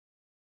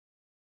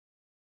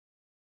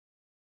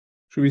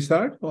Should we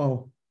start?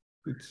 Oh,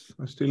 it's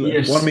still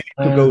Yes, 1 minute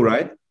to go,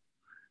 right?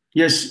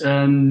 Yes,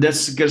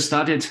 let's get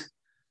started.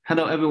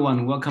 Hello,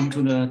 everyone. Welcome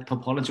to the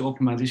Topology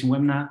Optimization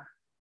webinar.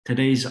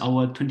 Today is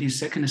our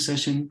 22nd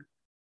session,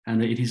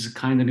 and it is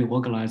kindly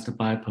organized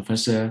by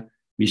Professor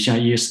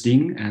Michael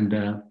Stingl and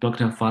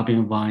Dr.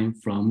 Fabian Wein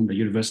from the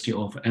University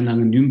of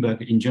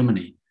Erlangen-Nuremberg in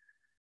Germany.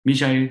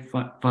 Michael,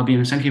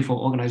 Fabian, thank you for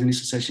organizing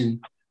this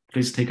session.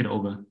 Please take it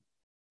over.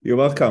 You're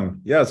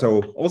welcome. Yeah,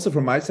 so also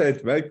from my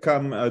side,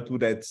 welcome to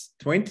that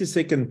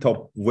 22nd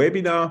top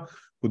webinar.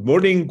 Good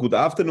morning, good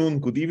afternoon,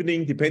 good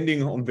evening,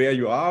 depending on where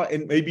you are,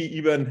 and maybe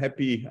even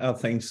happy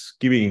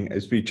Thanksgiving,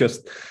 as we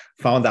just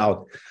found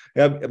out.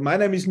 My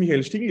name is Michael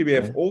Stingl. We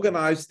have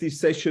organized this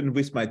session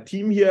with my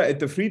team here at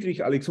the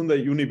Friedrich Alexander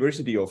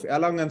University of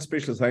Erlangen.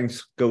 Special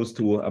thanks goes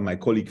to my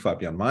colleague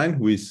Fabian Wein,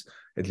 who is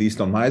at least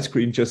on my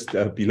screen just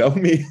below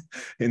me,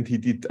 and he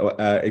did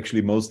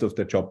actually most of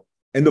the job.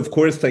 And of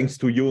course, thanks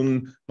to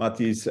Jun,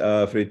 Mathis,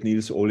 Fred,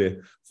 Niels, Ole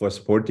for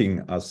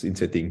supporting us in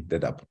setting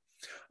that up.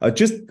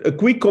 Just a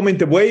quick comment.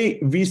 The way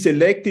we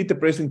selected the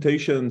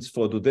presentations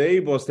for today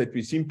was that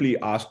we simply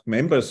asked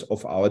members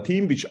of our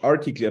team which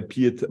article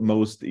appeared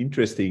most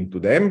interesting to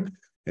them.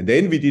 And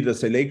then we did a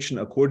selection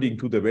according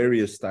to the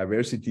various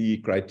diversity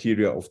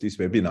criteria of this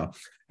webinar.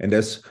 And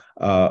as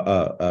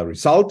a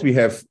result, we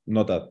have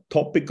not a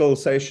topical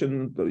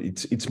session.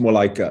 It's more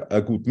like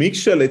a good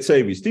mixture, let's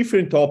say, with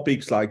different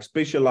topics like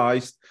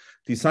specialized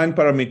design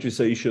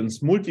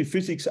parametrizations,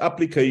 multi-physics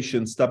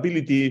applications,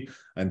 stability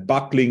and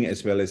buckling,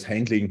 as well as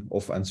handling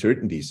of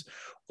uncertainties.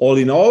 All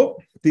in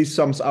all, this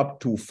sums up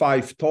to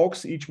 5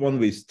 talks, each one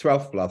with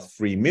 12 plus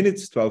 3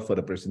 minutes, 12 for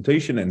the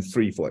presentation and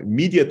 3 for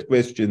immediate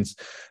questions,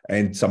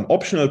 and some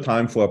optional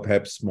time for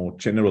perhaps more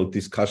general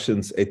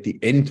discussions at the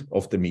end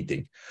of the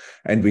meeting.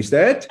 And with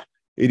that,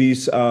 it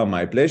is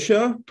my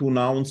pleasure to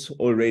announce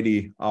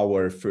already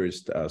our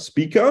first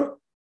speaker.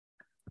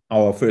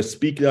 Our first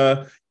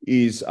speaker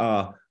is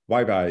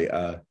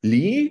Weibai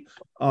Li.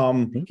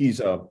 He's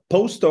a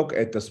postdoc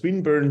at the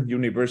Swinburne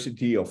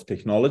University of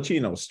Technology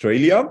in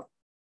Australia.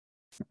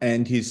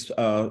 And he's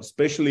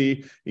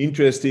especially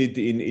interested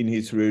in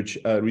his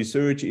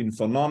research in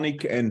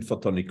phononic and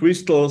photonic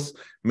crystals,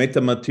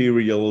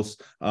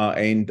 metamaterials,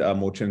 and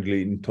more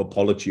generally in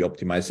topology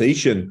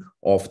optimization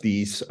of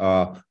these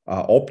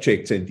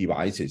objects and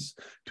devices.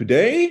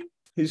 Today,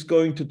 he's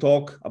going to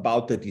talk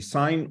about the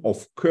design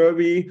of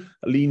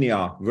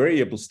curvilinear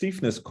variable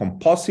stiffness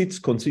composites,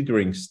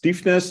 considering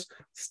stiffness,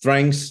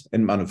 strength,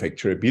 and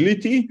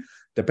manufacturability.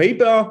 The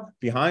paper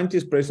behind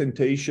this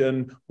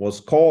presentation was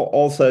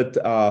co-authored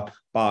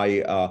by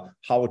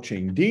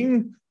Haoqing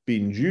Ding,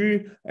 Bin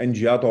Zhu, and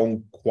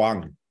Jiadong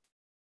Huang.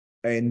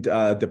 And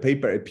the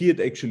paper appeared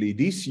actually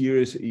this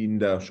year in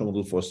the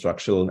Journal for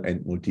Structural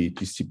and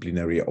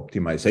Multidisciplinary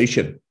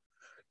Optimization.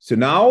 So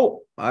now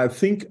I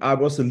think I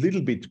was a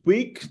little bit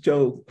quick.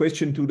 So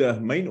question to the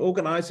main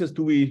organizers,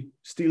 do we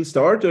still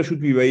start or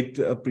should we wait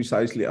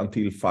precisely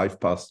until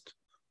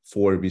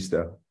 4:05 with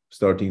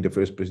starting the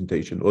first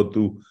presentation, or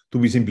do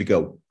we simply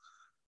go?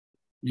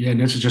 Yeah,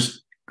 let's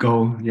just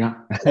go.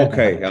 Yeah.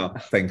 Okay. Yeah.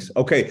 Thanks.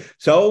 Okay.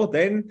 So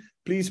then,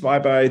 please,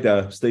 Weibai,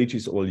 the stage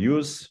is all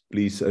yours.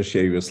 Please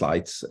share your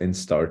slides and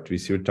start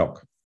with your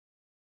talk.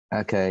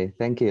 Okay.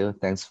 Thank you.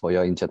 Thanks for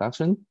your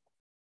introduction.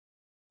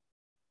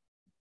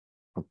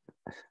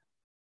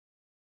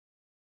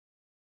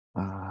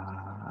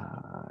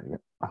 Yeah,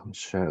 I'm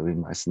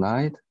sharing my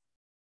slide.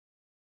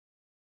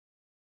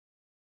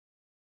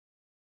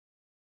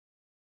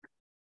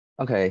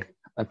 Okay,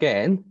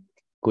 again,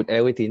 good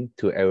evening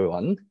to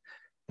everyone.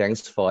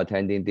 Thanks for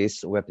attending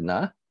this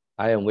webinar.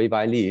 I am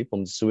Weibai Li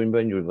from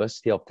Swinburne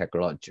University of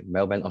Technology,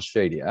 Melbourne,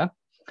 Australia.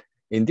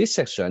 In this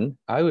section,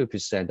 I will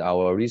present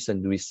our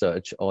recent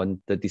research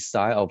on the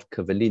design of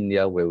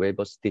curvilinear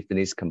variable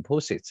stiffness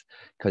composites,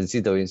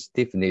 considering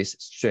stiffness,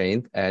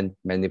 strength, and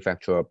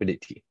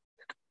manufacturability.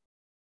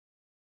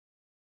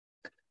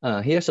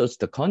 Here shows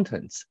the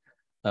contents.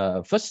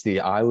 Firstly,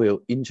 I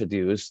will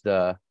introduce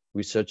the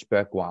research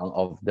background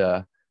of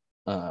the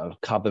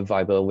carbon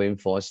fiber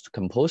reinforced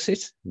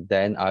composites.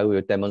 Then I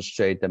will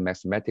demonstrate the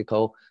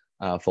mathematical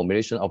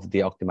formulation of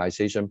the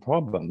optimization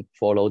problem,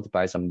 followed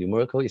by some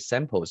numerical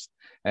examples,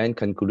 and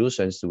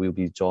conclusions will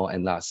be drawn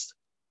and last.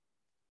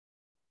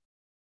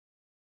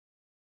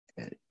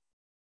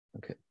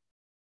 Okay.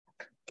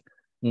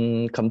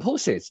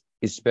 Composites,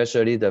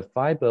 especially the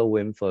fiber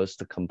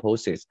reinforced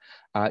composites,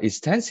 are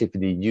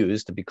extensively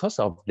used because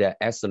of their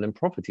excellent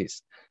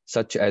properties,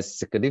 such as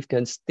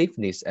significant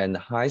stiffness and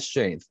high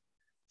strength.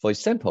 For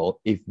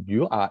example, if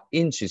you are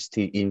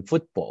interested in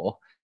football,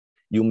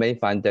 you may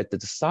find that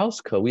the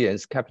South Korean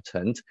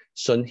captain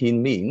Son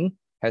Heung-min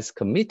has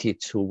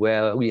committed to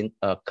wearing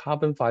a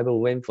carbon fiber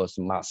reinforced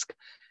mask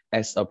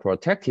as a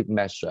protective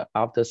measure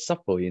after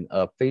suffering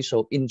a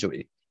facial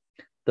injury.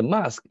 The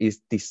mask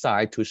is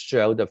designed to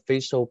shield the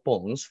facial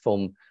bones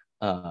from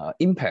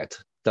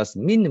impact, thus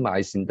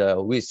minimizing the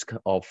risk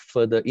of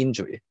further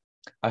injury.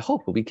 I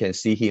hope we can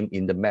see him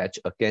in the match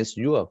against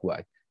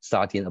Uruguay,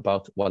 starting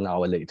about 1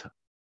 hour later.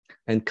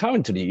 And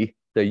currently,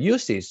 the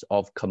usage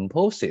of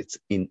composites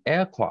in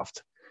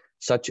aircraft,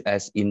 such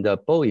as in the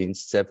Boeing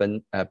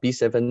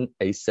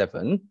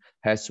B787,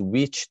 has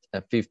reached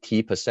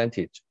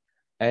 50%,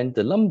 and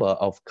the number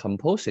of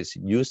composites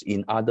used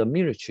in other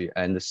military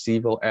and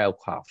civil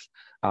aircraft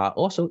are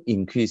also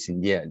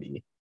increasing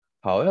yearly.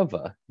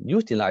 However,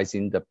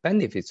 utilizing the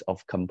benefits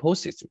of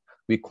composites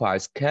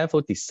requires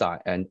careful design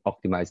and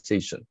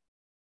optimization.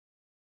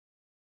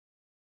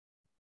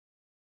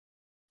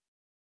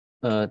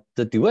 The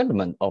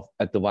development of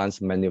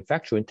advanced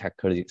manufacturing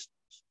technologies,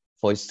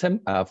 for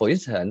instance,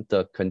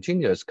 the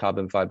continuous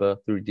carbon fiber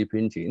 3D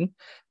printing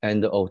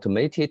and the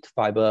automated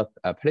fiber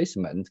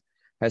placement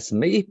has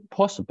made it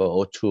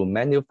possible to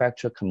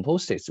manufacture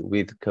composites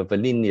with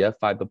curvilinear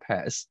fiber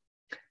paths.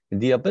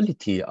 The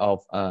ability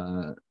of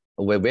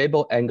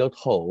variable angled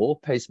hole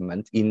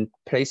placement in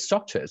plate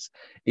structures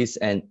is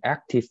an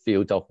active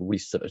field of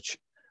research,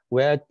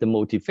 where the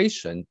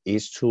motivation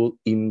is to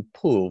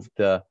improve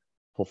the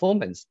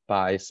performance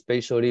by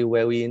spatially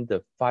varying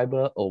the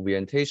fiber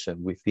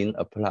orientation within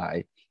a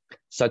ply,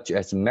 such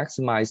as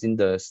maximizing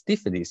the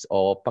stiffness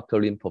or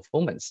buckling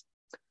performance.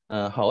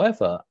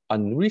 However,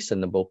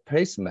 unreasonable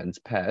placement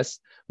paths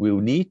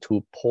will lead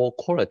to poor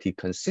quality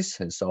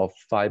consistency of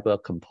fiber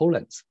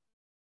components.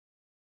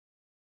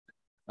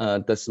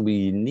 Thus,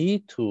 we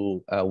need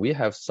to, we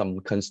have some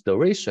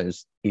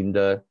considerations in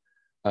the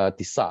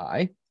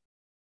design.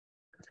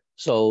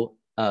 So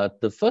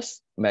the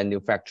first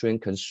manufacturing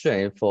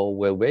constraint for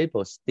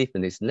variable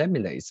stiffness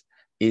laminates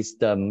is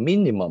the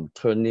minimum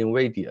turning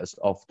radius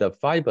of the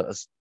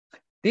fibers.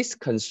 This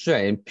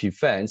constraint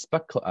prevents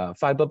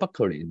fiber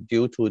buckling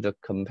due to the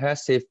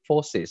compressive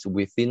forces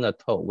within a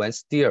toe when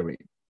steering.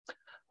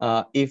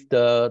 If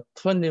the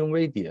turning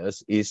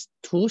radius is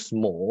too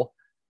small,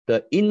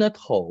 the inner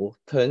toe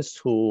turns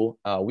to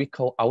we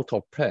call out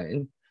of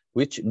plane,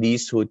 which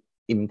leads to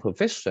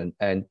imperfection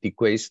and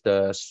degrades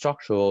the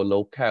structural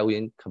load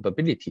carrying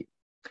capability.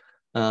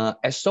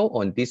 As shown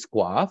on this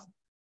graph,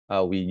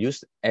 we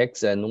use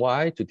X and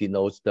Y to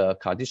denote the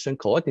Cartesian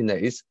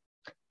coordinates,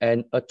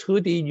 and a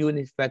 2D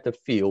unit vector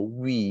field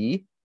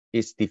V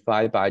is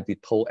defined by the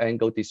toe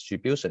angle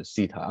distribution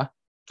theta,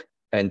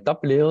 and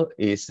W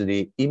is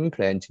the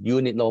implant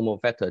unit normal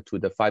vector to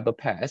the fiber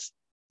path.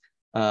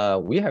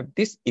 We have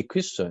this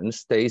equation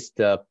states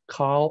the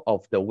curl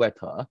of the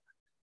vector.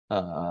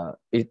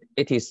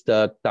 It is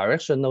the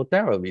directional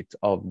derivative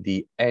of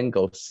the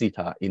angle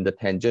theta in the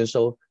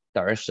tangential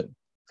direction,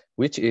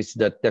 which is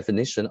the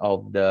definition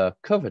of the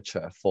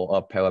curvature for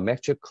a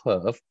parametric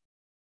curve.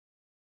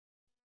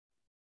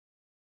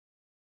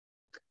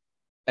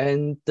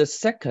 And the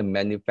second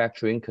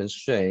manufacturing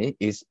constraint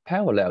is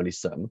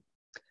parallelism.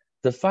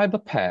 The fiber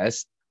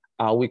paths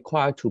are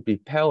required to be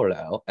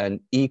parallel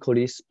and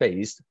equally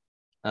spaced.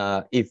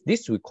 If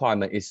this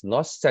requirement is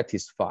not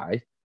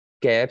satisfied,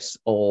 gaps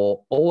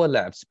or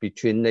overlaps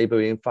between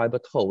neighboring fiber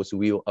toes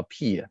will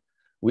appear,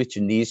 which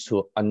leads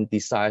to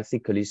undesired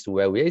thickness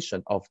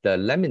variation of the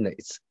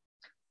laminates.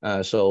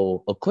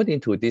 So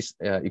according to this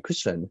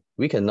equation,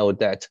 we can know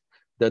that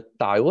the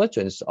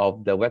divergence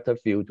of the vector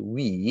field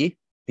V,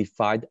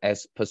 defined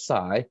as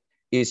psi,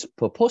 is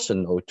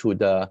proportional to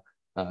the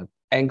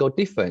angle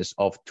difference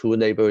of two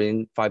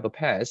neighboring fiber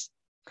paths.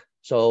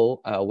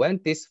 So when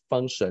this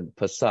function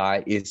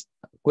psi is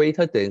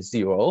greater than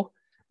 0,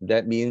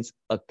 that means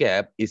a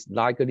gap is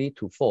likely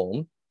to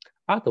form.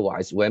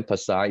 Otherwise, when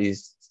psi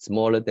is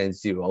smaller than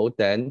 0,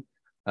 then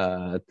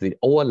the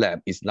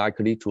overlap is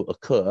likely to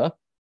occur.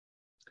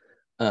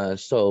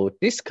 So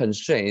these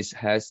constraints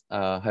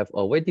have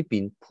already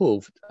been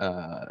proved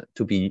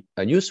to be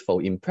useful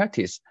in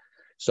practice.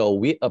 So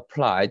we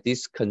apply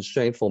these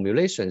constraint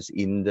formulations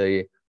in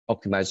the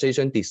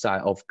optimization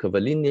design of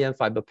curvilinear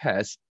fiber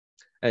paths.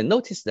 And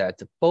notice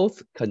that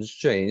both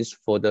constraints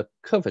for the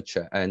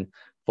curvature and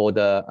for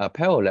the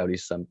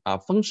parallelism are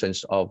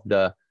functions of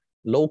the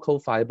local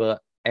fiber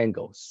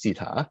angle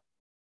theta.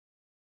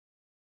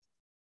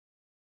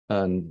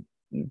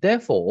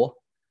 Therefore,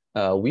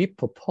 we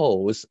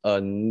propose a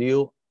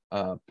new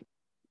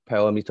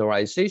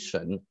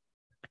parameterization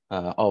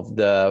of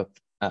the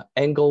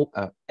angle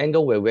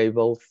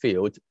variable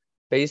field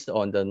based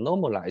on the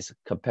normalized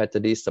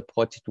compactly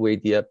supported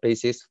radial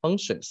basis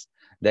functions.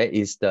 That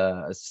is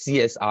the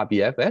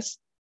CSRBFS.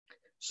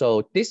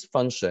 So this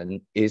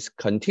function is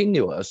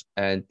continuous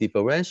and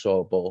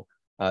differentiable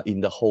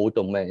in the whole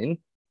domain.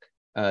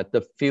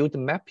 The field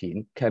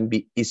mapping can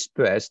be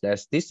expressed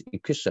as this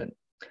equation,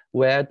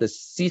 where the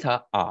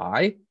theta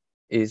I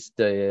is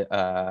the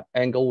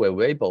angle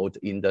variable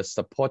in the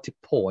supported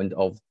point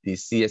of the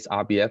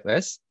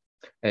CSRBFS,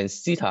 and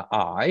theta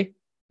I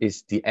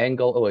is the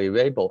angle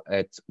variable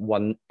at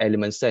one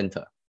element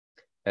center.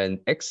 And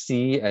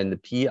XC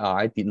and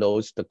PI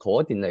denotes the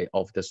coordinate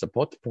of the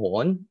support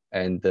point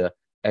and the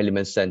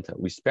element center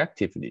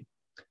respectively.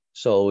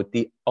 So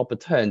the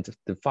obtained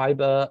the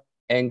fiber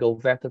angle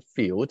vector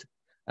field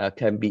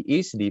can be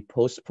easily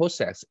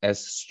processed as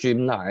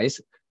streamlines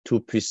to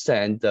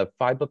present the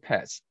fiber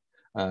paths,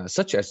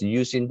 such as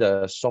using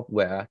the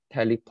software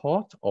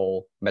Teleport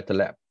or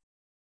MATLAB.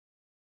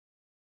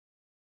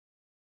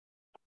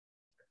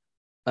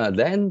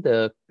 Then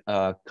the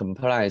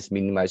compliance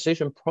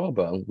minimization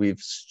problem with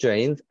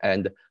strength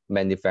and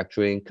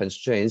manufacturing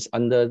constraints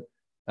under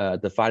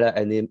the failure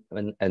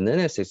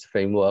analysis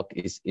framework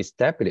is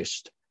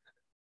established.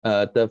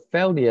 The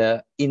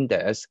failure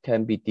index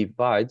can be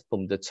divided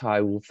from the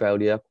childhood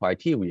failure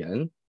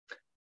criterion.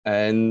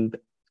 And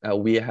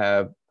we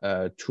have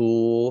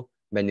two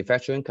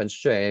manufacturing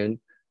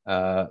constraints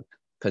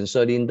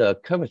concerning the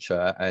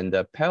curvature and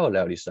the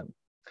parallelism.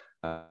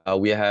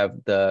 We have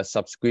the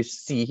subscript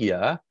C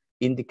here,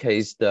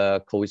 indicates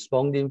the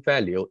corresponding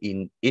value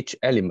in each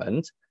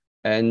element.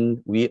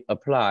 And we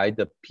apply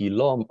the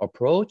P-LOM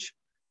approach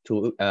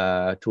to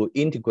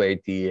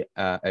integrate the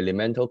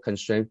elemental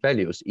constraint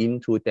values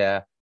into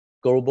their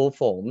global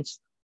forms.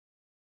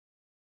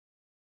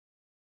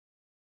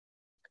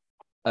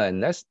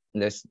 And let's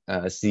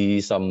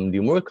see some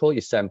numerical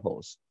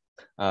examples.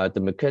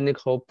 The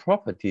mechanical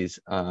properties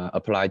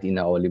applied in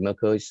our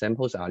numerical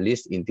examples are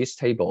listed in this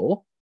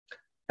table.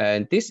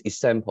 And this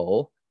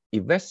example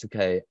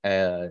investigates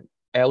an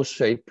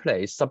L-shaped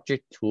plate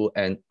subject to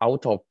an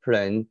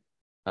out-of-plane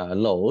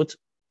load.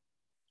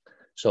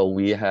 So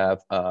we have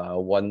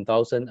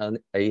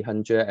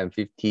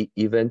 1,850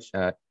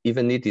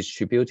 evenly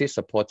distributed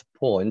support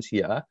points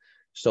here.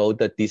 So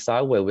the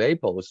design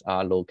variables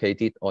are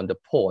located on the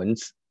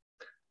points.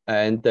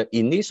 And the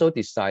initial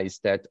design is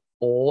that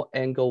all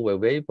angle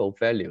variable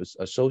values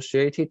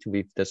associated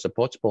with the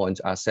support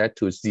points are set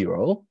to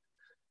 0.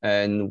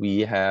 And we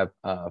have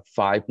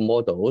 5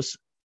 models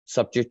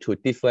subject to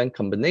different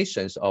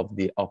combinations of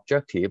the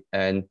objective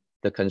and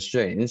the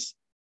constraints.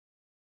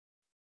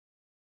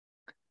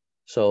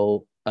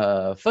 So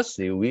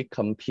firstly, we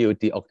compute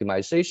the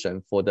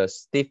optimization for the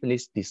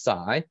stiffness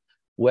design,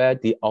 where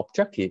the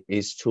objective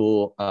is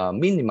to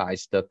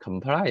minimize the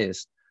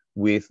compliance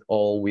with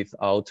or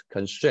without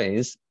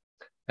constraints.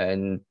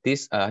 And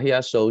this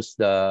here shows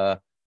the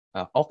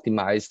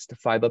optimized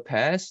fiber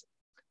pairs,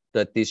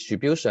 the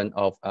distribution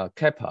of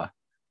kappa,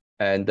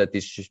 and the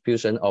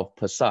distribution of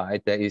psi,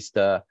 that is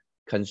the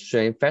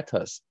constraint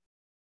factors.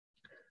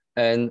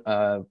 And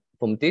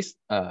from this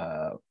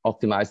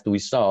optimized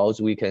results,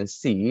 we can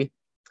see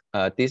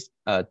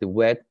the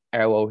red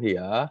arrow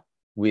here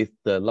with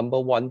the number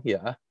 1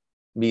 here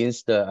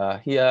means the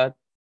here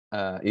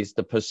is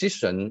the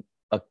position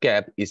a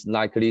gap is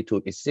likely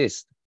to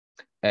exist.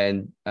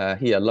 And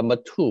here number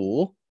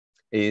 2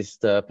 is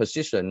the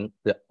position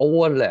the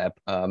overlap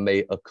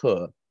may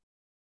occur.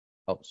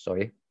 Oh,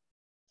 sorry.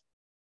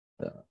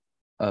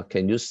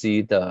 Can you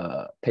see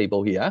the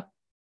table here?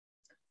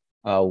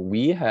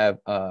 We have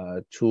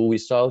 2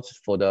 results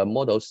for the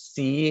model.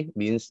 C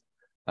means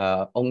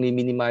only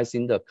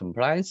minimizing the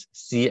compliance.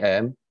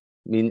 CM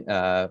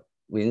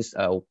means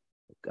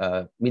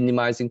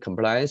minimizing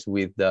compliance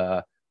with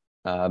the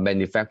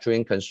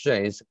manufacturing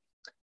constraints.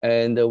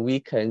 And we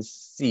can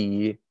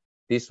see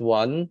this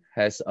one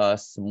has a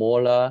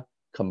smaller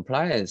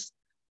compliance,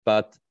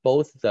 but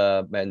both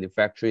the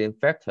manufacturing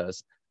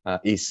factors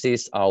exceed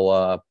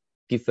our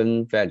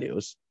given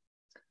values.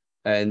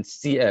 And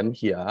CM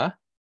here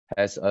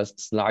has a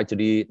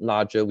slightly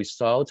larger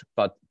result,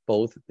 but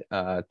both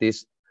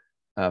these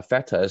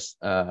factors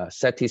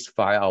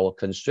satisfy our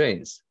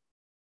constraints.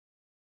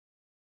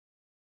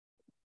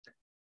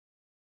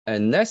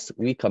 And next,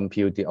 we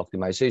compute the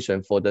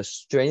optimization for the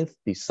strength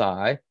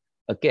design.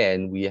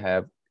 Again, we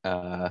have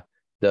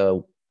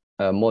the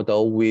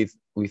model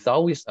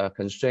without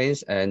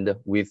constraints and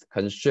with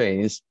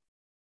constraints.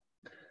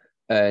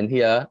 And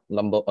here,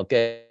 number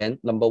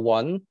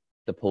 1,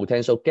 the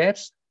potential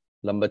gaps.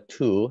 Number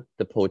 2,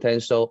 the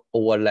potential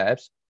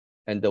overlaps.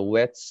 And the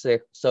red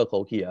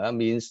circle here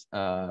means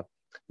the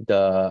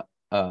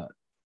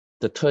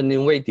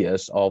turning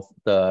radius of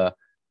the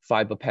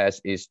fiber path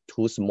is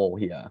too small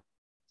here.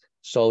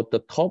 So the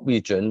top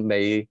region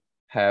may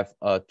have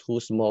a too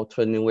small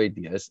turning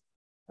radius.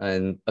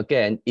 And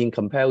again, in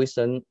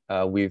comparison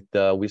with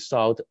the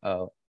result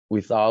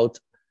without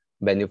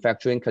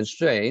manufacturing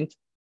constraint,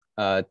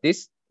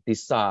 this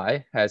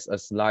design has a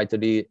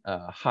slightly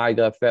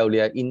higher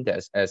failure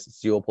index as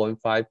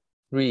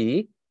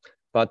 0.53,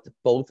 but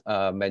both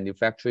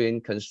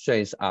manufacturing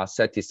constraints are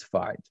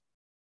satisfied.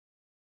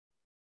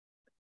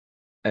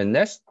 And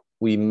next,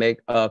 we make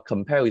a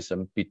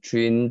comparison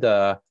between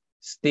the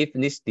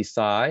stiffness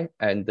design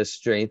and the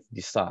strength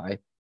design.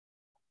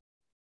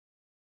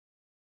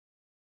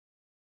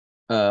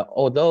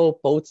 Although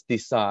both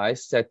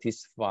designs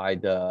satisfy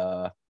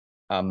the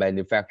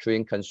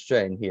manufacturing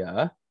constraint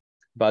here,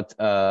 but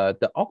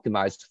the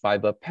optimized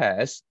fiber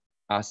pairs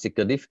are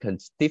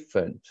significantly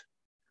different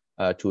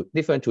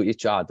to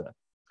each other.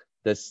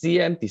 The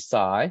CM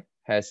design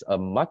has a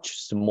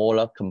much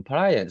smaller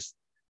compliance,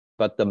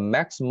 but the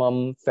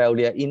maximum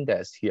failure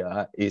index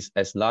here is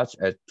as large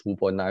as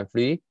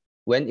 2.93.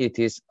 When it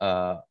is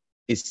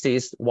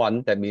exceeds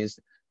 1, that means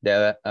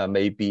there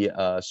may be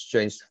a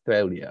strength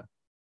failure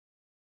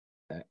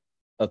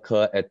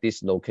occur at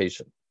this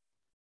location.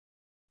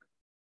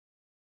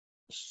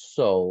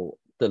 So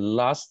the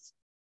last,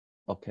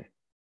 okay.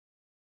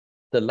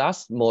 the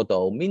last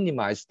model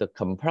minimized the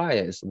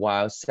compliance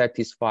while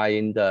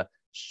satisfying the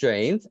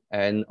strength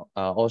and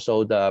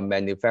also the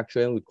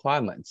manufacturing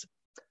requirements.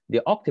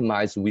 The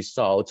optimized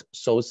result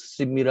shows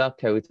similar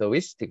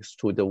characteristics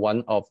to the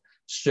one of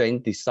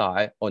strength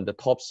design on the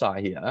top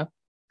side here.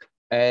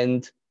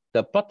 And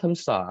the bottom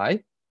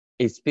side,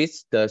 it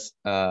fits the,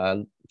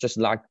 just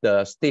like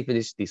the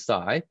stiffness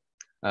design.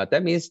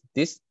 That means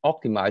this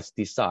optimized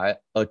design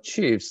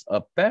achieves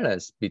a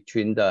balance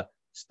between the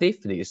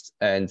stiffness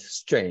and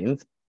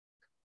strength.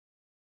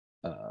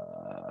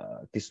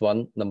 This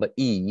one, number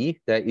E,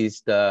 that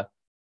is the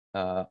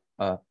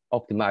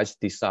optimized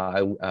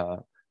design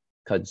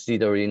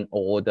considering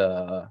all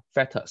the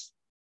factors.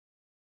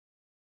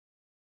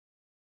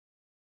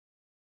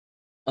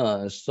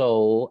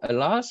 So at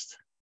last,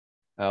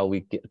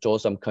 we draw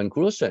some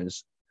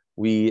conclusions.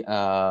 We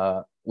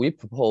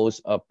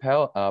propose a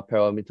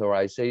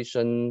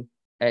parameterization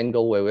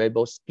angle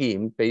variable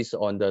scheme based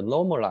on the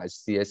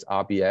normalized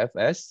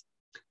CSRBFS,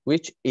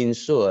 which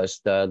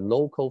ensures the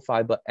local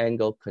fiber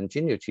angle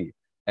continuity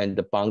and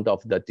the bound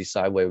of the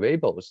design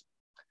variables.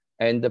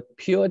 And the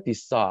pure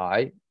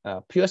design,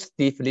 pure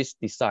stiffness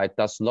design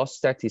does not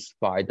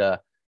satisfy the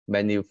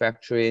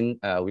manufacturing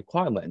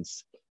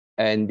requirements.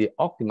 And the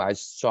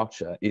optimized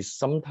structure is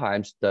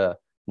sometimes the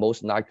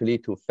most likely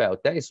to fail.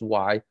 That is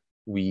why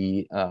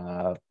we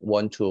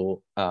want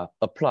to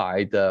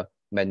apply the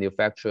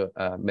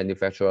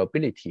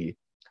manufacturability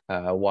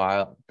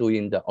while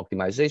doing the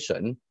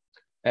optimization.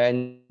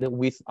 And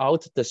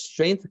without the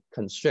strength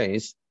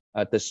constraints,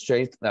 the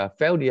strength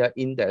failure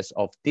index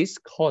of these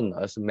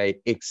corners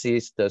may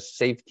exceed the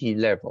safety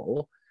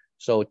level.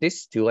 So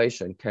this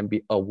situation can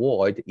be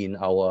avoided in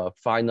our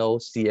final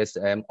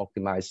CSM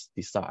optimized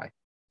design.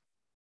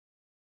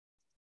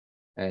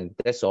 And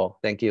that's all.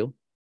 Thank you.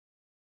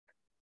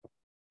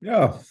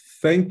 Yeah,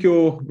 thank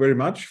you very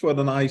much for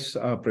the nice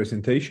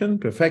presentation.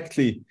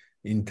 Perfectly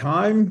in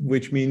time,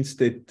 which means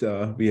that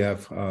we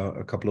have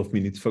a couple of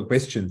minutes for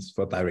questions,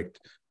 for direct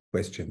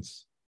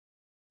questions.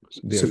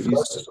 There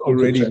is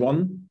already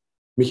one.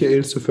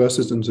 Michael, the first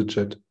is in the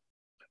chat.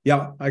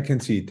 Yeah, I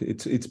can see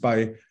it. It's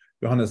by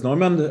Johannes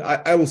Neumann.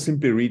 I will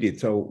simply read it.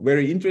 So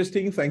very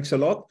interesting. Thanks a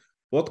lot.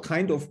 What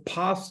kind of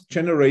path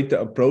generator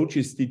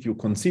approaches did you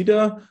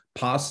consider?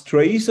 Path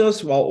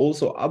tracers, while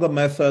also other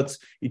methods,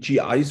 e.g.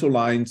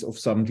 isolines of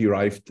some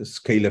derived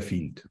scalar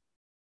field.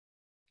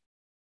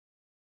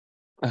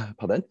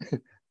 Pardon?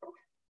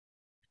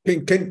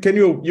 Can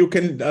you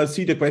can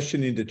see the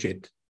question in the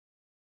chat?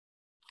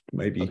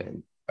 Maybe. Okay.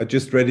 I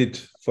just read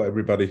it for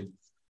everybody.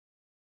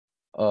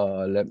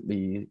 Let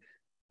me,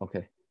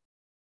 okay.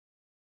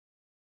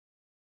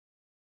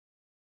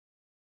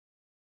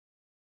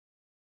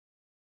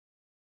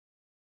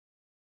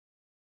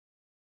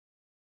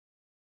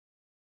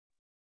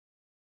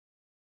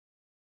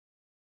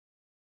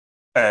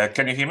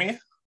 Can you hear me?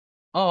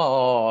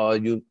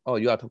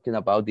 You are talking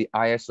about the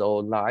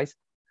ISO lines.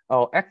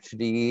 Oh,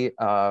 actually,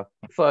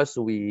 first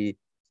we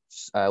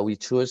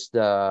choose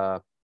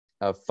the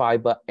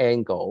fiber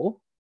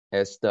angle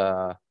as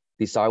the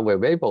design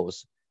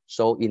variables.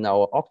 So in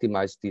our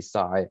optimized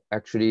design,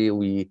 actually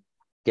we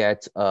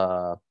get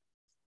a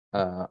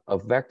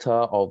vector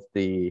of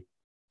the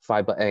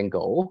fiber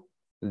angle.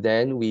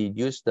 Then we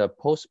use the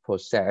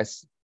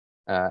post-process,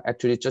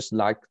 actually just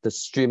like the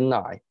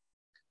streamline.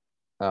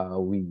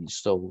 We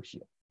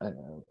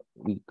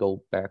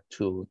go back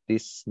to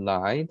this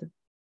slide.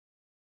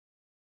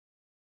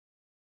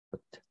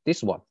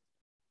 This one.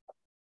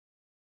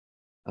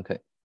 Okay.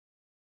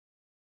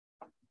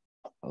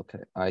 Okay,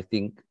 I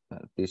think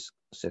this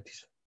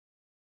satisfies.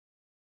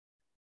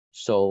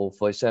 So,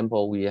 for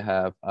example, we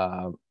have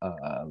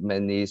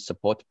many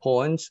support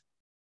points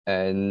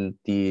and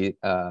the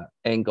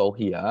angle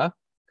here.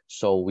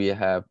 So we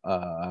have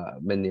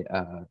many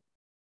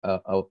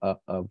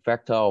a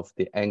vector of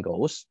the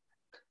angles.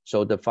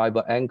 So the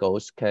fiber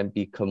angles can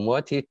be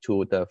converted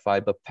to the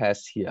fiber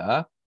paths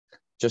here,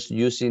 just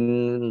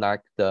using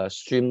like the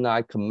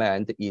streamline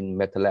command in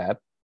MATLAB.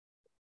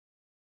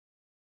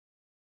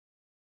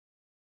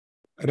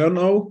 I don't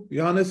know,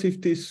 Johannes, if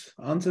this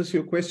answers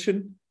your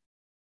question.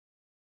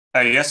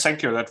 Yes,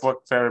 thank you. That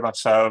worked very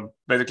much.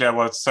 Basically, I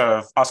was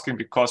asking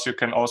because you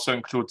can also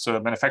include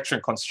the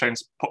manufacturing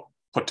constraints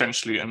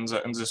potentially in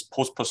this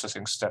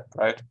post-processing step,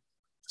 right? To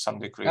some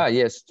degree. Ah,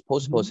 yes,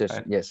 post-processing,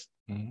 right. Yes.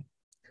 Mm-hmm.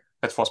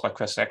 That was my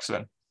question.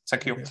 Excellent.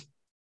 Thank you. Okay.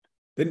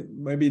 Then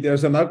maybe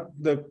there's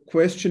another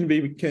question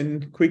we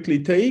can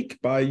quickly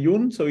take by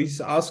Yun. So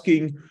he's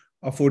asking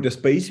for the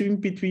spacing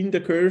between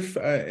the curve,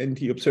 and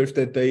he observed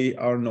that they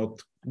are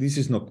not, this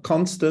is not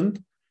constant.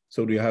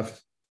 So do you have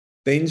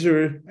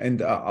denser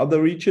and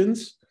other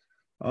regions?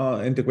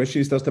 And the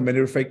question is, does the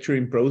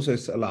manufacturing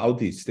process allow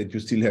this, that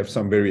you still have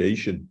some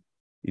variation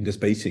in the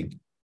spacing?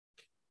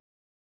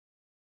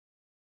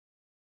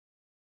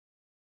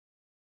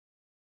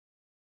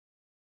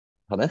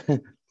 Do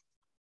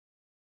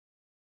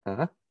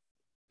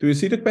you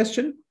see the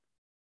question?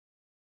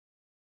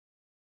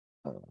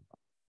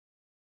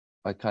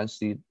 I can't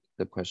see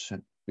the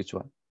question. Which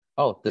one?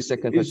 Oh, the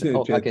second question.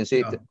 Oh, I can see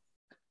it.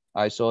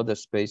 I saw the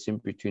spacing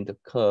between the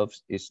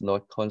curves is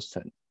not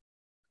constant.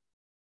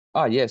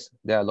 Ah, yes,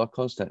 they are not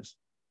constants.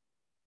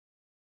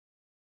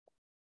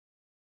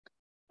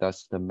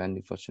 Does the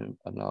manufacturer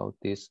allow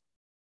this?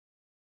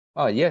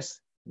 Ah, yes,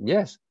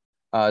 yes.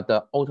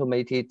 The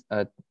automated,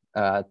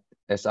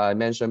 as I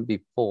mentioned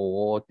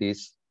before,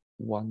 this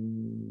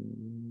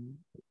one,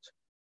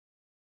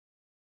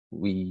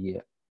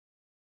 we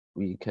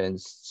can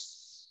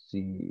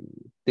see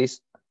this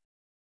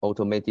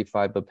automated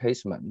fiber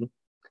placement.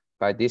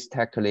 By this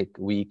technique,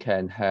 we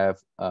can have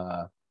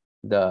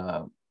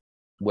the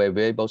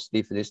variable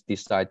stiffness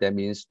design. That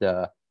means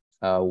the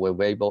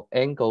variable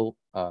angle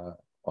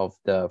of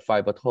the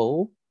fiber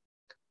toe.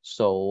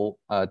 So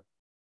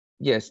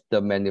yes,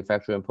 the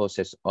manufacturing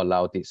process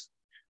allow this.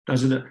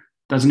 Doesn't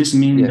this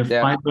mean Yeah,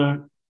 the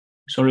fiber?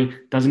 Sorry,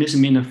 doesn't this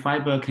mean the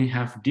fiber can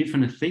have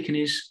different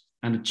thickness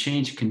and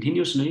change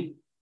continuously?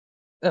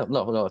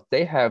 No.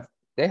 They have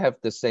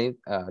the same.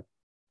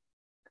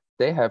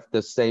 They have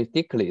the same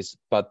thickness,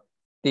 but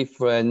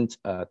different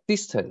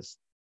distance.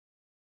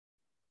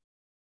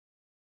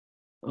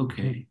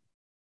 Okay.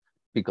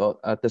 Because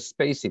the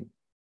spacing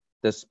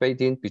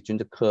between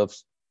the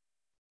curves,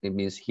 it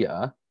means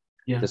here,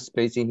 yeah. The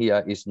spacing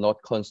here is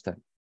not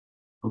constant.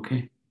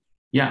 Okay.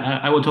 Yeah,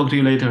 I will talk to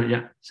you later.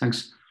 Yeah,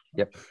 thanks.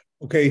 Yep.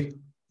 Okay.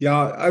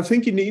 Yeah, I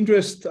think in the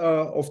interest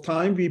of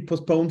time, we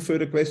postpone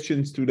further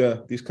questions to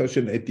the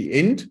discussion at the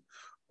end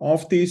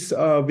of this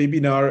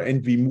webinar,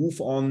 and we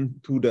move on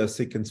to the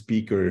second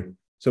speaker.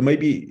 So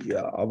maybe,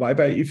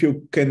 Weibai, if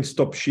you can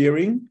stop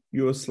sharing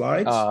your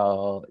slides,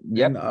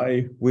 yep. then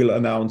I will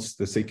announce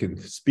the second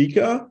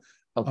speaker,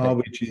 okay.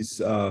 which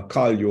is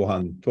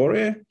Carl-Johan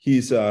Thore.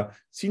 He's a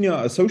senior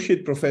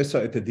associate professor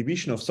at the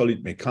Division of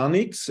Solid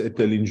Mechanics at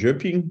the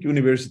Linköping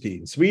University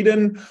in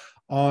Sweden.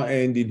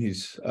 And in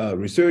his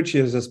research, he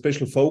has a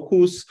special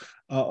focus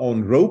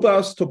on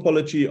robust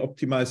topology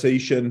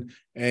optimization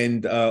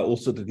and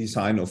also the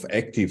design of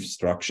active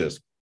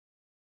structures.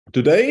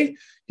 Today,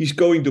 he's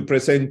going to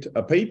present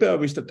a paper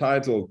with the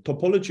title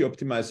Topology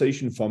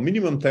Optimization for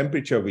Minimum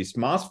Temperature with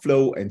Mass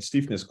Flow and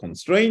Stiffness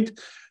Constraint.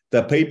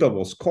 The paper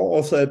was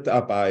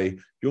co-authored by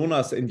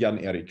Jonas and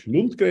Jan-Erik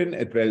Lundgren,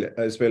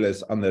 as well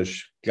as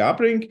Anders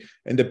Glabring,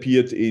 and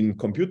appeared in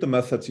Computer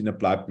Methods in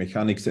Applied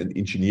Mechanics and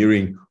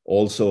Engineering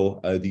also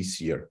this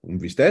year. And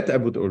with that, I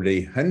would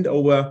already hand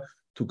over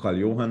to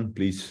Carl-Johan.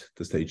 Please,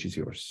 the stage is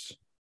yours.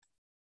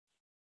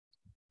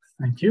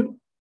 Thank you.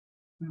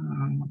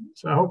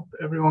 So I hope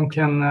everyone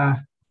can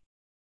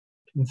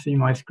see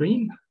my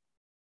screen.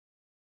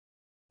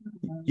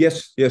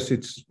 Yes,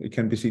 it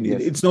can be seen.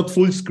 Yes. It's not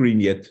full screen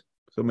yet,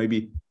 so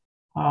maybe.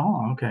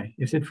 Oh, okay.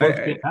 Is it full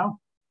screen now?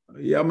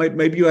 Yeah,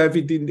 maybe you have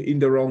it in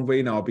the wrong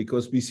way now,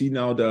 because we see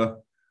now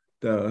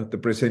the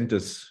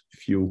presenter's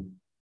view.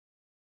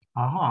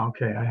 Aha,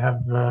 okay. I have.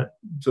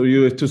 So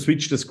you have to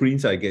switch the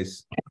screens, I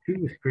guess.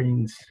 Two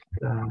screens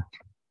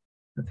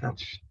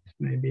attached.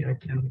 Maybe I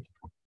can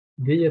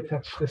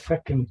deattach the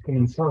second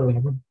screen.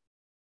 Sorry.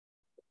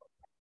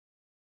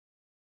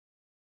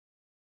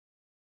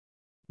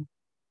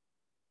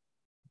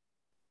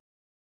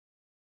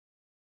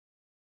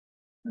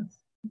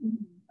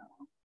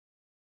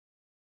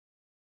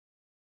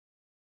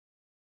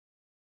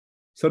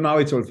 So now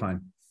it's all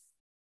fine.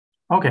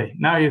 Okay,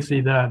 now you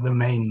see the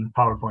main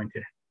PowerPoint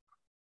here.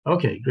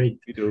 Okay, great.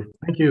 We do.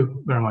 Thank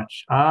you very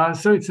much.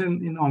 So it's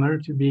an honor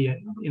to be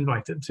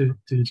invited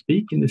to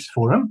speak in this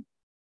forum.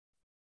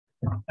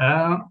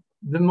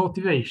 The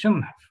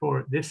motivation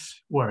for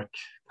this work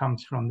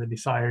comes from the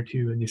desire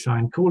to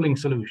design cooling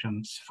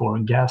solutions for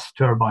gas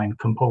turbine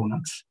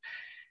components.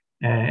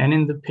 And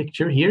in the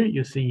picture here,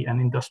 you see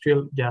an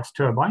industrial gas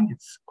turbine.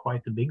 It's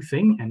quite a big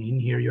thing. And in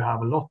here, you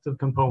have a lot of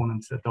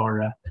components that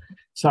are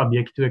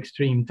subject to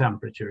extreme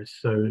temperatures,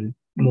 so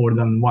more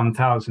than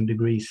 1000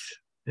 degrees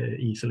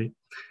easily.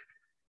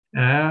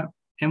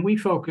 And we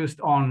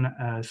focused on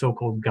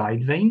so-called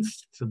guide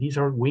vanes. So these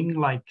are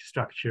wing-like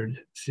structures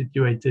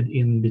situated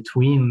in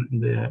between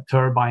the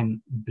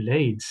turbine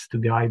blades to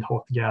guide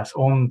hot gas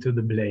onto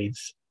the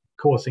blades,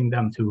 causing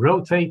them to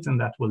rotate, and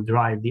that will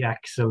drive the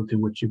axle to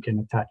which you can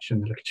attach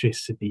an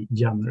electricity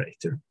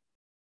generator.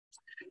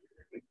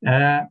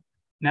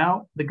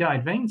 Now, the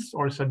guide vanes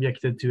are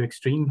subjected to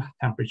extreme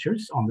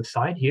temperatures on the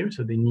side here,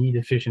 so they need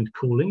efficient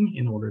cooling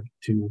in order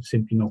to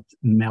simply not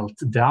melt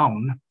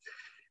down.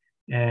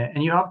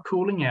 And you have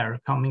cooling air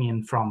coming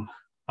in from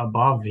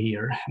above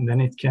here, and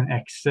then it can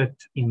exit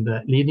in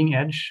the leading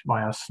edge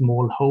via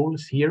small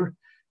holes here,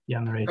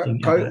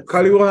 generating.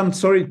 Carl-Johan,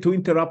 sorry to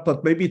interrupt,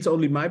 but maybe it's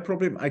only my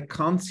problem. I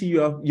can't see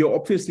you're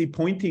obviously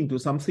pointing to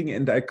something,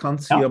 and I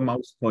can't see a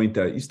mouse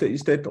pointer. Is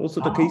that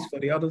also the case for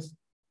the others?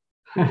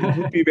 It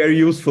would be very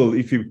useful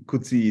if you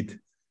could see it.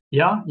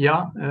 Yeah,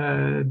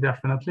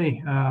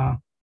 definitely.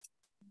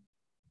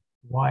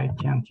 Why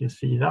can't you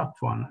see that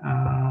one?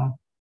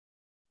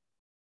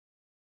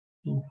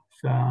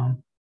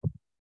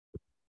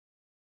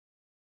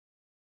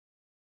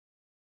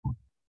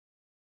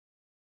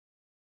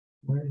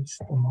 Where is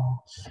the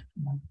mouse?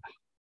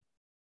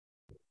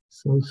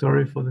 So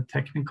sorry for the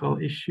technical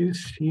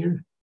issues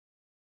here.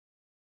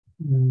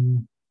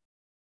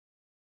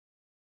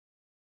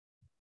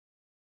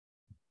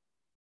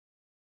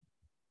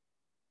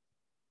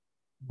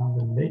 Now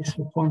the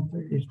laser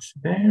pointer is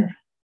there.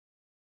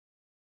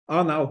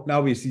 Oh,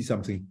 now we see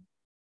something.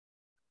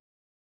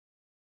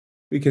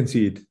 We can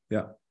see it,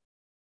 yeah.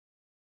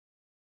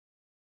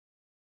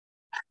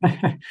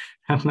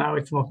 And now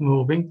it's not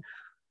moving.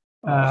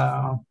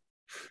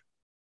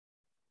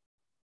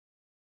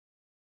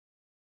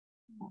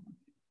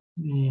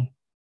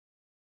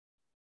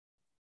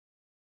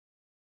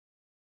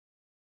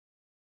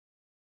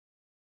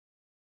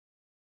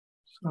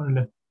 So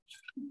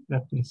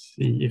let me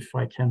see if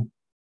I can,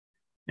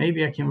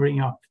 maybe I can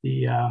bring up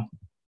the,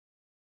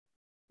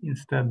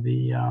 instead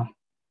the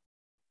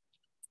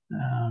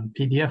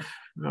PDF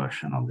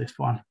version of this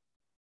one.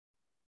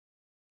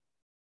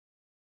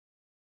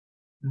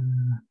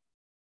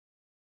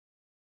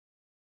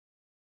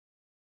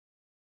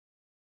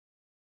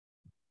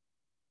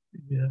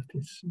 Maybe that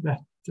is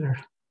better.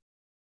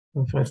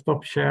 So if I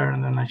stop share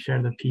and then I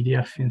share the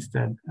PDF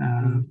instead.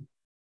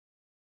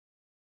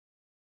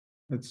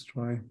 Let's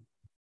try.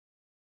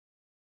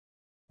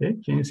 Okay,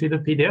 can you see the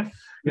PDF?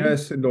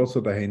 Yes, and also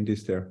the hand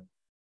is there.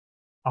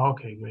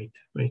 Okay, great.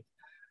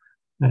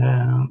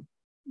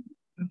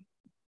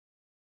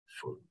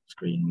 Full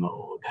screen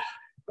mode.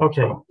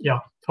 Okay, yeah.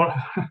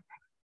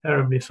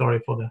 Terribly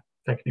sorry for the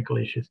technical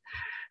issues.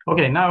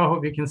 Okay, now I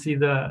hope you can see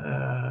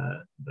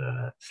the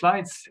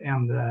slides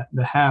and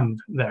the hand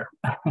there.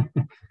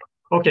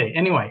 Okay,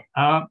 anyway,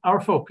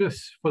 our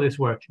focus for this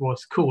work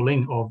was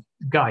cooling of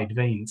guide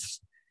vanes.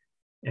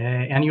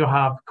 And you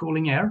have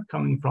cooling air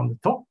coming from the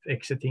top,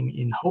 exiting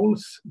in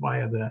holes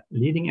via the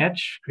leading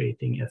edge,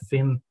 creating a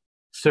thin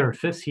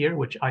surface here,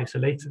 which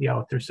isolates the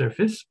outer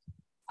surface.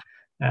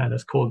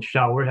 That's called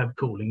shower head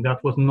cooling.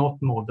 That was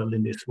not modeled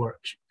in this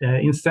work.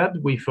 Instead,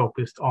 we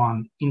focused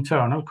on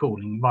internal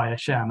cooling via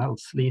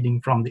channels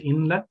leading from the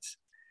inlet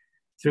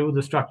through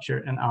the structure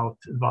and out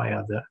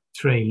via the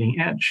trailing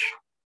edge.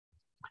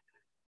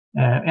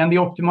 And the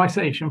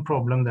optimization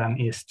problem then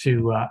is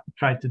to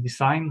try to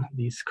design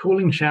these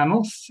cooling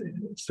channels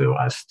so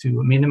as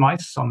to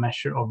minimize some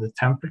measure of the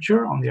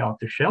temperature on the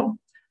outer shell,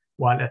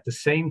 while at the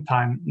same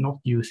time not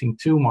using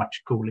too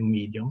much cooling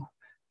medium,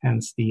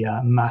 hence the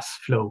mass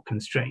flow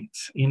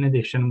constraints. In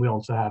addition, we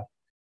also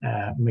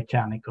have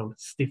mechanical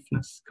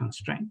stiffness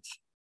constraints.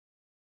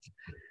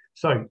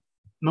 So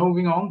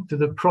moving on to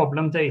the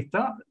problem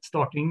data,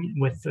 starting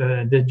with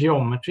the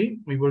geometry,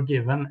 we were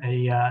given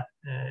a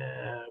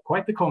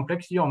quite a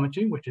complex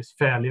geometry, which is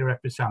fairly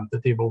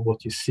representative of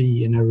what you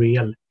see in a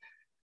real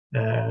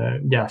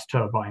gas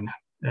turbine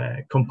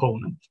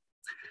component.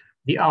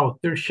 The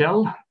outer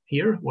shell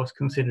here was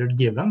considered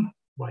given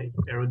by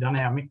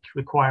aerodynamic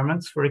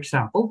requirements, for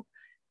example,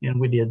 and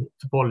we did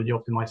topology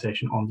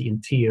optimization on the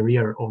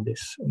interior of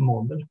this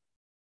model.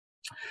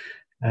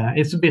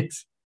 It's a bit,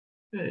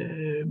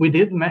 we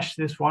did mesh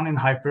this one in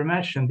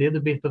hypermesh and did a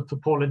bit of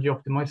topology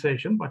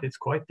optimization, but it's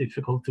quite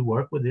difficult to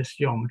work with this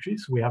geometry.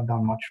 So we have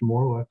done much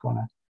more work on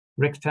a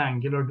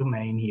rectangular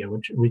domain here,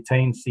 which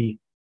retains the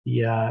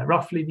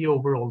roughly the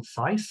overall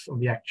size of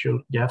the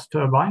actual gas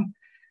turbine.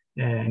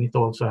 And it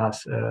also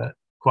has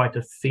quite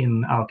a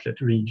thin outlet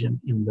region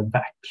in the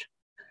back.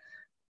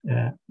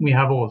 We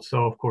have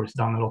also, of course,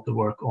 done a lot of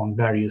work on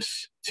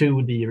various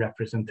 2D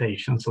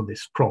representations of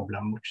this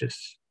problem, which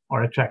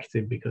are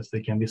attractive because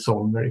they can be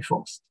solved very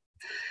fast.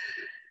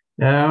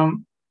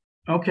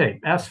 Okay,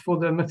 as for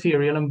the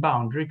material and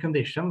boundary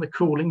condition, the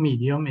cooling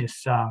medium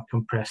is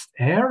compressed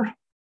air,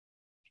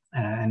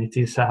 and it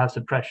has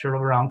a pressure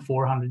of around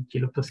 400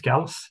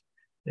 kilopascals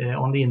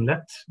on the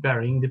inlet,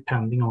 varying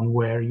depending on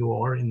where you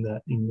are in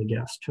the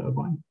gas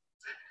turbine.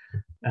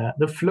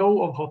 The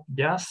flow of hot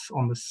gas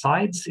on the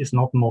sides is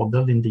not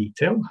modeled in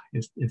detail.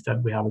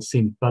 Instead, we have a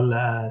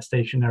simple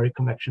stationary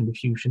convection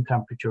diffusion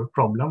temperature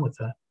problem with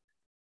a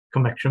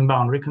convection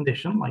boundary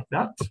condition like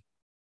that.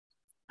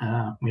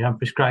 We have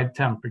prescribed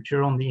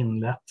temperature on the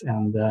inlet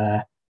and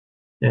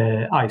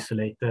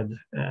isolated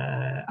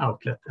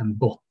outlet and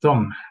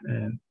bottom.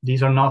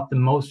 These are not the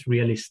most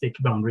realistic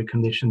boundary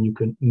condition you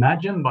could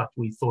imagine, but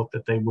we thought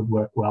that they would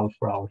work well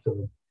for our sort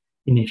of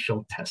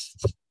initial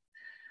tests.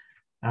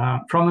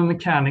 From a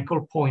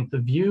mechanical point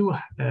of view,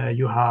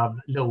 you have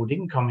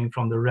loading coming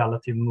from the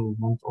relative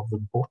movement of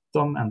the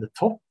bottom and the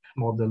top,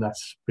 model as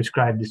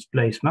prescribed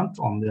displacement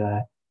on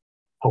the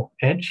top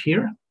edge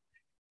here.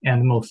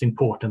 And most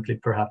importantly,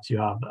 perhaps you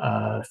have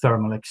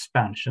thermal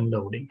expansion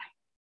loading.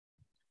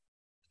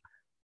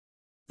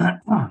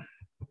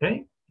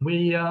 Okay,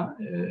 we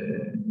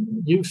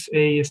use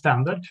a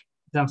standard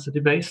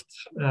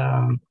density-based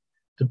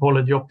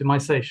topology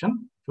optimization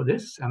for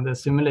this, and the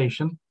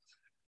simulation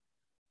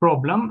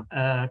problem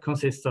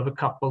consists of a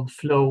coupled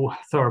flow,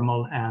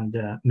 thermal, and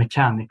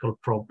mechanical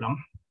problem.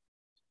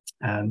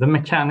 The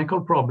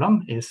mechanical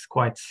problem is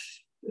quite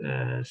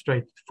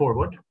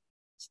straightforward.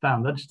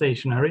 Standard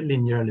stationary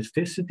linear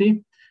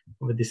elasticity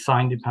of a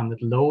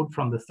design-dependent load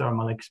from the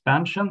thermal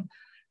expansion.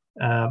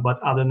 But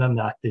other than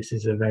that, this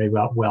is a very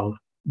well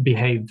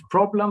behaved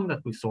problem that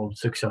we solved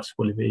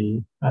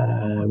successfully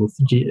with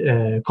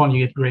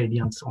conjugate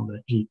gradients on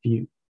the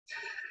GPU.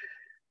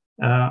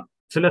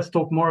 So let's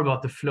talk more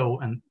about the flow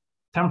and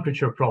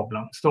temperature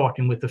problem,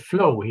 starting with the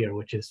flow here,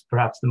 which is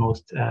perhaps the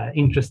most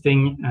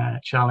interesting,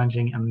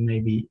 challenging, and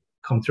maybe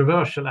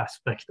controversial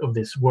aspect of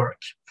this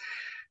work.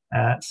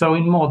 So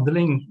in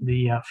modeling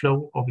the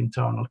flow of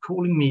internal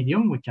cooling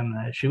medium, we can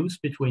choose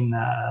between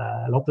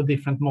a lot of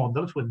different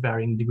models with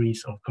varying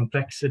degrees of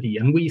complexity.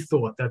 And we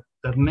thought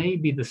that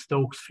maybe the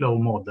Stokes flow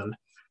model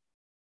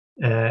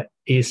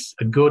is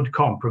a good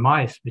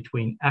compromise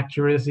between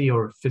accuracy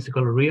or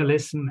physical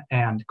realism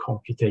and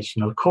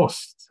computational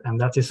costs. And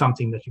that is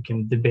something that you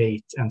can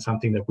debate and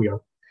something that we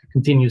are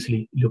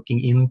continuously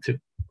looking into.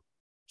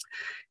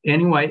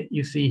 Anyway,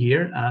 you see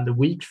here the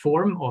weak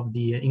form of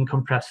the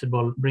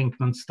incompressible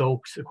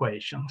Brinkman-Stokes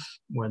equations,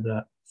 where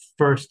the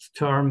first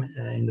term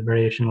in the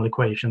variational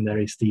equation there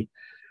is the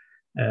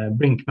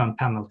Brinkman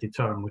penalty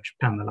term, which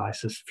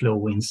penalizes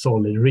flow in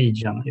solid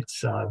region.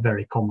 It's a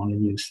very commonly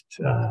used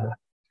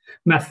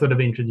method of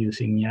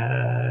introducing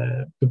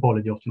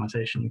topology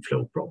optimization in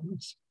flow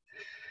problems.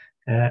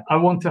 I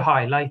want to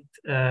highlight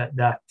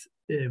that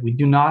we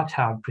do not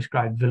have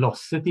prescribed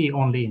velocity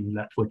on the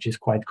inlet, which is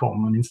quite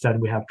common.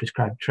 Instead, we have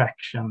prescribed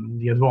traction.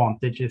 The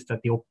advantage is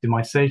that the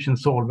optimization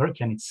solver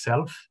can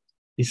itself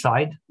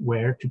decide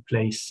where to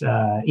place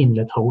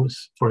inlet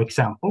holes, for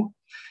example.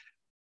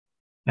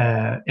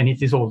 And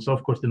it is also,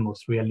 of course, the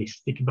most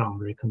realistic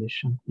boundary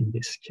condition in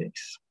this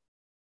case.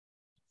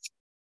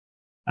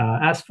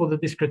 As for the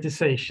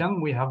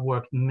discretization, we have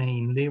worked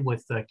mainly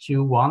with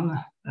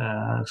Q1,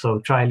 so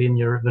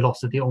trilinear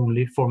velocity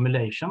only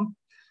formulation,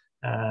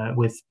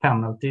 with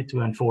penalty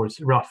to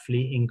enforce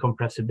roughly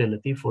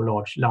incompressibility for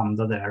large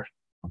lambda there,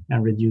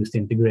 and reduced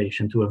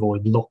integration to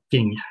avoid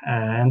locking.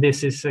 And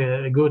this is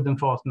a good and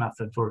fast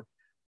method for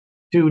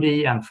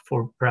 2D and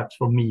perhaps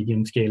for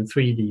medium scale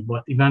 3D,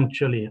 but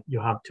eventually you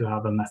have to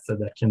have a method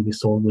that can be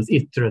solved with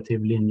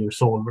iterative linear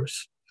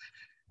solvers.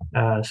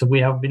 So we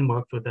have been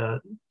worked with a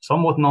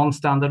somewhat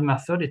non-standard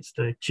method. It's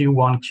the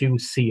Q1,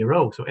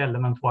 Q0, so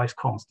element-wise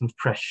constant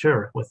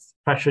pressure with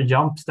pressure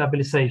jump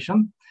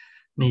stabilization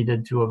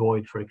needed to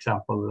avoid, for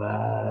example,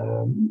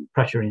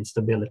 pressure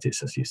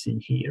instabilities, as you see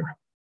here.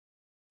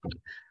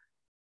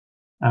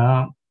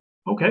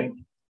 Okay,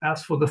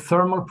 as for the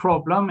thermal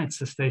problem,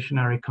 it's a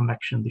stationary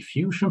convection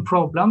diffusion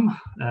problem.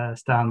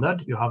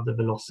 Standard, you have the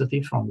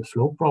velocity from the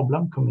flow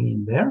problem coming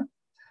in there.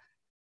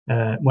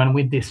 When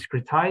we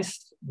discretize,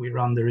 we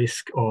run the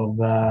risk of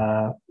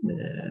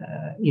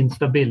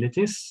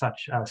instabilities,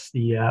 such as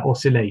the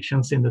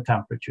oscillations in the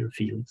temperature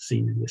field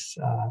seen in this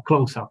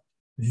close-up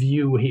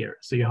view here.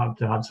 So you have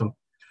to have some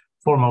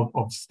form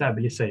of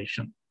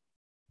stabilization.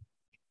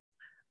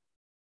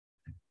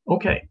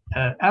 Okay,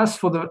 as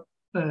for the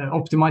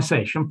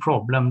optimization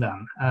problem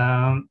then,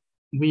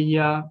 we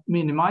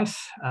minimize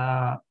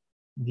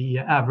the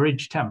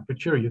average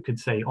temperature, you could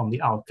say, on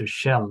the outer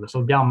shell.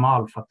 So gamma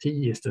alpha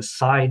T is the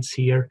sides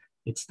here,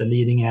 it's the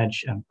leading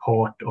edge and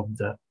part of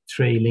the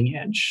trailing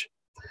edge.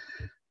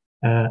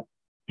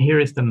 Here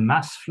is the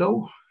mass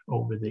flow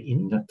over the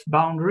inlet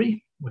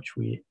boundary, which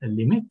we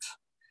limit.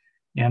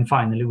 And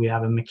finally, we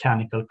have a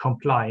mechanical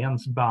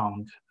compliance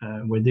bound,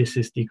 where this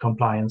is the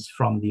compliance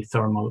from the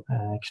thermal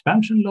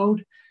expansion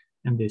load,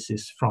 and this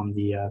is from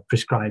the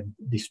prescribed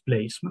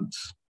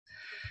displacements.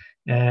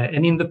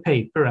 And in the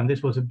paper, and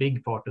this was a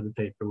big part of the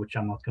paper, which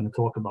I'm not going to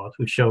talk about,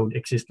 we showed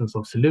existence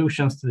of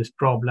solutions to this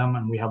problem,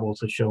 and we have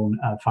also shown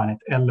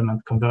finite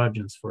element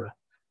convergence for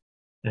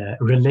a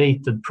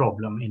related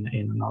problem in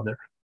another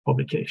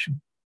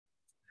publication.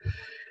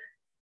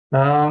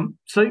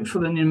 So for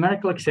the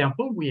numerical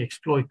example, we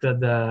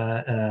exploited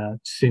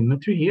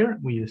symmetry here.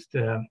 We used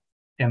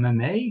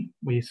MMA.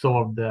 We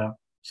solved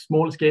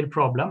small scale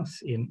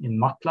problems in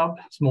MATLAB,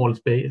 small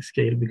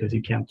scale because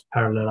you can't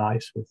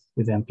parallelize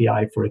with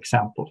MPI, for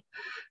example.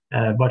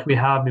 But we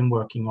have been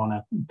working on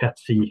a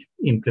PET-C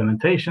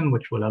implementation,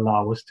 which will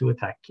allow us to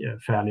attack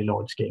fairly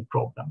large scale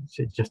problems.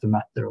 It's just a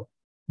matter of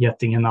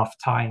getting enough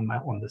time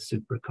on the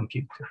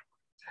supercomputer.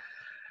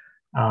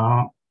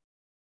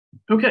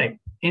 Okay,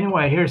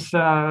 anyway, here's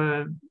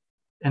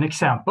an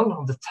example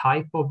of the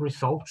type of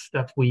results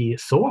that we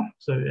saw.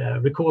 So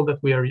recall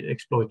that we are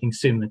exploiting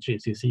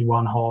symmetries. You see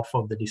one half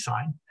of the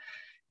design.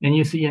 And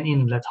you see an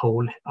inlet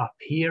hole up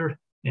here,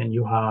 and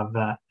you have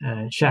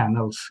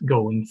channels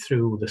going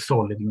through the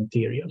solid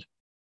material.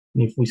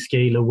 And if we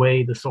scale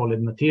away the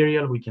solid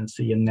material, we can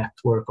see a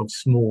network of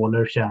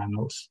smaller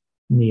channels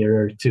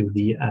nearer to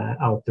the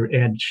outer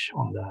edge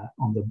on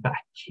the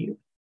back here.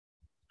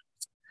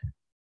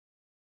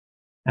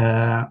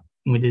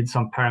 We did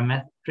some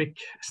parametric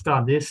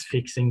studies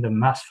fixing the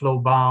mass flow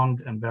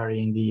bound and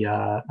varying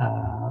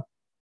the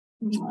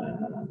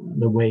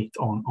weight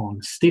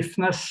on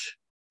stiffness.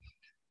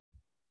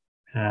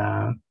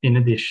 In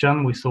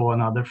addition, we saw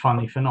another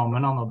funny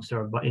phenomenon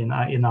observed in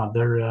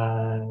other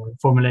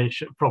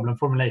problem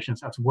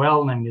formulations as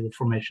well, namely the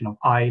formation of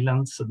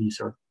islands. So these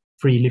are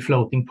freely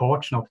floating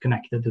parts not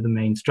connected to the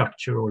main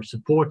structure or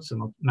support, so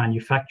not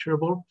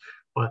manufacturable.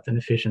 but an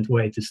efficient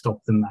way to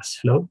stop the mass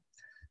flow.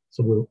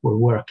 So we're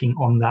working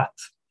on that.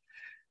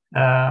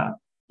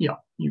 Yeah,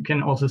 you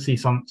can also see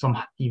some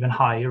even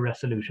higher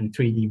resolution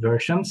 3D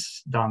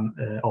versions done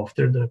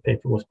after the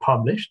paper was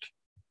published.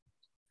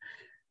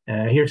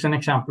 Here's an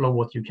example of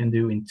what you can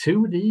do in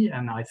 2D,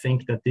 and I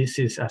think that this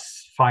is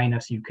as fine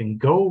as you can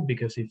go,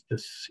 because if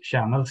the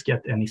channels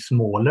get any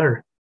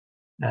smaller,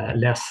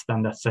 less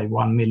than, let's say,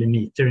 1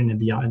 millimeter in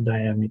a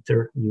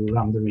diameter, you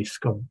run the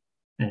risk of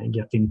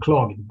getting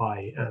clogged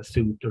by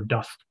soot or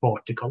dust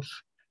particles.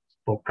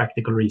 For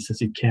practical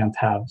reasons, you can't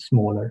have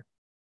smaller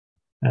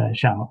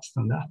channels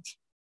than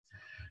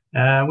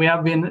that. We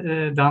have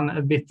been done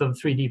a bit of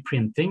 3D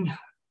printing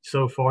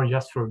so far,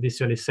 just for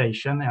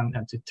visualization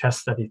and to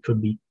test that it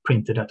could be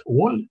printed at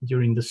all.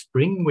 During the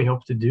spring, we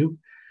hope to do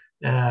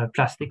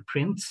plastic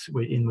prints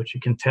in which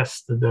you can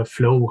test the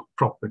flow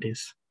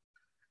properties.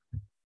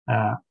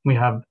 We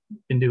have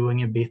been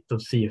doing a bit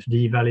of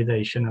CFD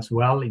validation as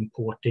well,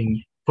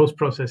 importing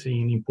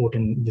post-processing and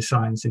importing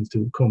designs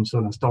into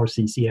COMSOL and STAR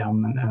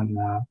CCM and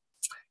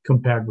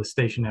compared with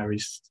stationary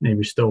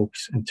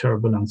Navier-Stokes and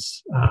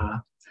turbulence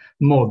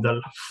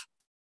model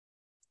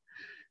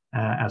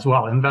as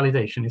well. And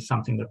validation is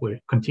something that we're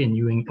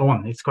continuing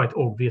on. It's quite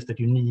obvious that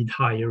you need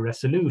higher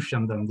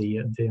resolution than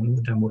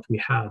what we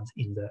had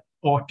in the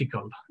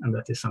article, and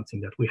that is something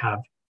that we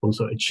have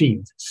also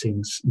achieved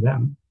since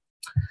then.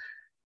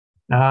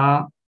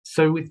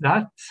 So with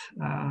that,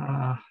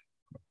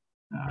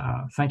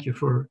 thank you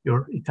for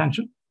your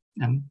attention,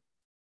 and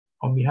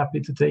I'll be happy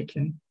to take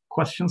any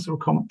questions or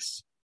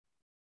comments.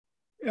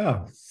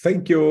 Yeah,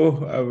 thank you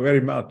very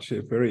much.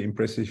 Very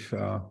impressive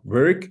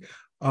work.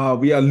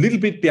 We are a little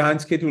bit behind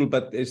schedule,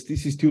 but as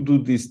this is due to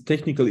these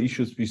technical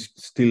issues, we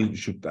still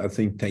should, I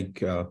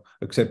think,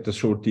 accept a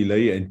short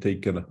delay and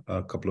take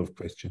a couple of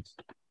questions.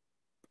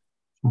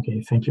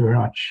 Okay, thank you very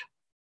much.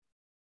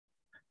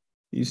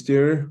 Is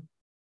there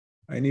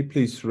any?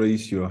 Please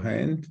raise your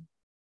hand.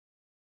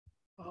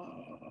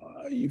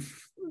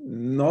 If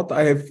not,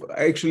 I have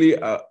actually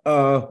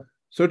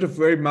sort of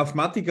very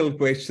mathematical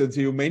questions.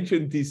 You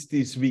mentioned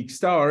this weak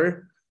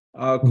star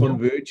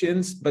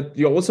convergence, but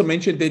you also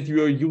mentioned that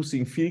you are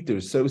using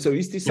filters. So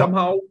is this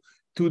somehow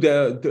due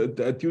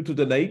to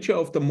the nature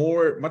of the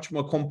much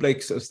more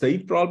complex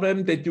state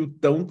problem that you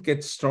don't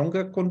get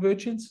stronger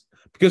convergence?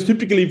 Because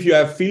typically, if you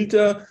have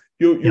filter,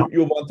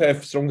 you want to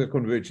have stronger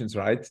convergence,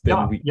 right?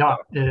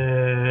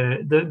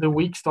 The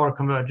weak star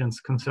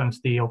convergence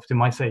concerns the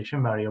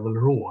optimization variable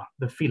rho.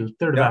 The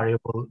filtered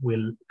variable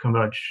will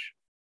converge.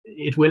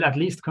 It will at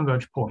least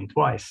converge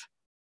pointwise.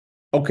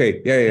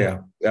 Okay. Yeah.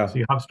 So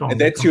you have strong.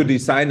 And that's your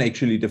design,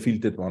 actually, the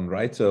filtered one,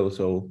 right?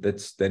 So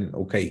that's then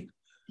okay.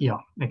 Yeah,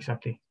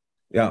 exactly.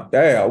 Yeah.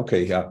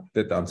 Okay. Yeah,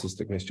 that answers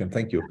the question.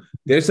 Thank you.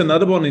 There's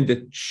another one in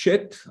the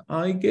chat,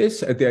 I guess.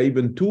 There are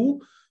even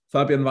two.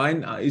 Fabian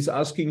Wein is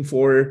asking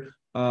for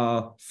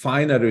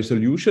finer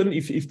resolution.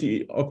 If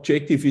the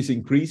objective is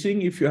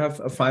increasing, if you have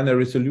a finer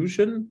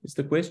resolution, is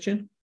the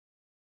question?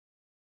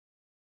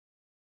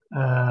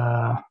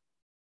 I'm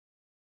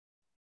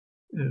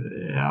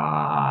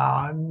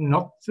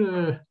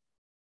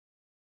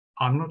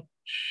not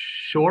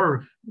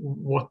sure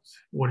what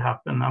would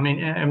happen. I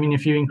mean,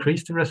 if you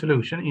increase the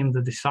resolution in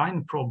the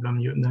design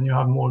problem, then you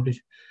have more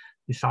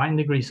design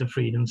degrees of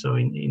freedom. So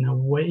in a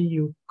way,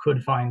 you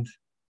could find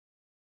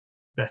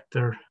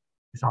better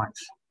designs.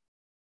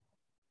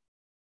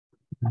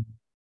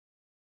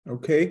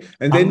 Okay,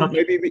 and then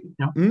maybe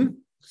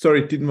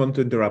sorry, didn't want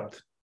to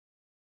interrupt.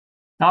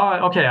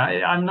 Okay,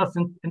 I'm not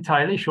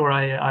entirely sure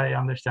I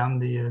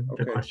understand the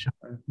question.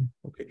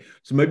 Okay,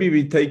 so maybe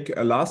we take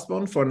a last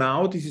one for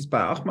now. This is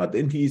by Ahmad,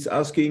 and he is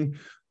asking,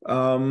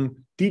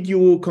 did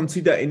you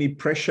consider any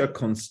pressure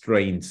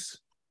constraints?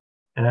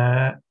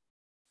 I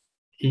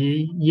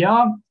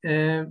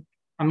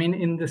mean,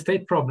 in the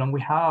state problem,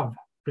 we have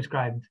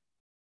prescribed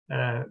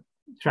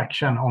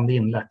traction on the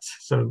inlets,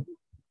 so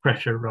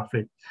pressure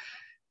roughly.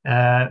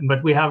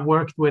 But we have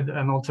worked with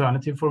an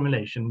alternative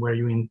formulation where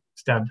you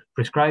instead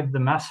prescribe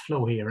the mass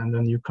flow here, and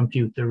then you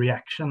compute the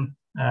reaction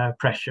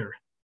pressure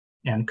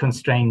and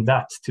constrain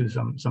that to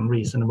some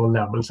reasonable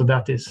level. So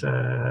that is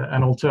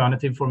an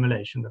alternative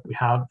formulation that we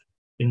have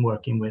been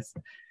working with,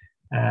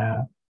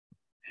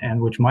 and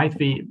which might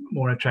be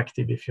more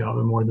attractive if you have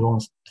a more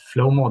advanced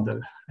flow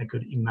model, I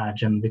could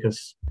imagine,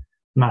 because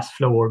mass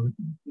flow or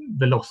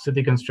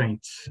velocity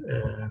constraints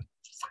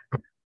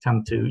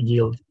tend to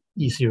yield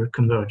easier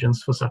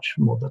convergence for such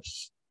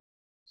models.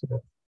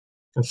 So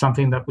that's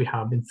something that we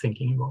have been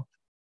thinking about.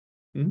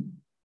 Mm-hmm.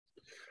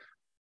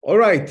 All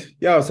right.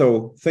 Yeah,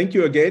 so thank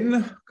you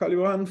again,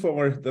 Carl-Johan,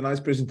 for the nice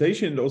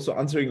presentation and also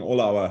answering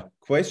all our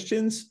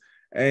questions.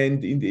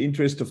 And in the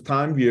interest of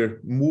time,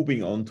 we're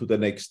moving on to the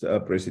next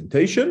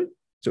presentation.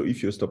 So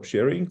if you stop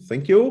sharing,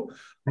 thank you.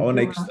 Our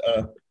next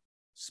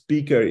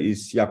speaker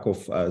is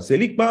Yakov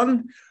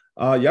Zelickman.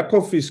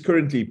 Yakov is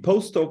currently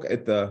postdoc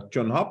at the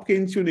Johns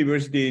Hopkins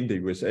University in the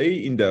USA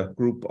in the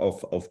group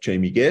of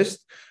Jamie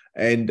Guest.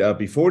 And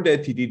before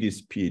that, he did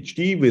his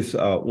PhD with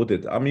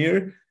Oded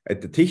Amir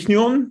at the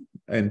Technion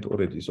and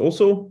Oded is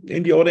also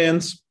in the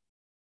audience.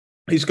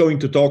 He's going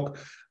to talk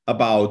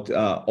about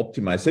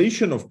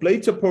optimization of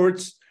plate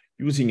supports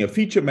using a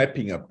feature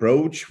mapping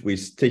approach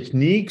with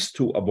techniques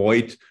to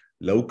avoid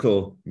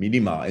local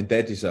minima. And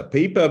that is a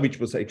paper which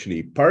was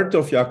actually part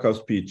of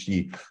Yakov's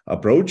PhD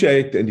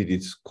project, and it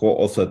is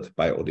co-authored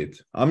by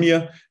Oded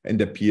Amir and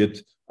appeared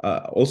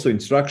also in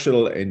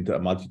structural and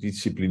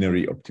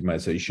multidisciplinary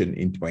optimization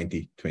in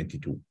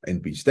 2022.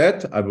 And with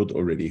that, I would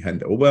already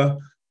hand over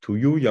to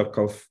you,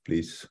 Yakov.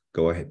 Please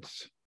go ahead.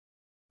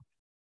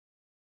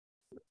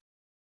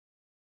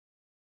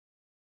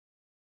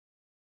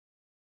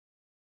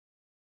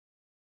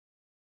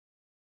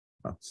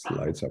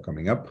 Slides are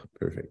coming up.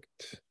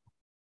 Perfect.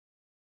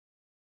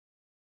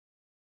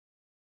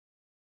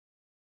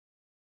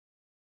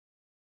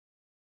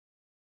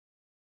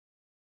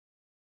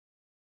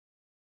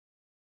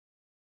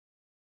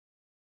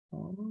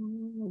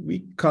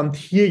 We can't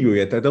hear you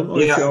yet. I don't know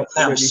if you're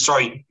already...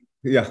 sorry.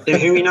 Yeah. Can you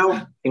hear me now?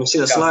 Can you see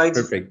the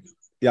slides? Perfect.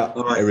 Yeah,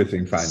 all right.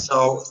 Everything fine.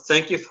 So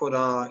thank you for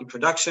the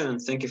introduction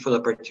and thank you for the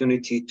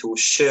opportunity to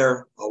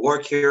share our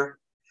work here.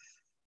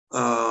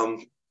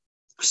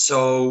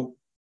 So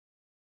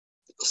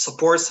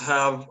supports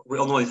we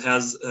all know it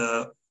has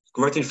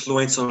great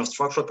influence on the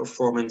structural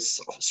performance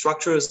of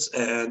structures,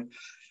 and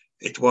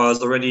it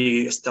was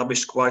already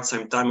established quite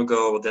some time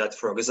ago that,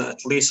 for example,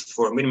 at least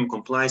for minimum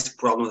compliance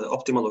problem, the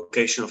optimal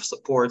location of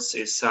supports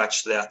is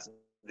such that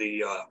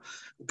the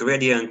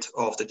gradient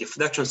of the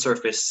deflection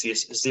surface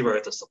is zero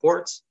at the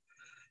supports.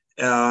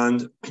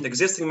 And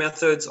existing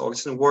methods or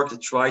existing work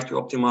that try to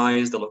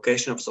optimize the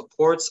location of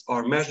supports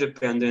are mesh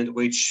dependent,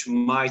 which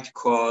might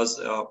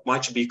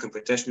be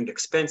computationally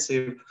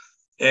expensive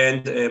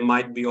and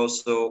might be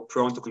also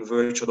prone to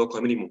converge to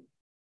local minimum.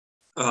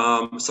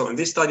 So in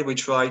this study, we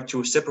try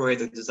to separate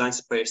the design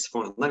space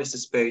from the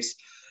analysis space,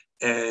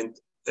 and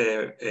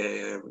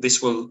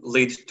this will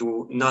lead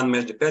to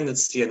non-mesh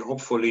dependency and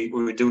hopefully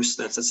reduce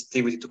the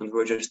sensitivity to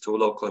convergence to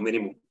local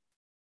minimum.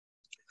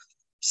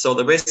 So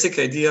the basic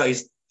idea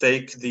is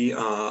take the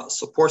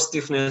support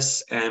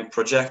stiffness and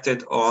project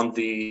it on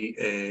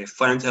the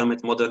finite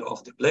element model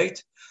of the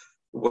plate,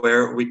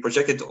 where we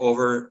project it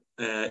over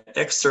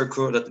X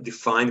circle that is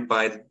defined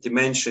by the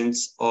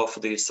dimensions of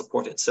the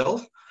support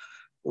itself,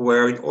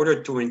 where in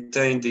order to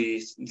maintain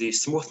the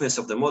smoothness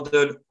of the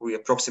model, we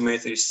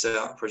approximate this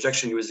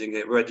projection using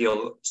a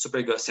radial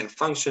super-Gaussian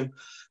function.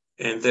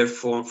 And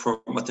therefore,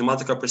 from a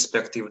mathematical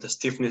perspective, the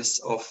stiffness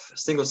of a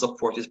single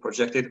support is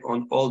projected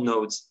on all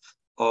nodes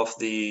of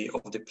the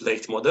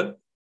plate model,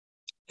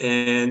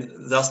 and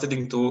thus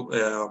leading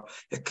to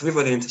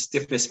equivalent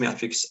stiffness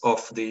matrix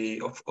of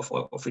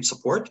each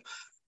support,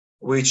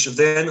 which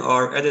then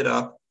are added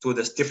up to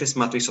the stiffness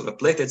matrix of the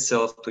plate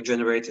itself to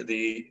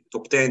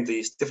obtain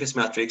the stiffness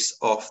matrix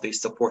of the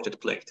supported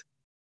plate.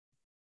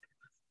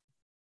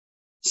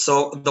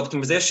 So the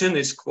optimization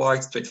is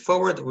quite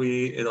straightforward.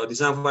 The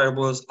design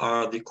variables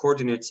are the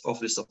coordinates of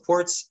the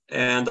supports,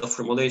 and the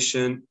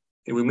formulation,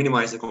 we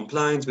minimize the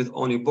compliance with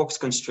only box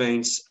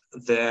constraints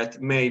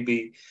that may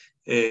be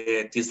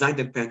design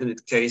dependent in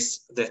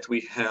case that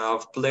we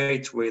have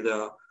plate with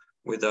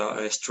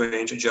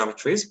strange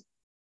geometries.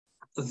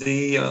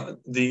 The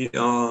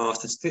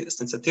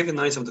sensitivity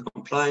analysis of the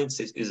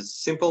compliance is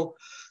simple.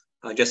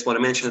 I just want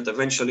to mention that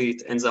eventually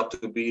it ends up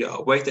to be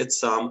a weighted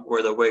sum,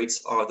 where the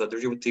weights are the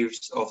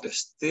derivatives of the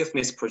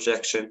stiffness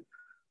projection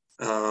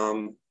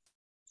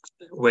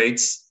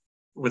weights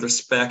with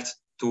respect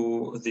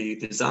to the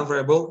design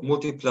variable,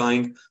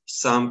 multiplying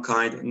some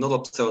kind of null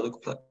observed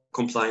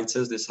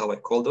compliances. This is how I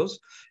call those.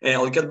 And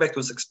I'll get back to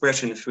this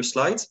expression in a few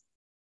slides.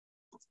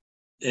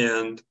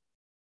 And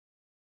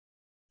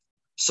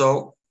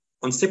so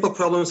on simple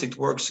problems, it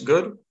works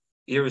good.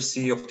 Here you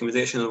see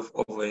optimization of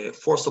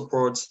 4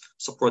 supports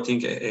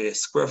supporting a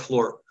square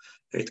floor.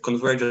 It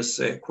converges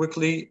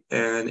quickly.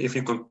 And if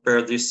you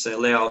compare this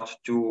layout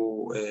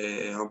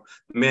to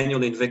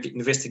manually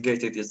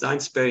investigated design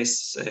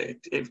space,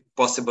 it's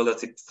possible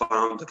that it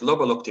found the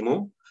global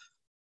optimum.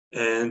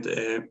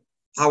 And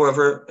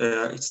however,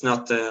 it's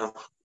not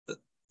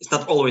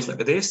always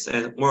like this,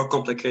 and more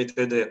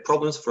complicated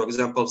problems. For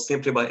example,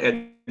 simply by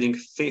adding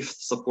 5th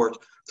support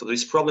to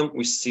this problem,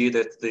 we see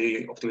that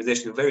the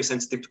optimization is very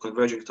sensitive to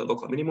converging to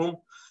local minimum.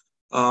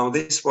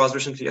 This was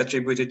recently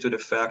attributed to the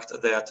fact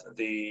that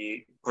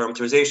the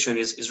parameterization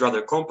is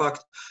rather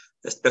compact,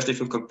 especially if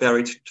you compare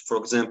it, for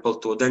example,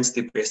 to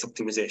density-based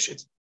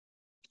optimizations.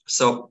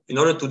 So in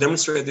order to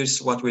demonstrate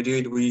this, what we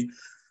did, we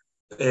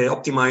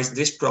optimized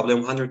this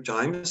problem 100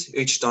 times,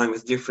 each time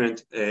with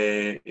different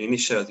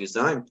initial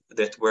design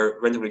that were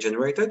randomly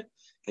generated.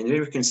 And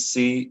here you can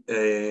see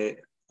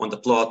on the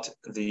plot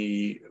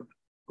the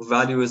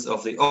values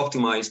of the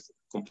optimized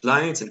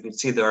compliance, and you can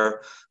see they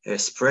are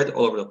spread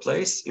all over the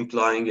place,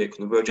 implying a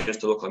convergence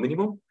to local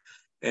minimum.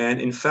 And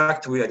in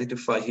fact, we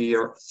identify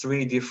here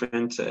 3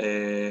 different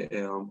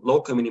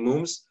local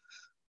minimums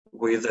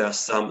with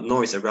some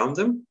noise around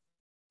them,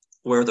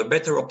 where the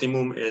better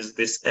optimum is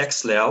this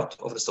X layout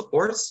of the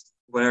supports,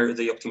 where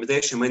the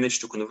optimization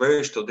managed to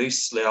converge to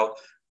this layout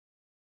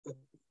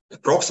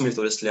approximate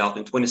to this layout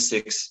in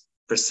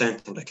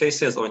 26% of the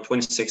cases, or in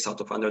 26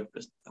 out of 100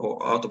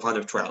 or out of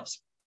 100 trials.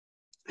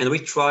 And we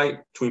try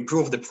to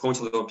improve the performance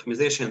of the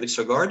optimization in this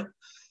regard.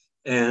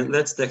 And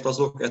let's take a close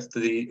look at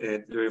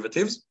the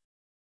derivatives.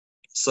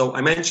 So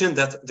I mentioned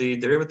that the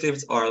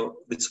derivatives are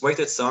this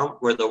weighted sum,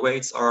 where the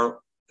weights are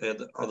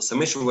the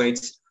summation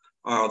weights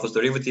are the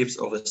derivatives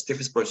of the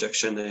stiffness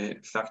projection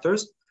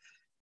factors.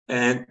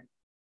 And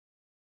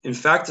in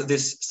fact,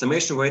 these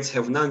summation weights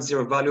have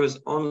non-zero values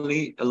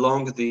only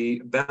along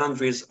the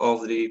boundaries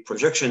of the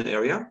projection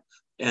area.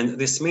 And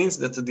this means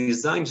that the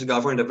design is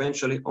governed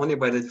eventually only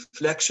by the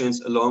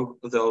deflections along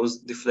those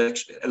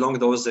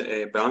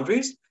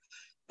boundaries.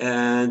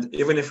 And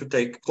even if we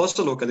take a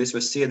closer look at this,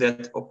 we see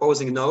that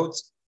opposing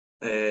nodes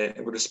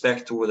with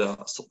respect to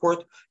the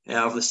support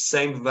have the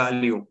same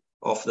value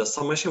of the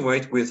summation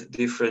weight with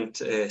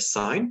different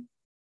sign.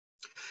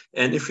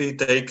 And if we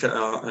take,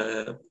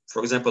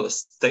 for example, a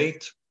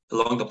state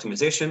along the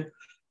optimization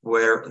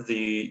where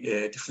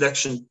the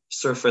deflection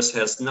surface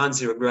has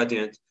non-zero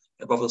gradient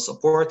above the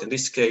support, in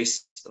this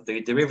case,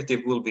 the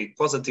derivative will be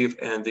positive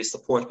and the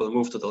support will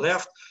move to the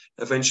left,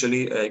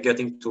 eventually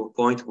getting to a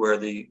point where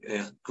the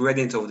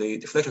gradient of the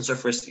deflection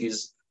surface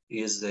is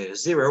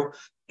zero,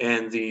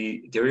 and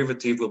the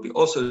derivative will be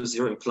also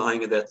zero,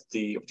 implying that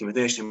the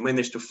optimization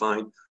managed to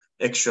find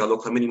extra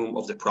local minimum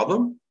of the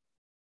problem.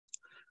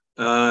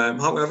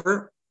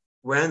 However,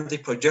 when the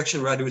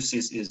projection radius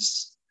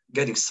is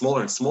getting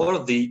smaller and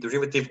smaller, the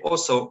derivative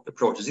also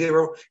approaches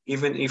zero,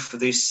 even if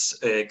this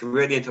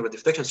gradient of the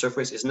deflection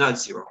surface is not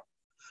zero.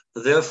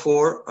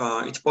 Therefore,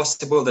 it's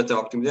possible that the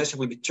optimization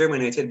will be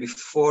terminated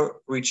before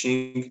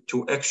reaching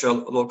to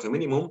actual local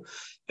minimum.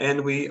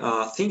 And we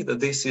think that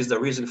this is the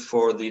reason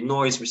for the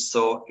noise we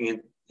saw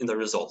in the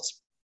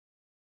results.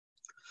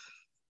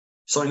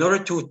 So in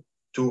order to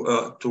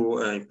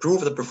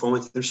improve the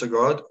performance in this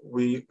regard,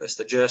 we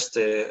suggest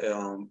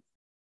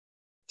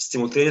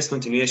simultaneous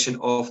continuation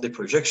of the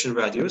projection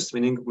radius,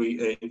 meaning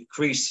we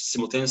increase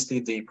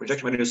simultaneously the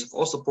projection radius of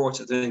all supports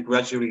and then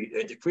gradually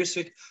decrease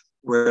it,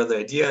 where the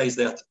idea is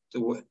that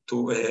to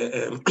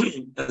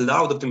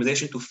allow the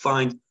optimization to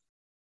find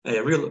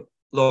a real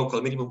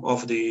local minimum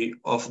of the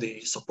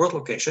support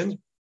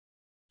location.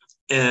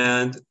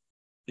 And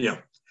yeah,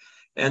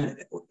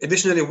 and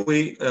additionally,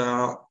 we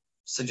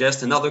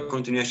suggest another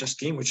continuation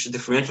scheme, which is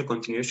differential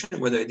continuation,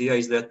 where the idea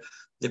is that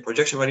the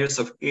projection radius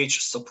of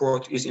each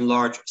support is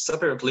enlarged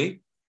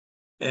separately.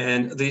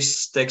 And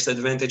this takes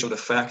advantage of the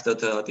fact that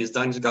the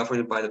design is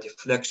governed by the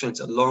deflections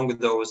along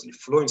those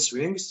influence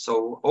rings.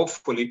 So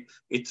hopefully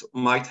it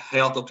might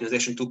help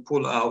optimization to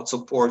pull out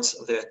supports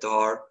that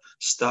are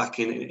stuck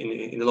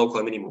in the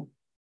local minimum.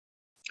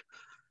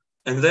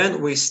 And then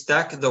we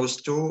stack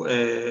those two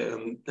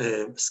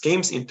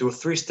schemes into a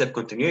three-step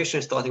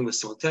continuation, starting with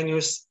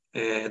simultaneous,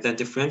 then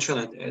differential,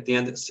 and at the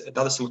end, it's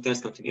another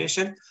simultaneous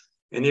continuation.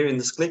 And here in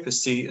this clip, you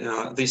see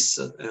this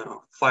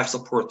 5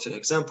 support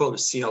example. You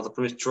see how the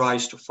project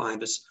tries to find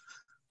this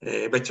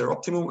better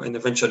optimum and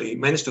eventually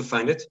manage to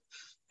find it.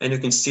 And you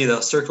can see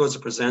the circles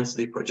represents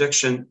the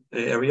projection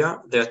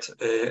area that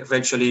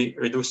eventually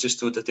reduces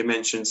to the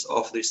dimensions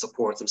of the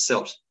supports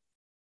themselves.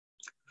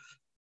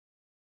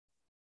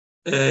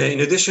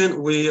 In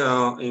addition, we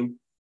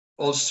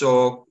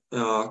also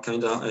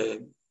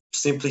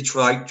simply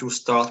try to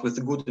start with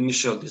a good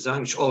initial design,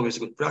 which is always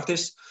good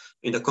practice.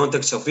 In the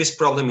context of this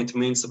problem, it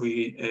means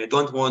we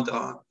don't want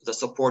the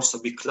supports to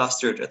be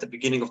clustered at the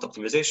beginning of the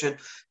optimization.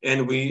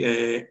 And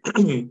we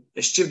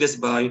achieve this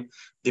by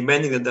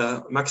demanding that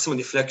the maximum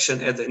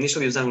deflection at the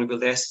initial design will be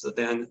less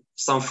than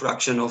some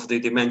fraction of the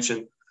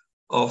dimension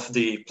of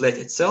the plate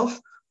itself.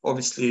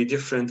 Obviously,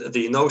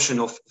 the notion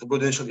of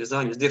good initial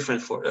design is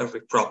different for every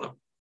problem.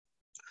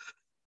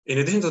 In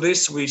addition to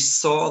this, we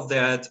saw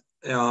that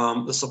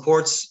the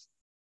supports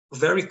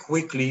very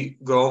quickly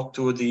go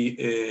to the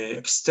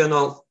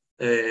external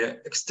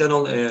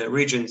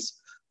regions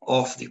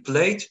of the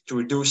plate to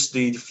reduce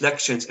the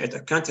deflections at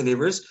the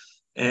cantilevers,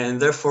 and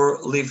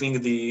therefore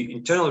leaving the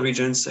internal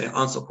regions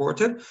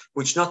unsupported,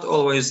 which not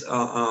always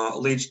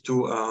leads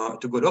to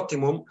good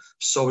optimum.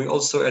 So we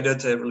also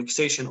added a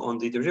relaxation on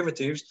the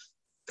derivatives,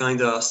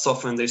 kind of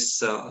soften this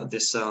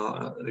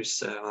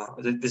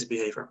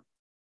behavior.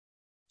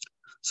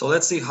 So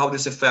let's see how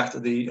this affects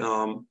the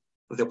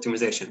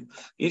optimization.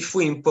 If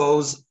we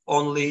impose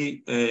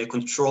only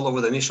control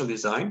over the initial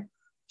design,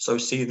 so you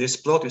see this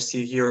plot, you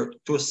see here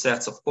 2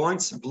 sets of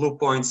points, blue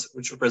points,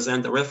 which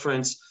represent the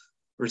reference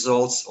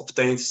results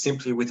obtained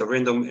simply with a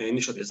random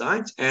initial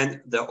design,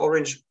 and the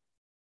orange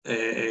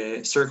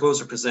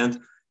circles represent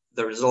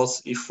the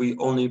results if we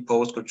only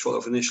impose control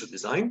of initial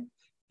design.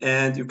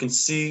 And you can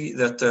see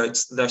that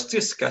they're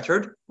still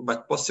scattered,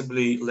 but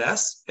possibly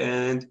less.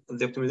 And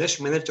the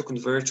optimization managed to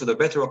converge to the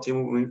better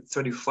optimum in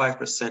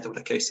 35% of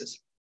the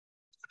cases.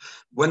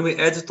 When we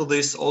add to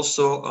this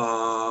also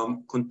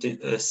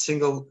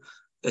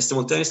a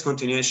simultaneous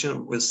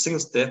continuation with single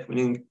step,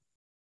 meaning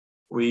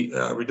we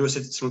reduce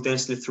it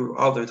simultaneously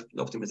throughout the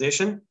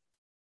optimization,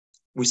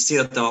 we see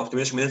that the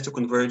optimization managed to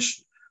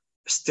converge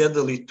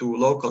steadily to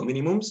local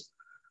minimums.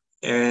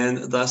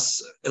 and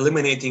thus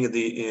eliminating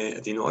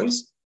the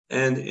noise.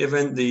 And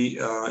even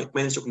it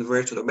managed to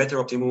converge to the better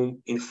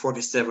optimum in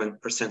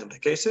 47% of the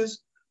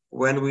cases.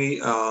 When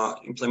we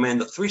implement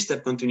the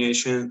three-step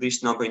continuation,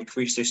 this number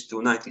increases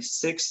to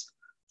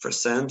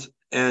 96%.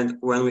 And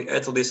when we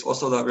add to this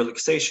also the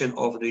relaxation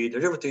of the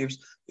derivatives,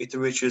 it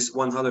reaches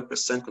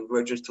 100%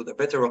 convergence to the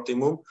better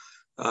optimum,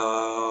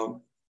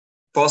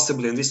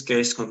 possibly in this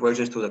case,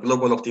 convergence to the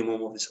global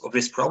optimum of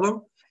this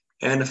problem,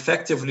 and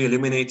effectively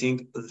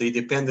eliminating the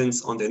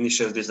dependence on the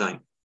initial design.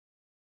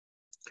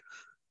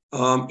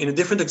 In a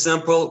different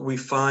example, we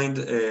find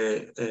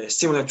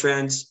similar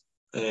trends.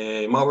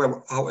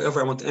 However,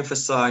 I want to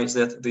emphasize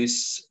that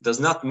this does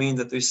not mean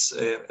that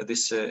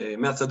this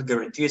method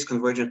guarantees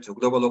convergence to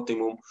global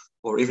optimum,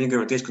 or even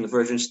guarantees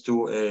convergence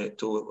to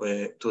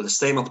the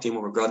same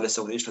optimum regardless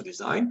of the initial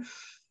design.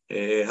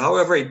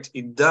 However,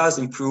 it does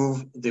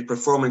improve the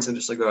performance in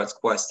this regard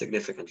quite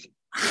significantly.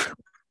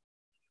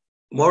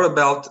 More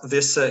about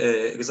this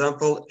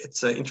example,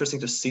 it's interesting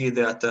to see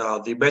that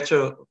the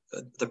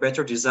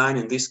better design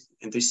in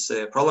this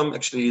problem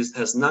actually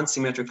has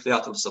non-symmetric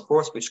layout of the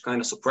supports, which is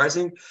kind of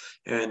surprising,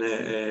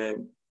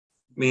 and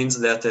means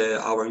that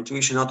our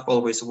intuition not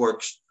always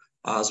works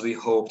as we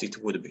hoped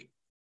it would be.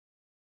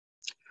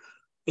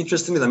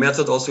 Interestingly, the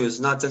method also is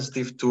not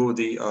sensitive to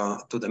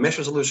the mesh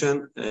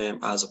resolution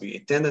as we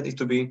intended it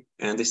to be,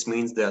 and this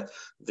means that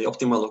the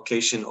optimal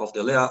location of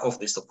the layout of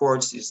the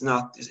supports is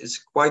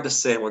quite the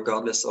same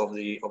regardless of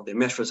the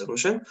mesh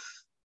resolution,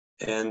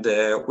 and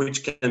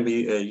which can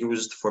be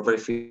used for very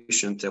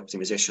efficient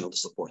optimization of the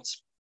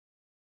supports.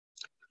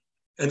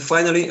 And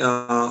finally,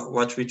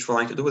 what we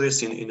try to do with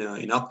this in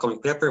an upcoming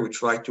paper, we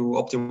try to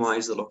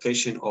optimize the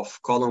location of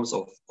columns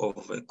of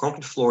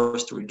concrete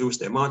floors to reduce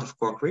the amount of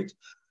concrete.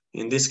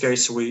 In this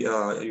case, we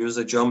use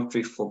a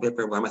geometry for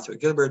paper by Matthew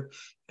Gilbert,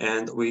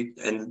 and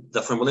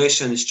the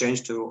formulation is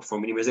changed for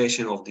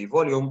minimization of the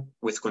volume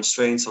with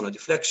constraints on the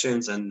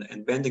deflections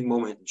and bending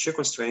moment and shear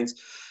constraints.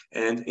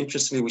 And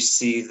interestingly, we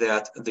see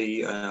that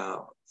the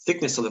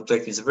thickness of the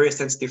plate is very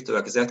sensitive to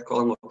exact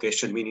column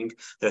location, meaning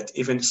that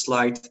even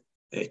slight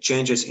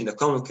changes in the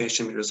column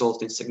location will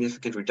result in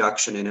significant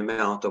reduction in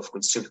amount of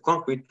consumed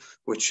concrete,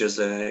 which is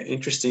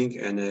interesting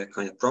and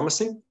kind of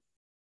promising.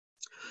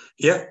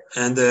 Yeah,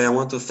 and I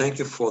want to thank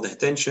you for the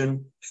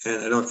attention.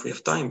 And I don't know if we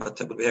have time, but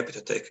I would be happy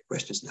to take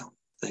questions now.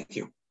 Thank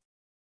you.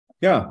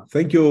 Yeah,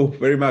 thank you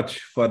very much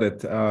for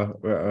that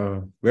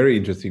very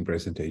interesting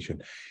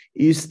presentation.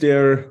 Is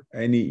there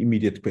any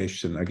immediate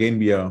question? Again,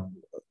 we are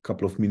a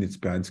couple of minutes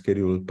behind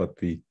schedule, but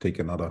we take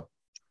another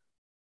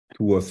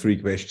 2 or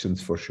 3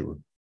 questions for sure.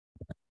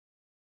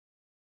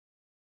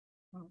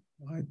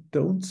 I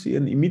don't see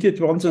an immediate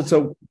one.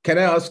 So can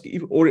I ask,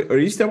 or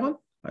is there one?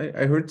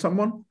 I heard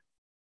someone.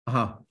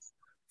 Aha.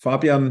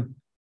 Fabian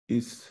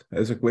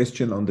has a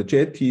question on the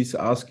chat. He's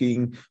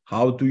asking,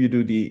 how do you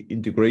do the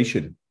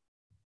integration?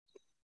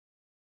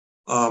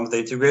 The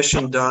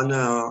integration done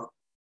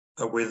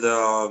with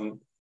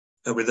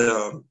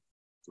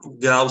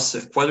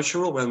Gauss quadrature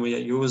rule, when we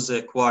use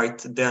a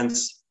quite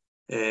dense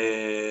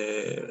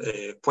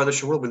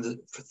quadrature rule with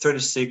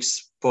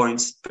 36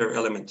 points per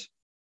element.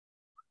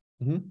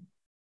 Mm-hmm.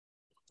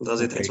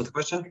 Does it answer the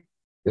question?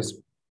 Yes.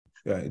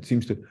 Yeah, it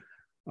seems to.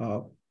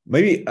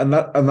 Maybe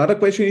another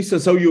question is,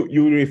 so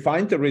you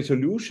refined the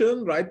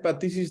resolution, right? But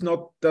this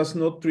does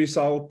not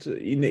result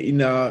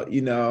in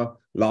a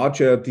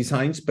larger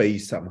design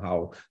space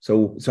somehow.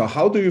 So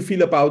how do you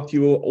feel about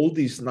all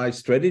these nice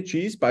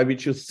strategies by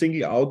which you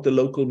single out the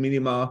local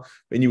minima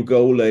when you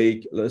go,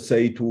 like, let's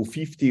say, to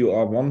 50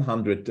 or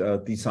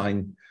 100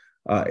 design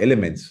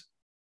elements?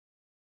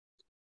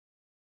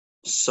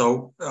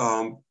 So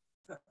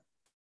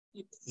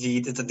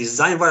the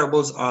design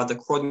variables are the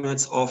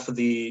coordinates of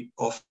the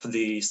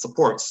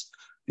supports,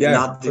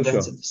 not the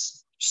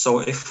densities.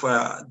 Sure. So if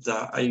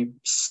I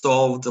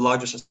solve the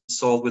largest I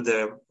solve with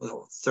the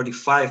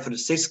 35,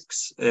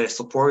 36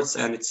 supports,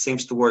 and it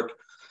seems to work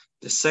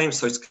the same,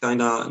 so it's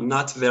kind of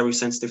not very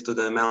sensitive to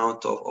the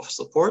amount of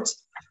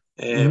supports.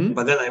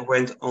 But then I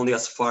went only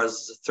as far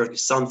as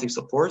 30-something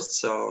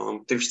supports, so I'm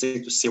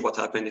interested to see what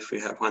happens if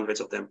we have hundreds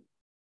of them.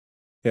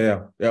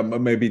 Yeah.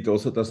 Maybe it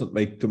also doesn't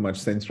make too much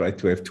sense, right,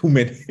 to have too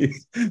many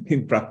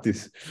in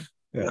practice.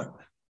 Yeah.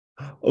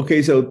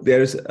 Okay, so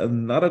there's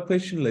another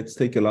question. Let's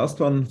take a last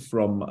one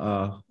from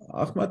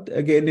Ahmad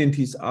again, and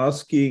he's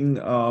asking,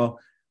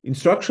 in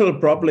structural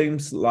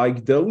problems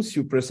like those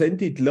you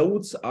presented,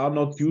 loads are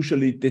not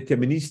usually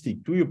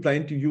deterministic. Do you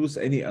plan to use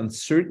any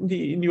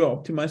uncertainty in your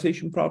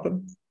optimization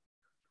problem?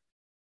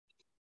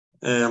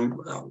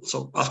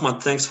 So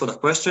Ahmad, thanks for the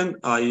question.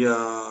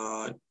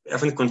 I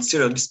haven't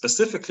considered this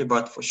specifically,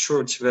 but for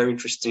sure it's a very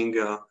interesting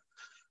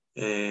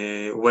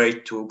way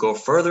to go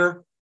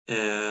further.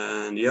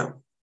 And yeah.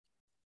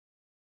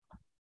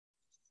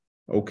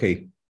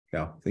 Okay.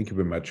 Yeah, thank you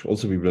very much.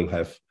 Also, we will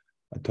have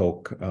a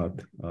talk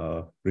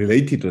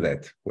related to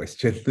that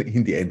question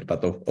in the end,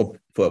 but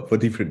for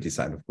different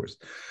design, of course.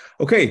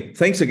 Okay,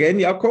 thanks again,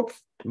 Yakov.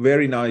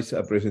 Very nice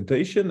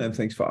presentation, and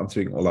thanks for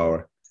answering all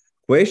our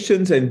questions.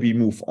 questions, and we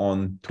move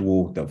on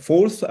to the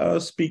fourth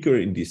speaker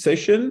in this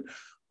session,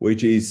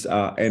 which is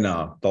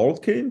Anna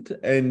Dalklint.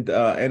 And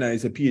Anna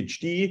is a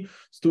PhD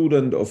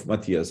student of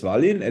Matthias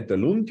Wallin at the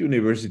Lund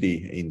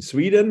University in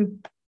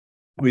Sweden,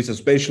 with a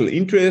special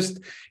interest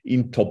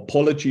in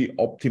topology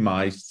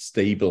optimized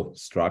stable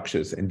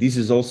structures. And this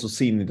is also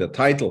seen in the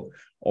title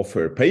of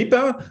her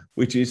paper,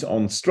 which is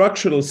on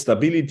structural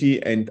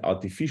stability and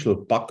artificial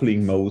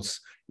buckling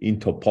modes in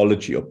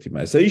topology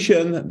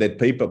optimization. That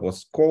paper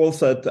was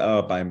co-authored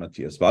by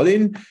Matthias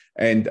Wallin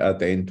and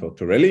Dan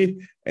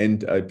Tortorelli,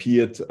 and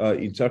appeared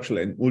in Structural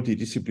and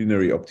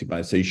Multidisciplinary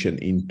Optimization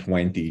in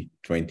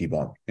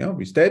 2021. Yeah,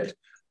 with that,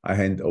 I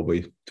hand over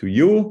to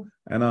you.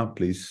 Anna,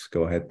 please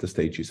go ahead. The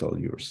stage is all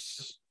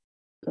yours.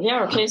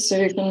 Yeah, okay, so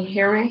you can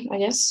hear me, I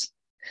guess.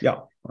 Yeah,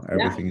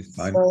 everything is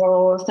fine.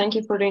 So thank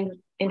you for the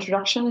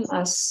introduction.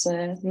 As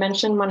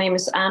mentioned, my name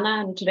is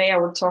Anna, and today I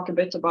will talk a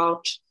bit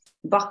about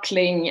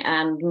buckling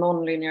and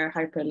nonlinear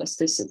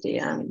hyperelasticity,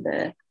 and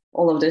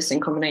all of this in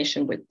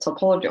combination with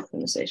topology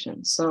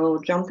optimization. So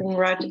jumping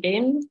right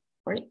in,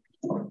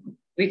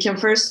 we can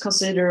first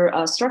consider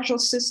a structural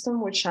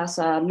system which has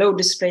a low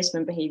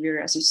displacement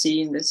behavior, as you see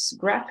in this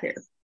graph here.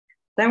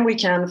 Then we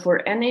can,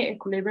 for any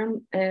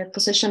equilibrium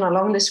position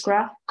along this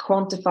graph,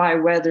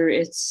 quantify whether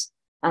it's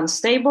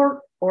unstable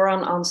or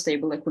an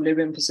unstable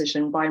equilibrium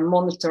position by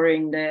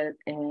monitoring the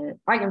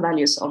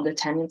eigenvalues of the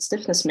tangent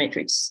stiffness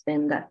matrix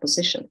in that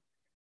position.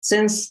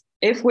 Since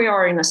if we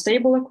are in a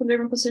stable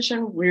equilibrium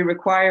position, we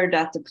require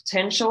that the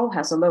potential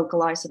has a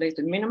local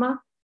isolated minima,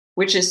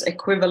 which is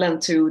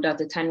equivalent to that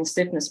the tangent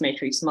stiffness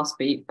matrix must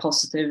be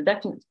positive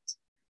definite.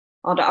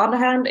 On the other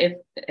hand, if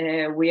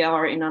we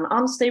are in an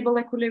unstable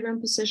equilibrium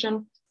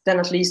position, then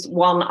at least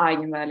one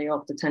eigenvalue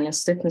of the tangent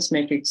stiffness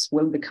matrix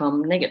will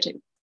become negative.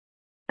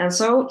 And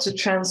so to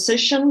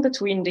transition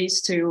between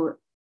these two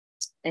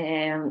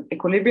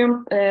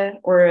equilibrium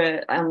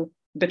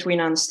between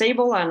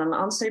unstable and an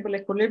unstable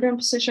equilibrium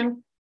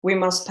position, we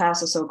must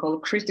pass a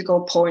so-called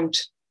critical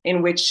point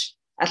in which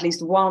at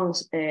least one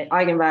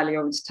eigenvalue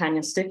of the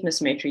tangent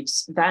stiffness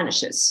matrix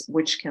vanishes,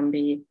 which can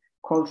be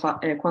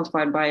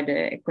quantified by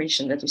the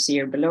equation that you see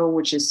here below,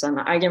 which is an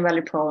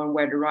eigenvalue problem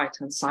where the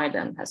right-hand side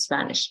then has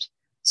vanished.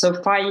 So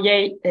phi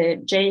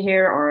j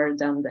here are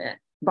then the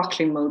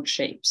buckling mode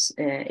shapes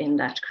in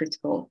that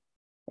critical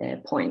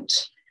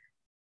point.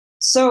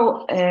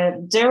 So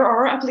there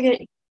are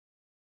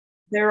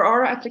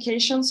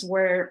applications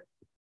where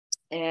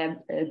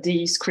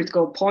these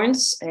critical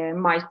points you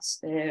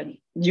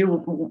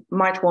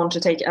might want to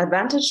take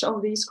advantage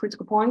of these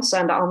critical points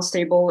and the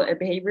unstable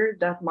behavior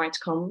that might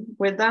come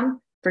with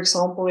them. For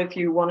example, if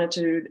you wanted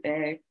to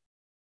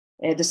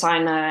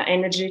design an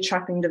energy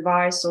trapping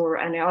device or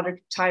any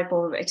other type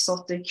of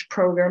exotic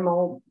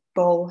programmable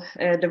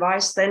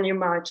device, then you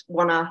might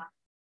want to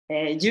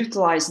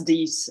utilize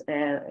these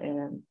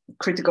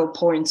critical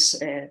points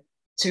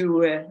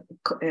to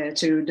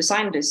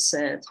design this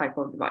type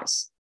of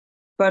device.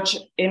 But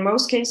in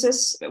most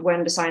cases,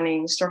 when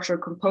designing structural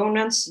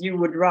components, you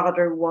would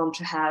rather want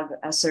to have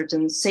a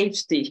certain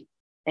safety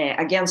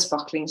against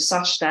buckling,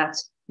 such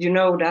that you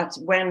know that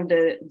when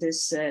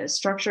this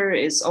structure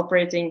is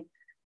operating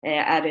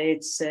at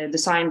its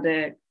designed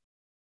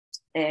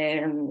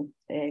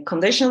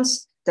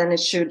conditions, then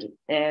it should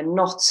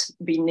not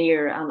be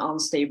near an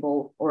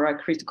unstable or a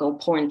critical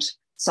point,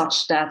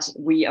 such that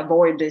we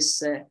avoid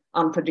this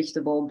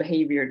unpredictable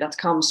behavior that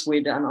comes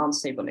with an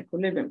unstable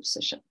equilibrium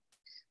position.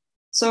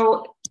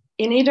 So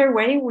in either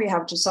way, we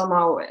have to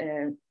somehow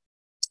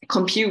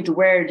compute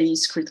where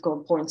these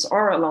critical points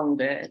are along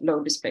the low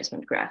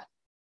displacement graph.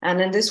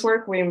 And in this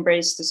work, we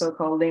embrace the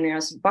so-called linear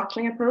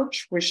buckling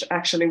approach, which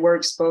actually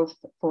works both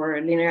for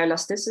linear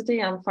elasticity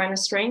and finite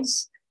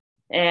strains,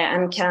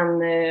 and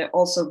can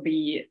also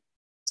be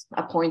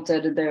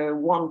appointed the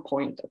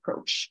one-point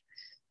approach.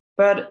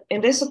 But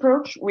in this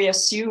approach, we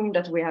assume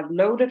that we have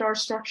loaded our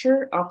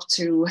structure up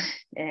to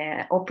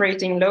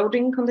operating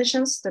loading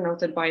conditions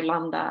denoted by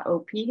lambda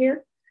OP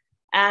here.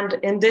 And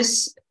in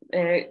this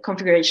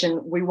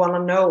configuration, we want to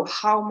know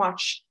how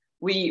much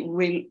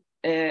we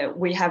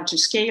have to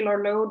scale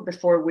our load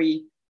before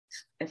we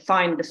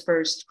find the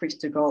first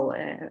critical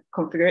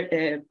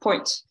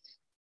point.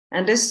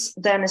 And this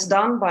then is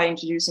done by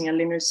introducing a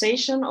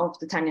linearization of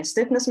the tangent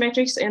stiffness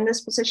matrix in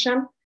this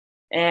position,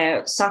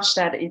 such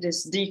that it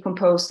is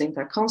decomposed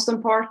into a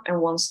constant part and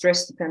one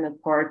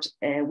stress-dependent part,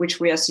 which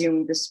we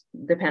assume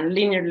depend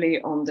linearly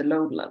on the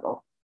load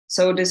level.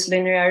 So this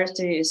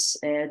linearity is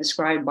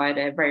described by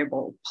the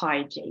variable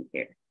pi j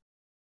here.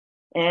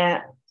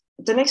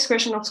 The next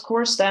question, of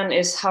course, then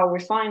is how we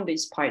find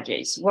these pi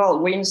j's. Well,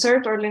 we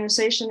insert our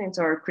linearization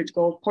into our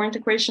critical point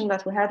equation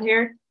that we had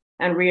here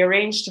and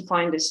rearrange to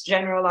find this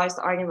generalized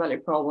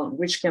eigenvalue problem,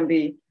 which can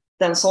be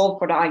then solved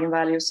for the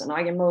eigenvalues and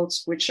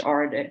eigenmodes, which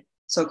are the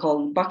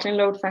so-called buckling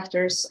load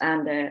factors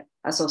and the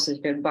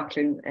associated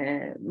buckling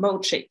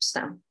mode shapes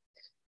then.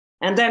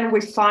 And then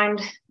we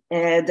find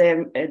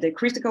the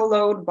critical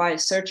load by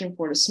searching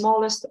for the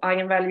smallest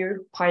eigenvalue,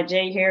 pi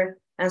j here,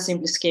 and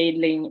simply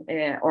scaling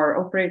our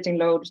operating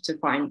load to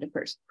find the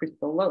first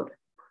critical load.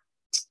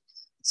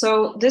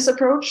 So this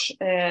approach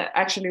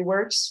actually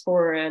works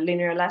for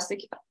linear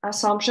elastic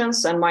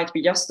assumptions and might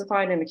be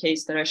justified in the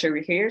case that I show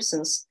you here,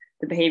 since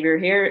the behavior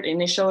here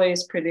initially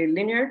is pretty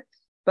linear,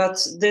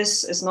 but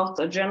this is not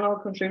a general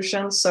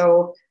conclusion.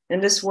 So in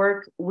this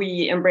work,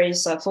 we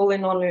embrace a fully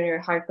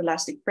nonlinear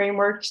hyperelastic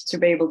framework to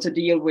be able to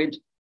deal with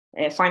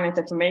finite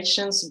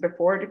deformations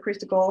before the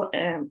critical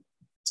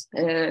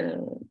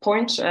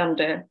point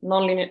and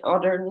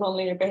other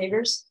nonlinear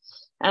behaviors.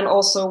 And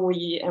also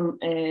we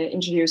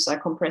introduce a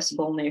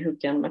compressible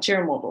Near-Hookean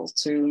material model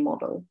to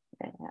model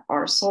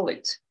our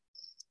solid.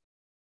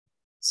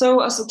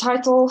 So as the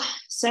title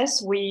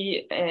says,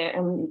 we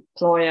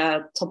employ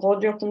a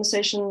topology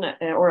optimization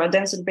or a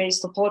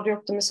density-based topology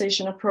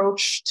optimization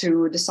approach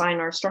to design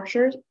our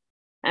structure.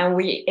 And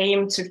we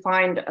aim to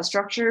find a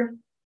structure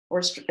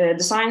or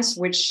designs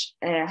which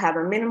have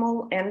a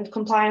minimal end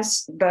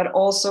compliance, but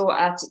also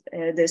at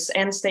this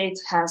end state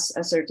has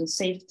a certain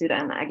safety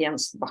then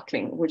against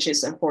buckling, which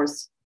is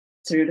enforced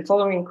through the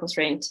following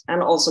constraint.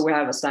 And also we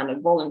have a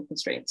standard volume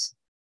constraint.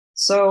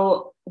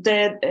 So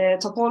the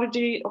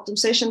topology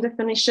optimization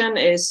definition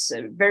is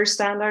very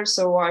standard,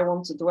 so I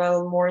won't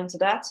dwell more into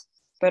that,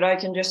 but I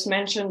can just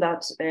mention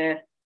that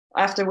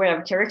after we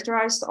have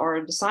characterized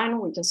our design,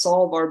 we can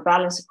solve our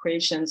balance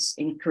equations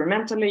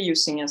incrementally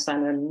using a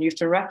standard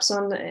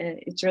Newton-Raphson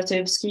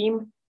iterative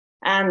scheme.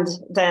 And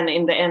then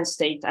in the end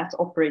state at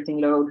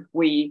operating load,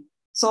 we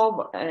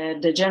solve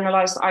the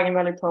generalized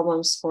eigenvalue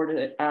problems for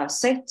the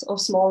set of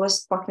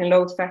smallest buckling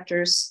load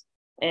factors,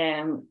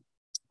 and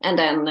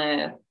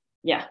then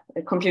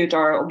compute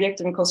our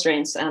objective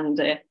constraints and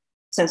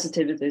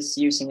sensitivities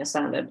using a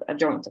standard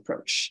adjoint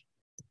approach.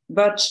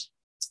 But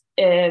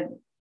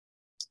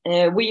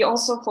we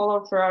also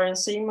follow Ferrari and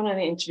Siemens and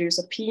introduce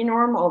a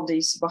p-norm of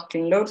these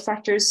buckling load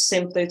factors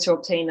simply to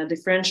obtain a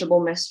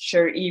differentiable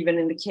measure even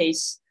in the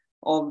case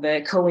of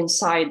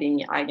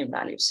coinciding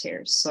eigenvalues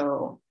here.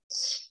 So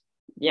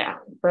yeah,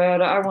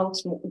 but I won't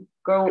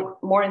go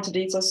more into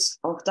details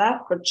of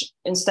that, but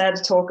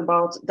instead talk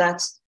about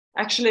that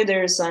actually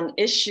there's an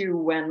issue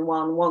when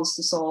one wants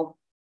to solve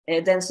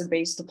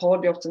density-based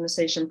topology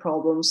optimization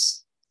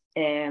problems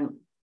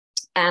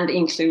and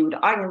include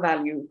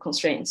eigenvalue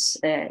constraints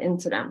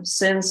into them.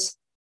 Since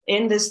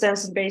in this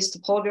density-based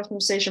topology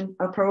optimization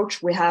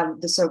approach, we have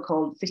the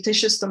so-called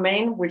fictitious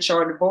domain, which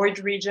are the void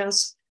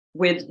regions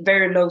with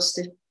very low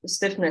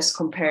stiffness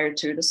compared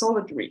to the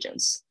solid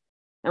regions.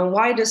 And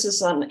why this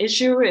is an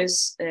issue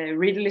is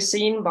readily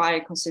seen by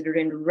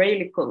considering the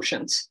Rayleigh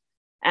quotient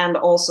and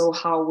also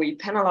how we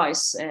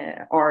penalize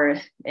our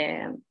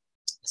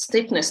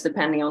stiffness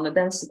depending on the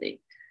density.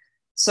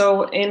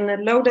 So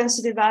in low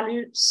density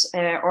values,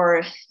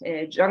 our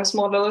Young's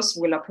modulus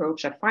will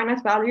approach a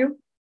finite value,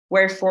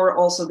 wherefore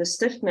also the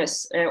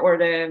stiffness or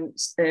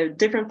the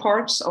different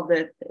parts of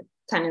the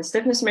tangent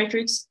stiffness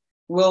matrix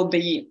will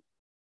be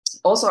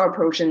also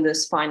approaching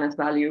this finite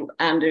value,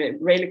 and the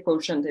Rayleigh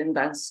quotient in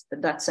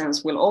that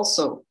sense will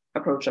also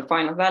approach a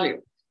finite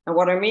value. And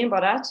what I mean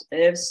by that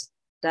is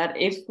that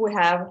if we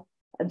have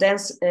a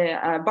dense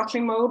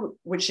buckling mode,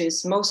 which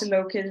is mostly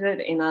located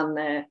in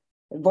a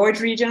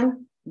void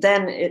region,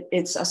 then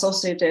its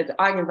associated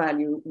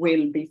eigenvalue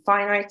will be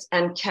finite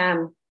and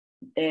can,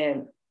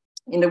 in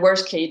the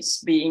worst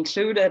case, be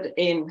included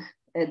in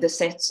the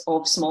sets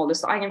of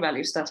smallest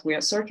eigenvalues that we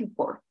are searching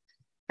for.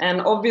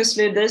 And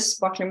obviously this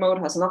buckling mode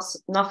has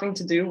nothing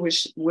to do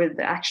with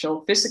the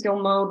actual physical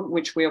mode,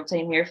 which we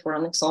obtain here for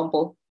an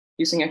example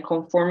using a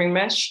conforming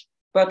mesh.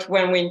 But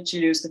when we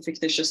introduce the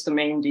fictitious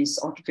domain, these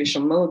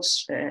artificial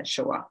modes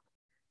show up.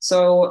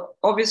 So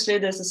obviously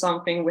this is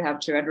something we have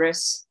to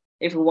address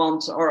if we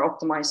want our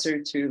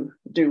optimizer to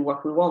do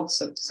what we want,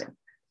 so to say.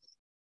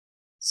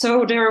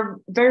 So there are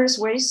various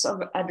ways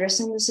of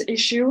addressing this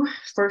issue.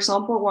 For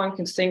example, one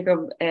can think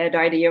of the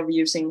idea of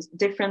using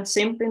different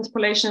simple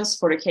interpolations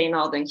for the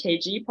K-node and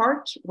KG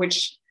part,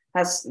 which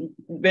has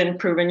been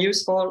proven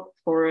useful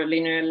for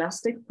linear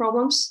elastic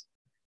problems.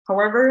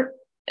 However,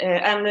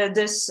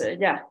 this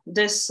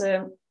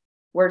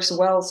works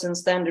well,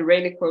 since then the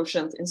Rayleigh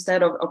quotient,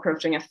 instead of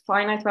approaching a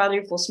finite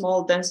value for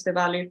small density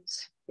value,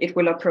 it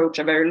will approach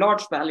a very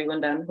large value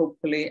and then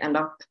hopefully end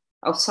up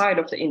outside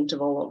of the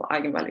interval of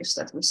eigenvalues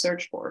that we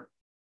search for.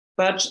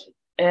 But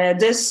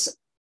this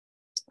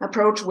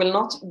approach will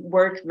not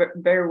work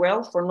very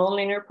well for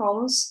nonlinear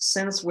problems,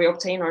 since we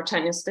obtain our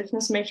tangent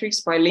stiffness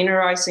matrix by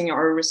linearizing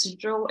our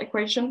residual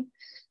equation.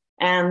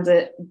 And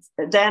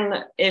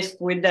then if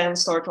we then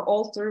start to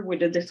alter with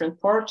the different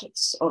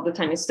parts of the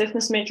tangent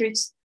stiffness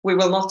matrix, we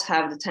will not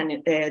have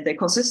the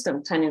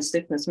consistent tangent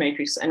stiffness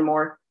matrix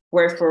anymore,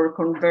 wherefore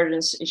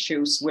convergence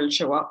issues will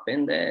show up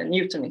in the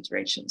Newton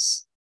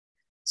iterations.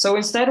 So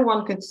instead,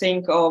 one could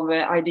think of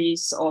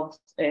ideas of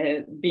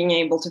being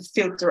able to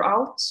filter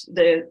out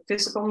the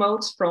physical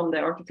modes from the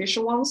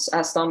artificial ones,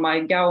 as done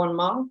by Gao and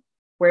Ma,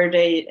 where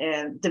they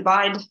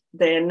divide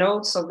the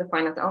nodes of the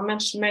finite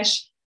element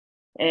mesh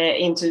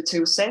into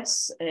two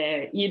sets,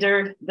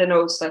 either the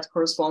nodes that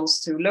corresponds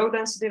to low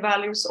density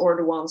values or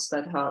the ones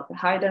that have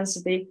high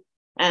density.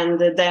 And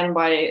then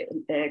by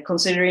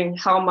considering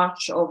how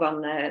much of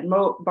an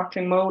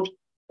buckling mode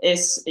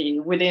is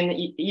within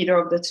either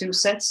of the two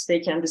sets, they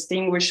can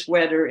distinguish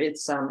whether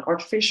it's an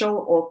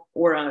artificial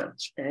or a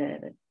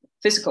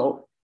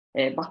physical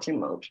buckling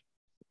mode.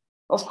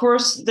 Of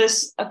course,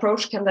 this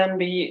approach can then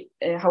be,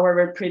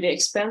 however, pretty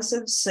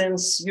expensive,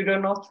 since you do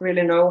not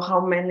really know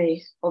how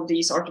many of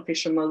these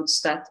artificial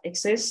modes that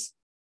exist.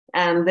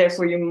 And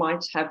therefore, you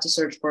might have to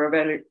search for a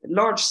very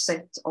large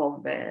set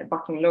of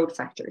buckling load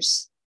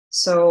factors.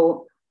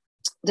 So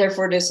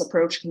therefore, this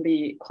approach can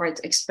be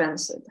quite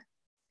expensive.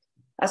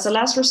 As a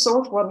last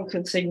resort, one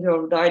could think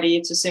of the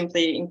idea to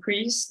simply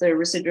increase the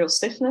residual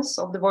stiffness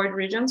of the void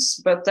regions.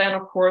 But then,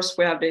 of course,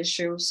 we have the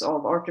issues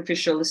of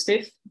artificially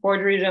stiff void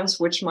regions,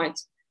 which might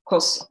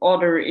cause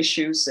other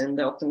issues in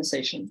the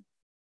optimization,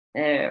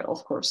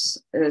 of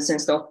course,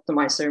 since the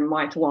optimizer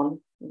might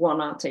want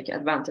to take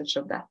advantage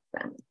of that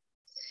then.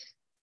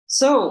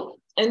 So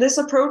in this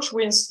approach,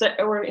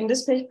 in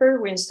this paper,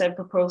 we instead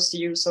proposed the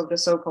use of the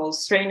so-called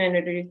strain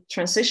energy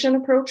transition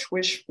approach,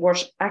 which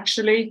was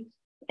actually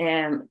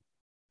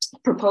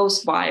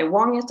proposed by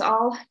Wang et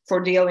al. For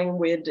dealing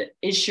with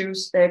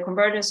issues,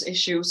 convergence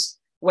issues,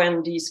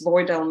 when these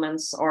void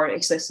elements are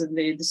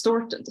excessively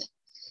distorted.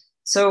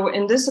 So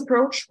in this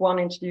approach, one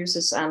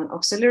introduces an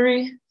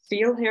auxiliary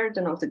field here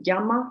denoted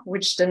gamma,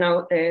 which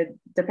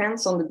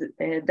depends on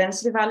the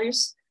density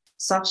values,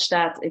 such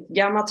that if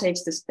gamma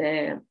takes this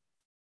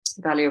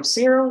value of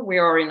 0, we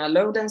are in a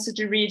low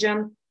density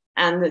region,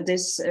 and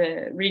this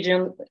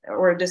region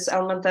or this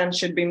element then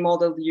should be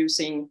modeled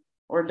using,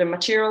 or the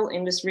material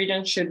in this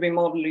region should be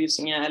modeled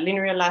using a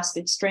linear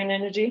elastic strain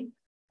energy.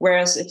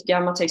 Whereas if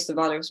gamma takes the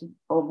values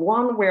of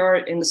 1, we are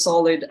in the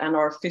solid and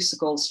our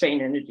physical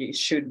strain energy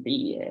should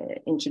be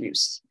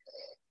introduced.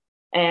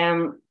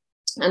 And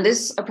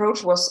this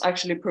approach was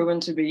actually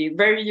proven to be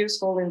very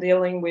useful in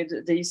dealing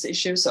with these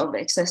issues of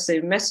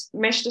excessive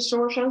mesh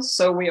distortions.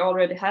 So we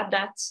already had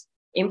that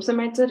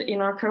implemented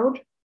in our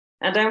code.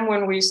 And then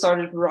when we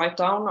started to write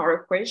down our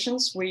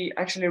equations, we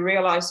actually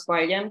realized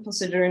by again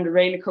considering the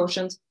Rayleigh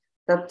quotient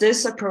that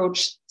this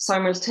approach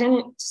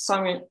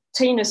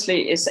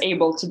simultaneously is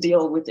able to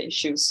deal with the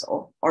issues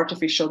of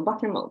artificial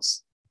buckling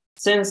modes.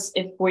 Since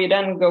if we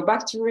then go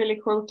back to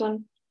Rayleigh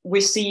quotient,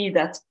 we see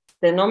that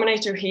the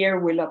denominator here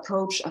will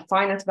approach a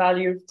finite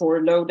value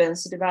for low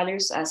density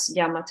values as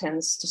gamma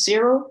tends to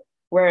 0,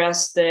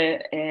 whereas the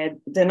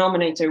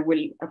denominator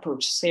will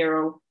approach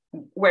 0.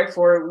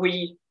 Wherefore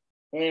we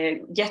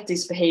get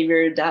this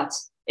behavior that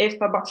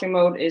if a buckling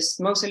mode is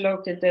mostly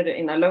located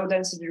in a low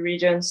density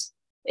regions,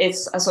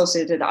 its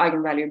associated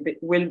eigenvalue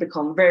will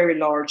become very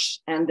large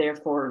and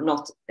therefore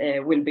not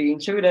will be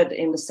included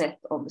in the set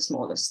of the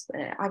smallest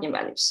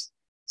eigenvalues.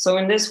 So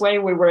in this way,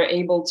 we were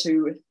able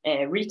to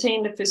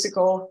retain the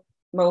physical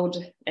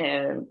mode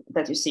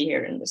that you see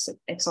here in this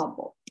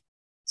example.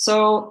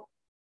 So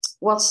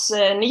what's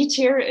neat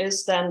here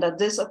is then that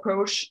this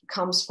approach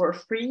comes for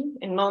free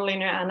in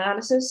nonlinear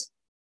analysis,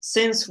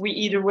 since we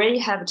either way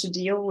have to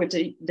deal with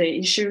the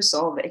issues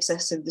of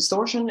excessive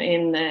distortion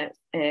in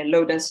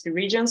low density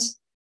regions.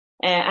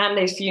 And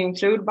if you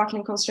include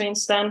buckling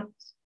constraints, then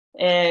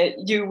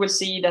you will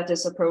see that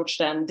this approach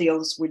then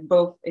deals with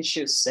both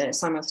issues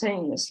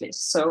simultaneously.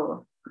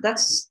 So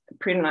that's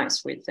pretty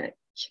nice, we think.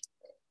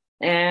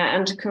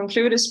 And to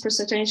conclude this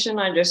presentation,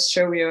 I just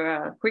show you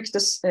a quick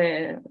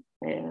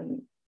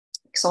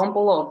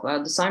example of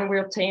a design we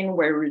obtained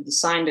where we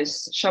designed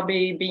this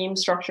chubby beam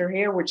structure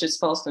here, which is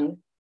fastened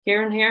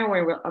here and here,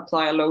 where we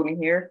apply a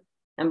loading here.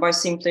 And by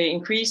simply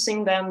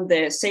increasing then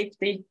the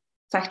safety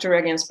factor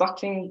against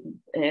buckling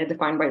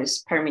defined by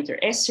this parameter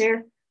S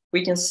here,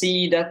 we can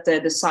see that the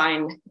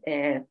design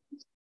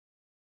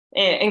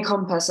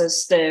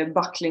encompasses the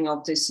buckling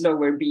of this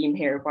lower beam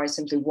here by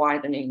simply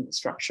widening the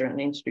structure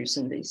and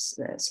introducing these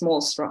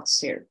small struts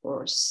here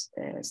for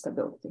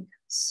stability.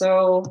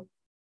 So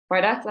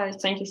by that, I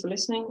thank you for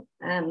listening,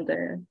 and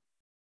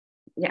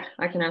yeah,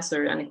 I can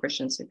answer any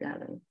questions if you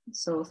have any.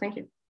 So thank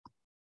you.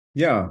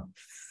 Yeah,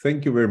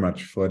 thank you very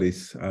much for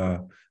this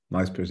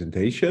nice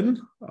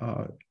presentation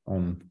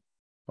on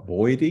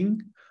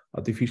avoiding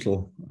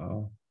artificial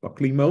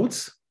buckling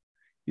modes.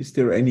 Is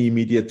there any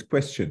immediate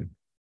question?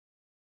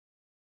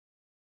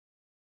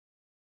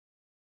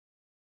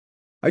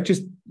 I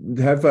just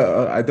have,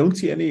 I don't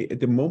see any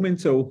at the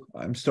moment, so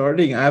I'm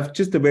starting. I have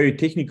just a very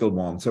technical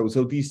one. So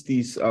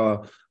these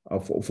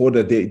for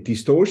the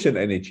distortion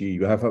energy,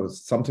 you have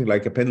something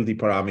like a penalty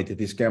parameter,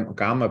 this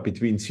gamma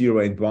between 0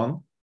 and 1.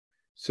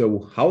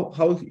 So how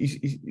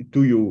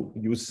do you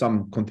use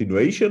some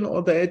continuation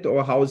of that,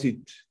 or how is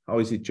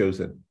it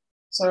chosen?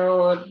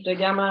 So the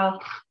gamma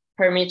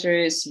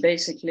parameter is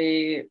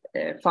basically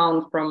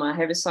found from a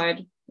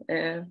Heaviside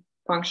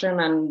function,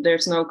 and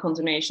there's no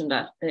continuation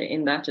that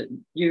in that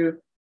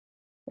you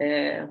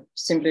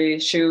simply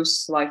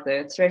choose like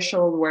the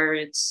threshold where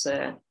it's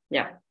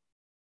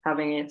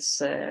having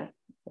its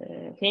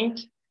kink,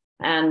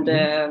 and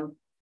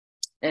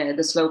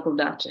the slope of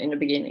that in the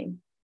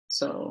beginning.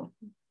 So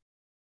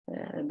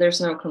there's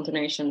no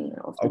continuation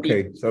of the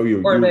beam So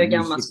you or the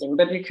gamma spin,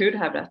 but you could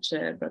have that,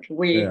 but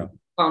we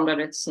found that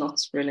it's not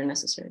really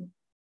necessary.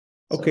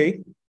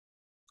 Okay.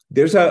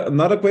 There's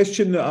another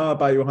question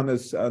by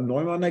Johannes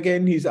Neumann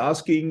again. He's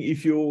asking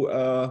if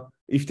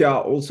there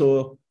are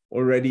also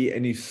already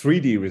any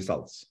 3D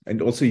results,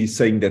 and also he's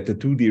saying that the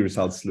 2D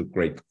results look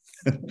great.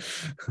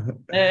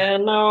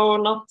 No,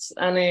 not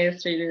any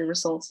 3D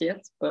results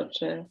yet, but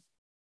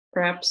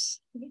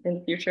perhaps in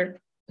the future.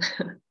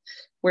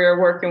 We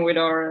are working with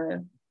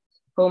our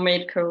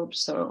homemade code,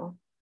 so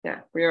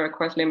yeah, we are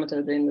quite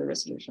limited in the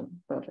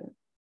resolution. But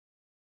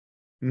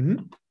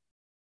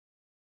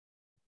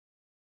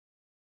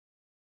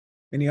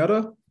Any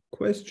other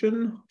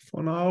question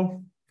for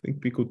now? I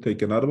think we could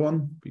take another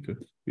one because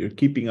we are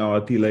keeping our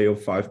delay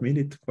of 5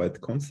 minutes quite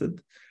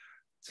constant.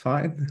 It's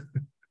fine.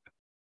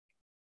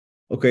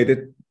 Okay,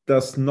 that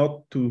does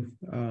not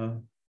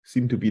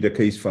seem to be the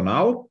case for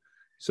now.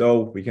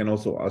 So we can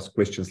also ask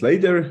questions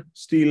later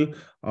still.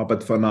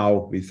 But for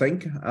now, we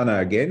thank Anna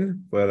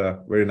again for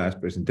a very nice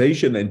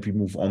presentation, and we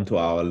move on to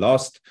our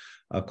last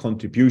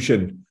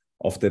contribution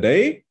of the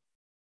day,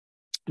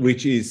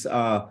 which is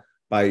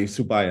by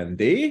Subhayan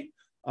Day.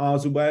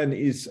 Subhayan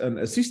is an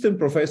assistant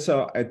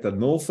professor at the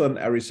Northern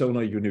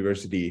Arizona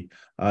University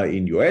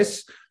in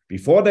US.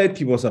 Before that,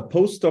 he was a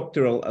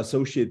postdoctoral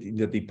associate in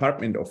the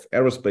Department of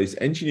Aerospace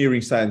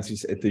Engineering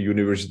Sciences at the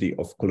University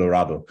of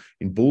Colorado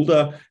in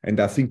Boulder. And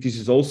I think this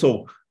is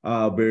also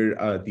where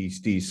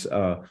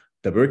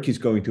the work is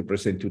going to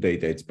present today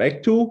dates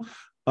back to.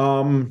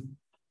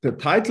 The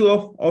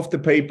title of the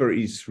paper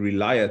is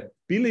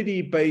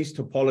Reliability-Based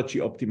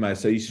Topology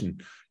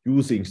Optimization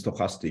Using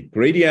Stochastic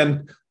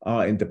Gradient.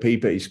 And the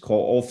paper is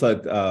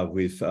co-authored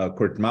with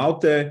Kurt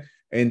Maute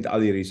and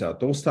Alireza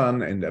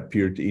Dostan, and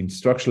appeared in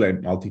Structural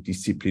and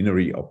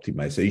Multidisciplinary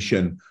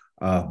Optimization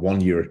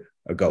 1 year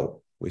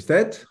ago. With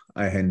that,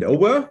 I hand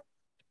over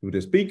to the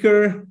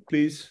speaker.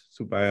 Please,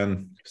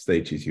 Subhayan,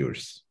 stage is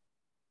yours.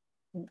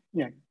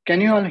 Yeah,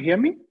 can you all hear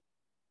me?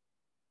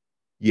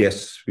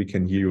 Yes, we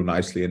can hear you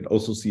nicely and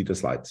also see the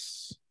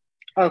slides.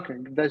 Okay,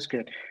 that's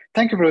good.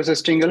 Thank you, Professor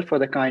Stingl, for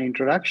the kind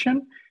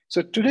introduction.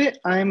 So today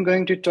I'm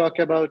going to talk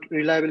about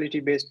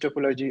reliability-based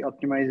topology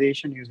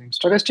optimization using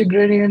stochastic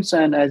gradients.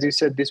 And as you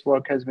said, this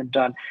work has been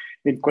done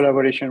in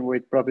collaboration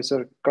with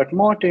Professor Kurt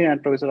Maute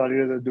and Professor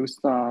Alireza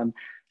Dostan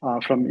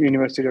from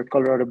University of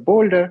Colorado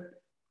Boulder.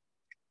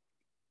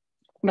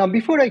 Now,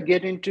 before I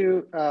get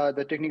into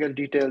the technical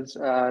details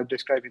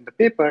described in the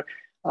paper,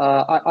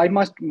 I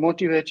must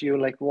motivate you,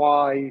 like,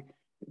 why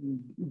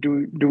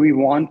do we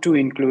want to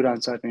include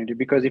uncertainty?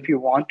 Because if you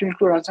want to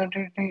include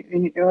uncertainty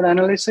in your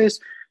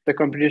analysis, the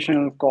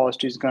computational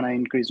cost is going to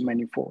increase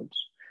many folds.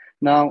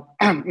 Now,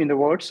 in the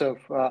words of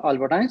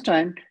Albert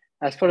Einstein,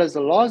 as far as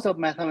the laws of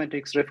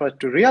mathematics refer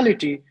to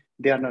reality,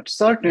 they are not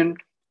certain.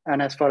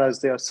 And as far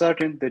as they are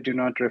certain, they do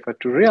not refer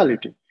to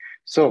reality.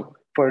 So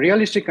for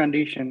realistic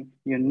condition,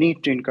 you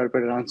need to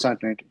incorporate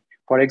uncertainty.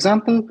 For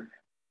example,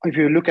 if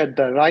you look at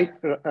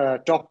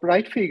the top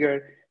right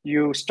figure,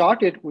 you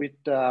started with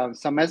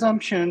some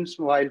assumptions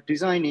while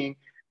designing,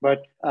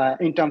 but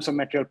in terms of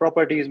material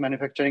properties,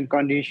 manufacturing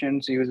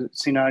conditions, use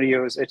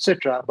scenarios,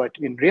 etc. But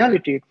in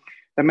reality,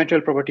 the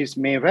material properties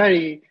may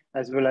vary,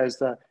 as well as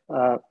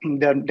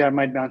there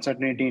might be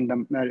uncertainty in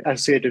the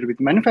associated with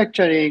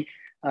manufacturing,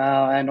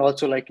 and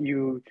also, like,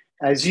 you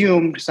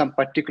assumed some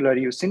particular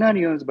use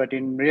scenarios, but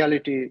in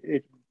reality,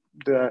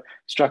 the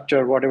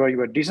structure, whatever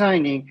you are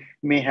designing,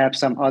 may have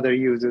some other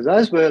uses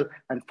as well.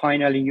 And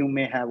finally, you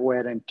may have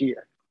wear and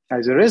tear.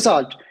 As a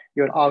result,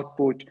 your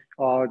output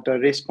or the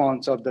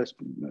response of the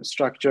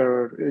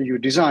structure you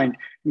designed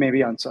may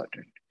be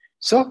uncertain.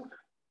 So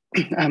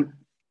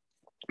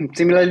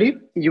similarly,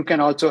 you can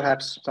also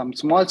have some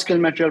small scale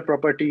material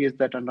properties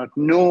that are not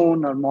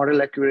known or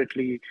model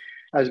accurately,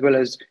 as well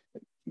as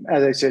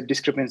I said,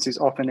 discrepancies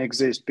often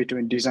exist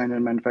between design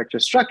and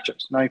manufactured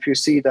structures. Now, if you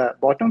see the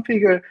bottom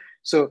figure,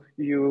 so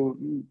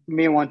you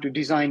may want to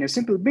design a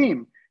simple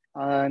beam.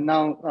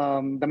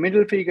 The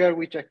middle figure,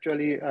 which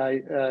actually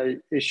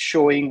is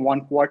showing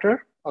 1/4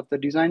 of the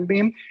design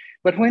beam.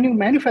 But when you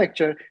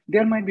manufacture,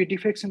 there might be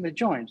defects in the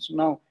joints.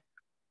 Now,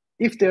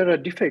 if there are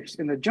defects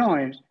in the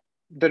joints,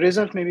 the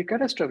result may be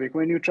catastrophic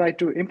when you try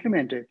to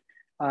implement it.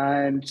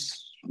 And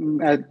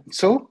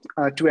so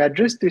to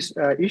address these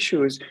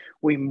issues,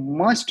 we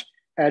must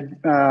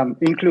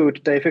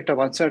include the effect of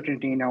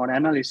uncertainty in our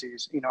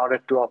analysis in order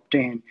to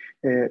obtain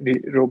a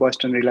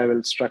robust and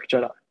reliable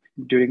structure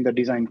during the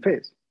design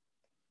phase.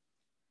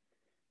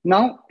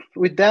 Now,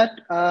 with that,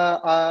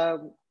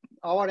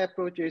 our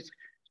approach is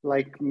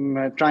like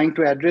trying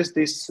to address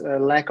this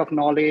lack of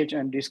knowledge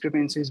and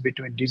discrepancies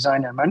between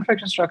design and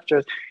manufacturing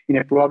structures in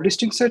a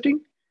probabilistic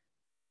setting.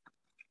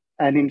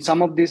 And in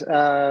some of these,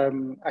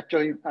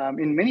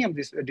 in many of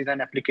these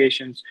design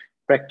applications,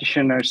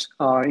 practitioners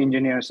or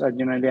engineers are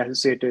generally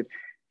associated,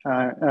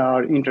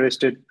 are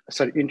interested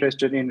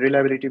in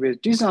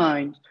reliability-based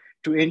design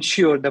to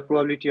ensure the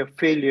probability of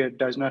failure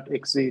does not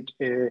exceed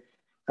a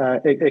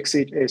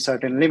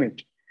certain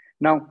limit.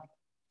 Now,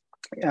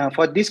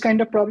 For this kind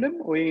of problem,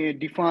 we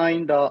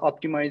define the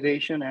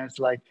optimization as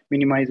like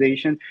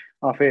minimization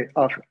of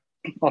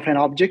an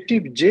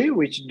objective J,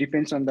 which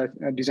depends on the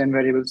design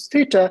variables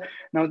theta.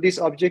 Now, this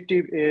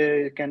objective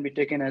can be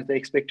taken as the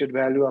expected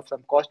value of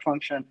some cost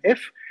function F,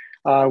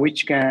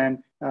 which depends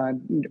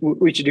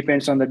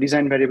on the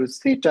design variables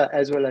theta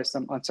as well as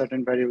some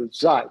uncertain variable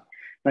xi.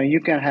 Now,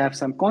 you can have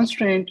some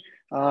constraint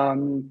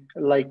given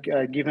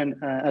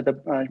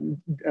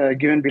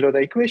below the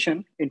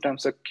equation in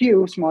terms of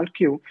Q, small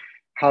q.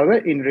 However,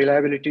 in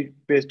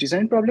reliability-based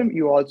design problem,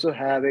 you also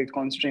have a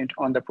constraint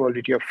on the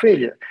probability of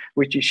failure,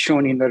 which is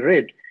shown in the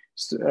red.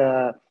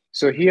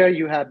 So here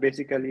you have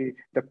basically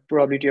the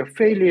probability of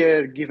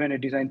failure given a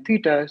design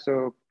theta.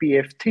 So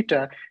PF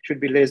theta should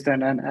be less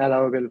than an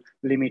allowable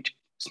limit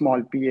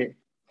small pa.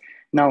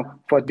 Now,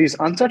 for these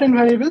uncertain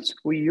variables,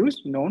 we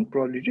use known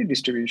probability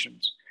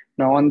distributions.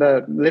 Now, on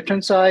the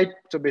left-hand side,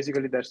 so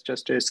basically that's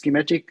just a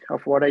schematic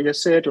of what I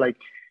just said. Like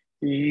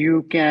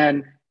you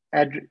can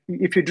add,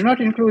 if you do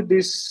not include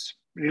this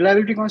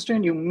reliability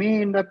constraint, you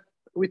may end up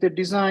with a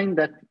design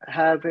that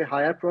have a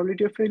higher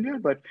probability of failure,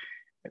 but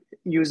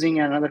using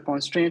another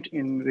constraint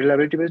in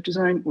reliability-based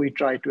design, we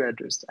try to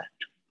address that.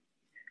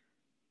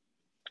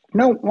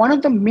 Now, one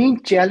of the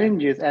main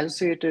challenges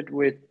associated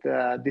with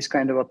this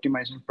kind of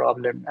optimization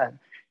problem,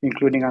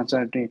 including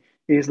uncertainty,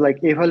 is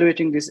like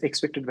evaluating these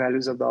expected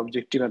values of the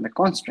objective and the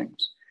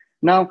constraints.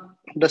 Now,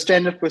 the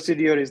standard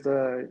procedure is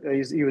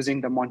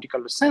using the Monte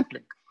Carlo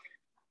sampling.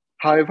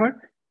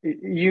 However,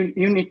 you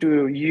need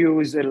to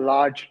use a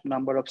large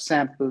number of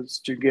samples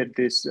to get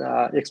these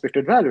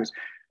expected values.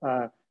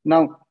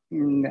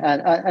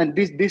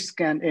 This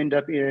can end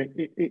up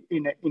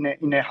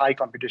in a high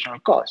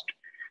computational cost.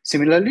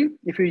 Similarly,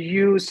 if you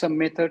use some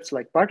methods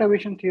like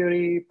perturbation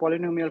theory,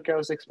 polynomial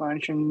chaos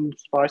expansion,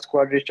 sparse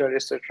quadrature,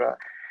 etc.,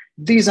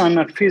 these are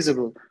not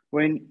feasible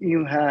when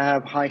you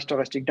have high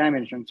stochastic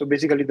dimension. So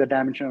basically, the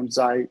dimension of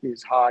xi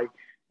is high.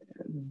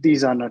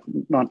 These are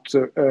not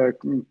so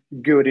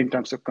good in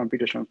terms of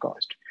computational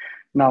cost.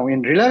 Now,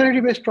 in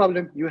reliability-based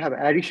problem, you have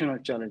additional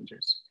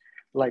challenges.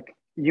 Like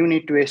you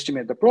need to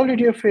estimate the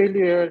probability of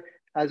failure,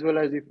 as well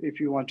as if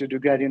you want to do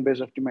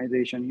gradient-based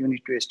optimization, you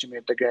need to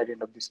estimate the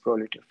gradient of this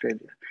probability of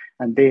failure,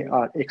 and they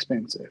are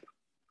expensive.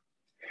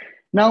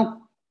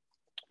 Now,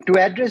 to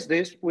address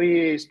this,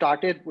 we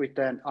started with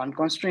an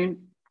unconstrained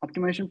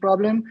optimization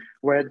problem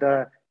where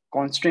the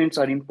constraints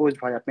are imposed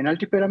via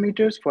penalty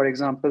parameters. For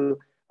example,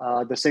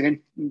 the second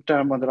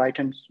term on the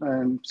right-hand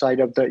side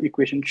of the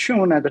equation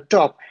shown at the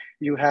top,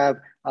 you have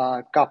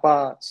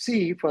kappa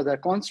C for the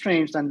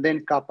constraints and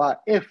then kappa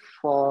F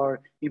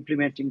for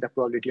implementing the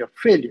probability of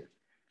failure.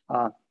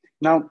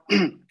 Now,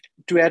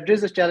 to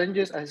address the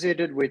challenges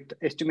associated with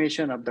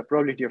estimation of the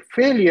probability of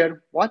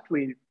failure, what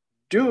we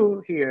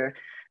do here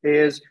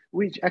is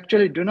we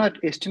actually do not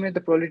estimate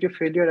the probability of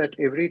failure at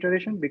every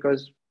iteration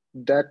because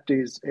that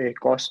is a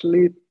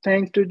costly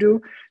thing to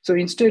do. So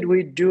instead,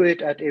 we do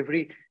it at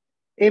every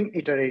M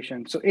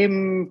iteration. So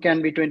M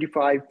can be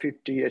 25,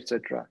 50,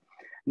 etc.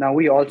 Now,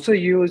 we also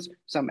use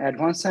some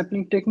advanced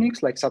sampling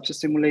techniques like subset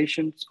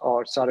simulations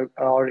or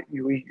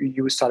we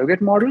use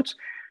surrogate models.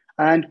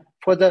 And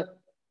for the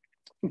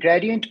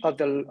gradient of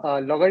the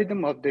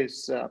logarithm of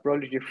this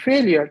probability of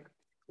failure,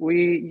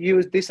 we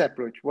use this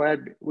approach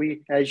where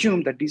we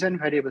assume that design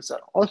variables are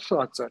also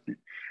uncertain.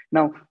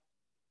 Now,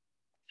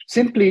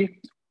 simply,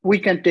 we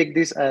can take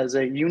this as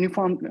a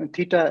uniform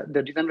theta,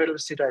 the design variable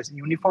theta as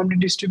uniformly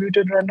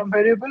distributed random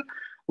variable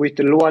with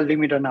the lower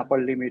limit and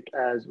upper limit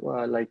as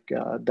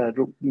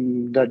the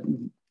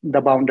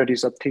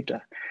boundaries of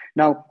theta.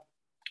 Now,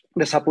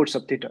 the supports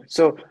of theta.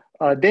 So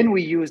then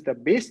we use the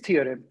Bayes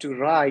theorem to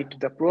write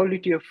the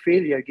probability of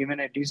failure given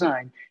a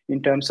design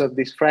in terms of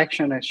this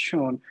fraction as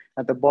shown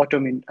at the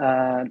bottom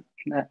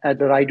at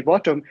the right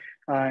bottom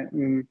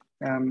in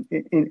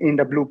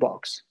the blue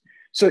box.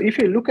 So if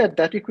you look at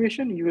that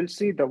equation, you will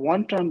see the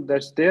one term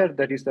that's there,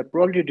 that is the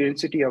probability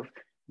density of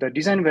the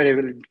design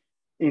variable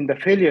in the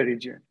failure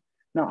region.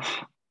 Now,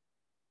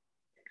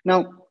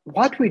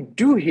 what we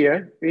do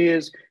here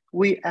is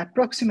we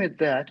approximate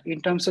that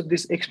in terms of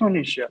this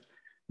exponential.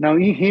 Now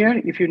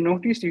here, if you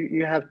notice,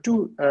 you have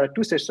two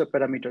sets of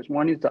parameters.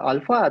 One is the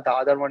alpha, the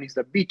other one is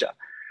the beta.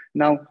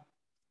 Now,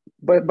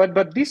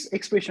 but this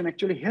expression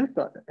actually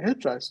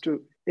helps us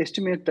to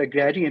estimate the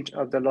gradient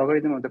of the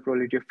logarithm of the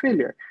probability of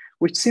failure,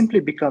 which simply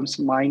becomes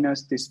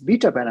minus this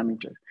beta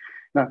parameter.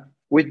 Now,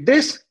 with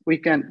this, we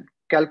can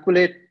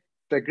calculate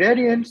the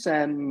gradients,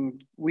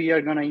 and we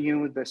are going to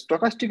use the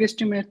stochastic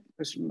estimate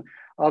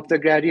of the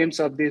gradients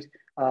of this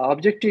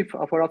objective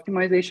of our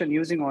optimization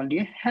using only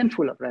a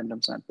handful of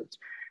random samples.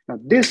 Now,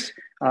 this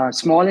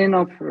small n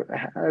of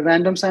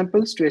random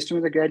samples to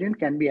estimate the gradient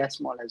can be as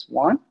small as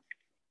 1.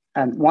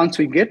 And once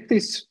we get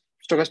these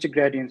stochastic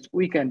gradients,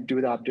 we can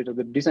do the update of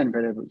the design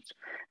variables.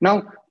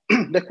 Now,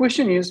 the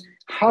question is,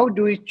 how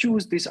do we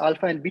choose this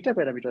alpha and beta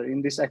parameter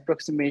in this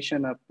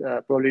approximation of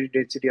probability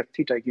density of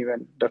theta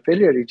given the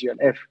failure region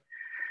F?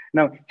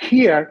 Now,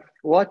 here,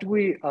 what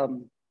we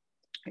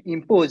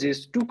impose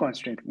is two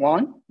constraints.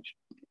 One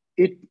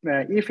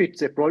if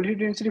it's a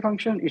probability density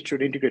function, it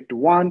should integrate to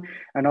 1,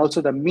 and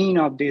also the mean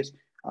of this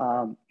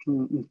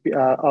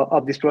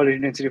probability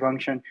density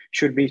function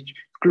should be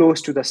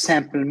close to the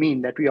sample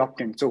mean that we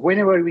obtain. So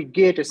whenever we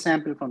get a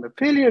sample from the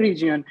failure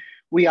region,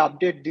 we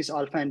update this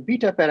alpha and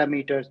beta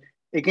parameters,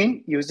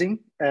 again using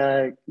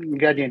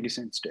gradient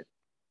descent step.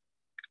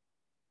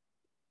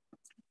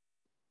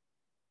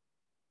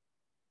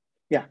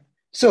 Yeah,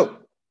 so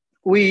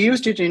we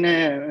used it in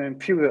a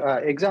few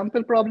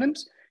example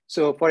problems.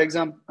 So for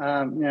example,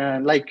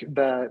 like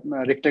the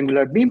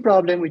rectangular beam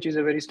problem, which is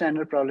a very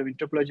standard problem in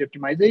topology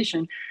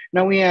optimization.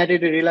 Now we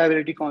added a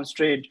reliability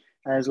constraint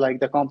as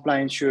like the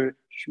compliance should,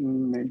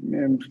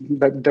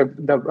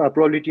 the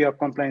probability of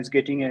compliance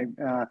getting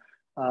a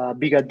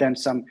bigger than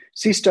some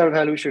C star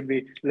value should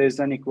be less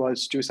than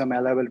equals to some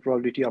allowable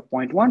probability of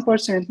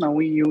 0.1%. Now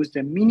we use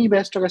the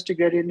mini-best stochastic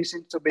gradient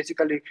descent. So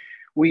basically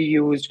we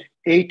used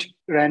 8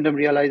 random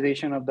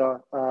realization of the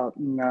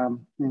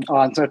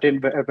uncertain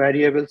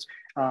variables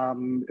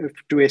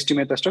to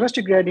estimate the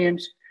stochastic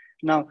gradients.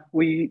 Now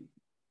we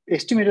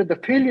estimated the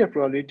failure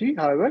probability,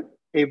 however,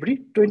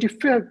 every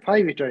 25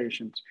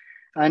 iterations.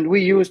 And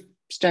we used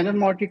standard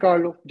Monte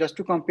Carlo just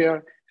to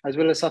compare, as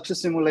well as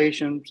success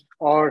simulations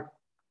or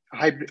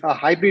a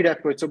hybrid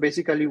approach. So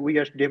basically we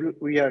are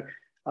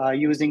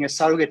using a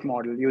surrogate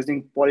model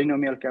using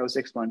polynomial chaos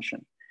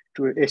expansion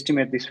to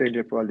estimate this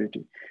failure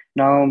probability.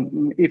 Now,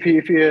 if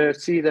you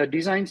see the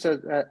designs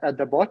at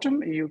the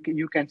bottom,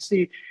 you can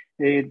see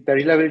the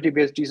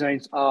reliability-based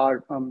designs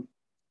are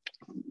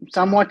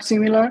somewhat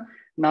similar.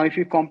 Now, if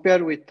you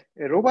compare with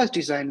a robust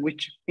design,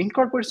 which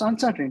incorporates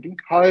uncertainty,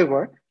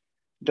 however,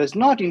 does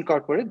not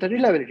incorporate the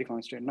reliability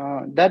constraint.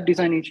 Now, that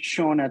design is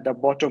shown at the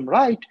bottom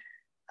right.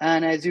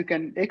 And as you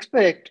can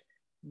expect,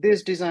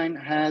 this design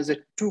has a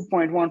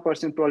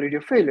 2.1% probability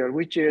of failure,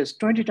 which is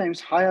 20 times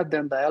higher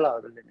than the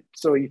allowable limit.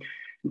 So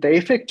the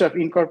effect of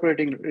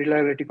incorporating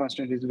reliability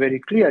constraint is very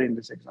clear in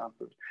this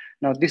example.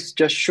 Now, this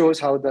just shows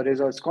how the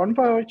results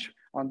converge.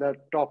 On the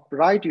top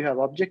right, you have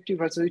objective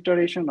versus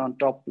iteration. On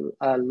top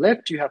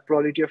left, you have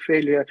probability of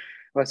failure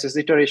versus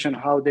iteration,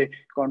 how they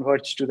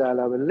converge to the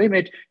allowable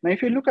limit. Now,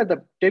 if you look at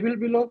the table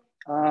below,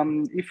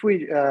 if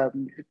we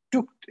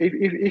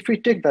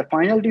take the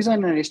final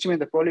design and estimate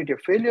the probability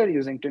of failure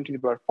using 10 to the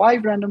power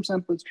 5 random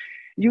samples,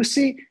 you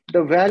see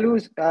the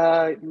values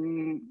are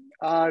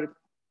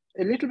a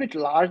little bit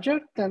larger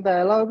than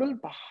the allowable.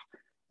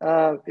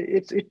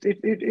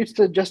 It's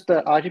just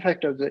the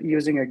artifact of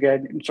using a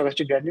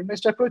stochastic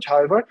gradient-based approach.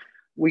 However,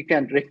 we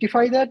can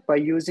rectify that by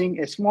using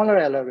a smaller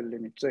allowable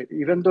limit. So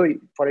even though,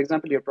 for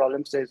example, your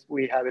problem says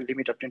we have a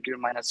limit of 10 to the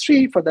minus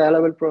 3 for the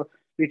allowable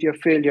probability of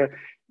failure,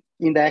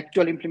 in the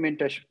actual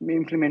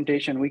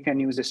implementation, we can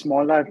use a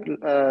smaller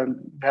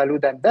value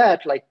than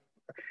that, like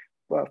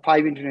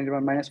 5 into 10 to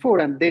the minus 4,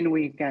 and then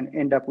we can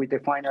end up with a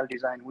final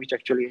design which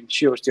actually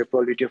ensures your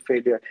probability of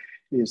failure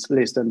is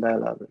less than the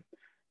allowable.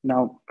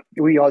 Now,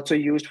 we also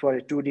used for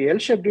a 2D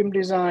L-shaped beam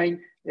design.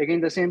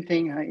 Again, the same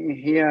thing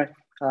here,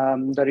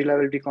 the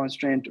reliability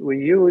constraint we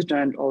used,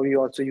 and we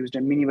also used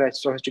a mini-batch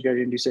stochastic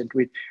gradient descent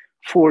with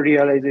 4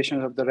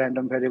 realizations of the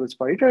random variables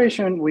per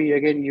iteration. We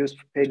again use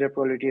failure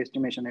probability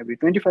estimation every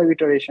 25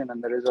 iteration,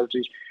 and the result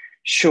is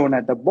shown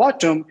at the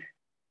bottom.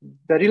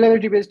 The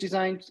reliability-based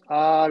designs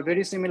are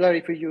very similar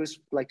if you use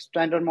like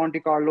standard Monte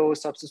Carlo,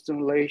 subsystem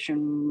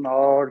simulation,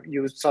 or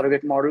use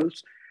surrogate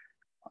models.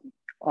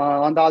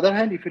 On the other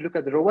hand, if you look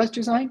at the robust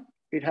design,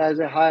 it has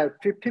a higher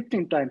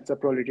 15 times the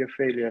probability of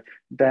failure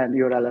than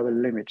your allowable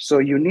limit. So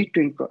you need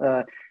to,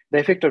 the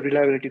effect of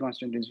reliability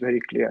constant is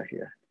very clear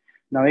here.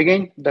 Now,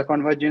 again, the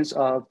convergence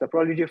of the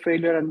probability of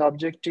failure and the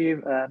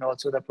objective, and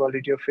also the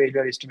probability of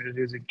failure estimated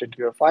using 10 to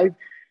the power 5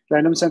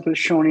 random samples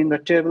shown in the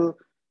table.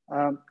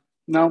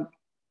 Now,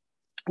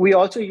 we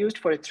also used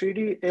for a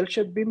 3D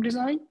L-shaped beam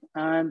design,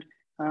 and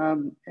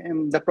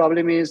the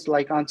problem is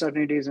like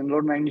uncertainties in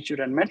load magnitude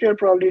and material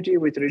probability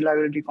with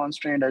reliability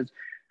constraint as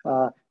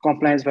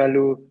compliance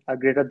value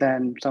greater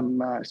than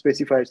some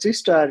specified C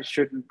star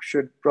should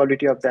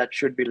probability of that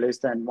should be less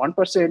than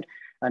 1%.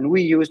 And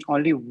we used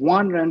only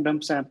 1 random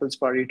samples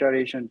per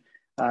iteration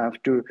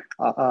to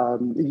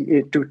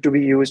be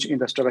used in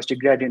the stochastic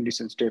gradient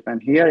descent step.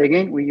 And here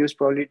again, we use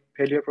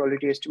failure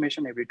probability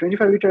estimation every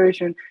 25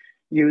 iteration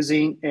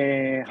using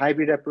a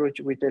hybrid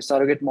approach with a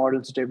surrogate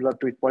models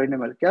developed with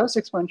polynomial chaos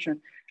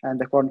expansion. And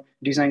the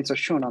designs are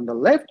shown on the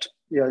left.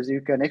 As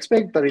you can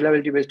expect, the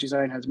reliability-based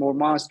design has more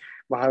mass.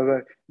 But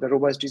however, the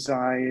robust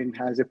design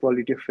has a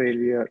probability of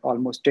failure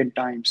almost 10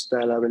 times the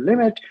allowable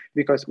limit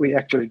because we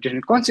actually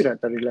didn't consider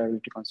the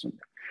reliability constant.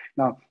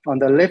 Now, on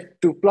the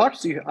left 2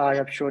 plots, I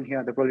have shown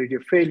here the probability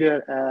of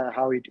failure,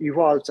 how it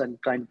evolves and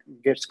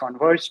gets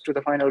converged to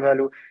the final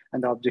value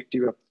and the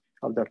objective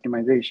of the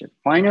optimization.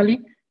 Finally,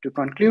 to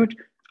conclude,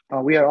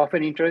 we are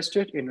often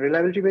interested in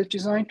reliability-based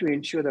design to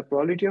ensure the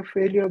probability of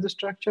failure of the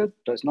structure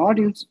does not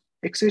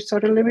exceed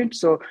certain limits.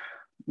 So,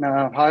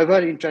 however,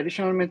 in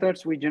traditional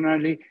methods, we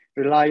generally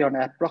rely on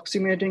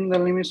approximating the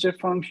limit state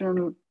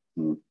function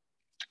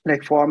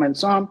like form and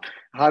sum.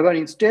 However,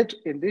 instead,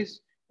 in this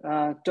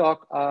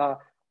talk,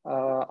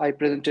 I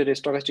presented a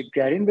stochastic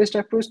gradient-based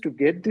approach to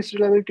get this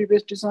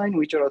reliability-based design,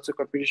 which are also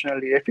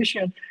computationally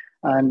efficient.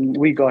 And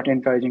we got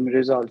encouraging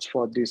results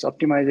for this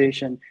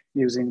optimization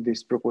using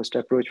this proposed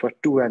approach for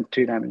 2- and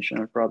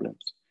 3-dimensional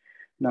problems.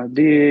 Now,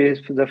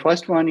 the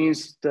first one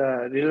is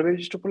the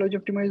reliability topology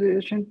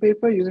optimization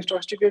paper using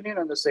stochastic gradient,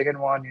 and the second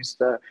one is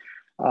the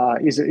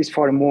is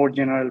for a more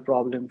general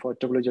problem for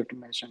topology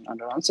optimization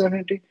under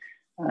uncertainty.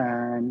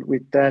 And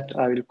with that,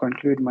 I will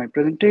conclude my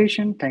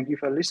presentation. Thank you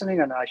for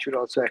listening, and I should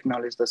also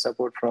acknowledge the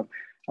support from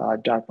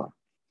DARPA.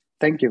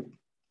 Thank you.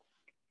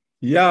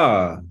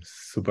 Yeah,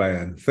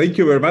 Subhayan, thank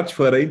you very much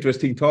for the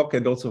interesting talk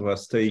and also for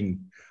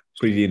staying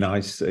pretty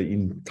nice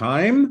in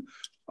time.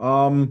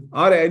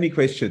 Are there any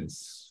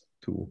questions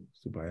to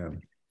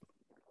Subhayan?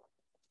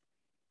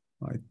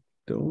 I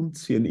don't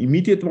see an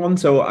immediate one,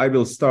 so I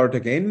will start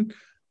again.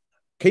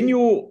 Can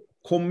you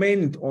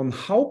comment on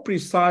how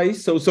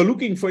precise, so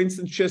looking, for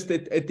instance, just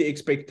at the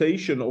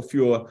expectation of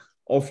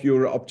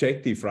your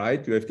objective,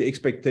 right? You have the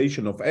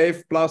expectation of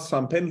F plus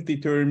some penalty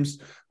terms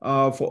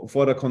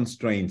for the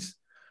constraints.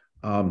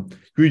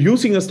 You're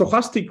using a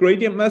stochastic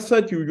gradient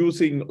method, you're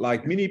using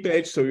like mini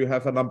batch, so you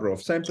have a number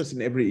of samples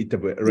in every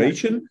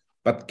iteration. Yeah.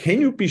 But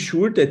can you be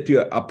sure that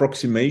your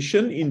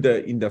approximation in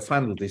the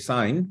final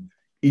design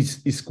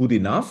is good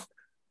enough?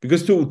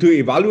 Because to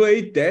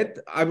evaluate that,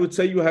 I would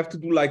say you have to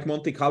do like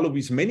Monte Carlo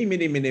with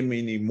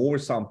many more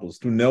samples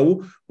to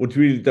know what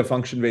really the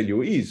function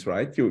value is,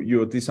 right?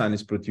 Your design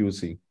is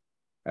producing.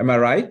 Am I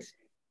right?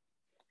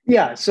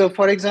 Yeah. So,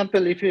 for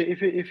example, if you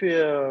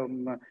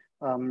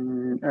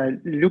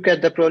look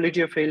at the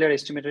probability of failure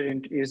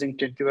estimated using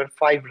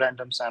 10⁵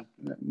 random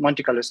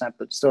Monte Carlo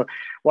samples. So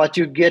what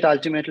you get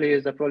ultimately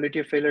is the probability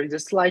of failure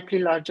is slightly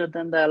larger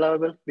than the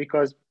allowable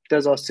because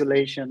there's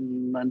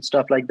oscillation and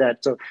stuff like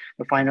that. So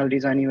the final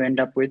design you end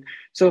up with.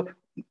 So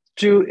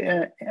to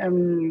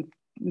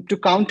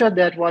counter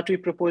that, what we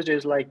proposed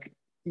is like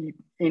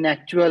in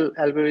actual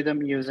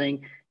algorithm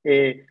using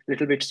a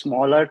little bit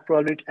smaller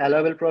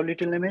allowable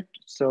probability limit.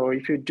 So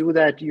if you do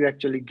that, you are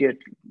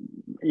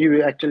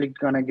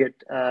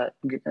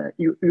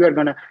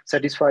gonna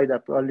satisfy the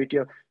probability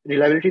of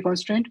reliability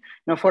constraint.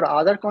 Now for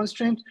other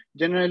constraints,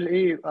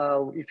 generally,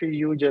 if you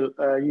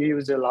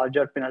use a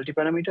larger penalty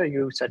parameter,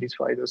 you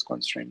satisfy those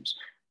constraints.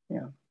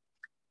 Yeah.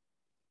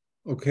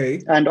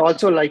 Okay. And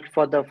also like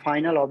for the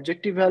final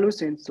objective value,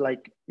 since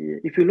like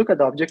if you look at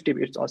the objective,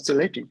 it's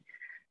oscillating.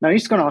 Now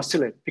it's gonna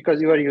oscillate because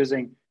you are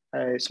using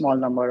a small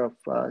number of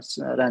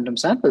random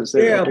samples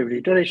at every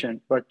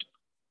iteration, but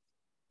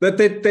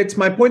that's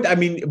my point. I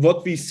mean,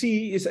 what we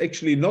see is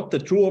actually not the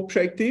true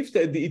objective.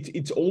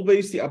 It's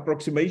always the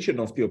approximation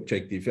of the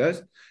objective.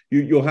 Yes,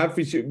 you have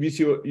with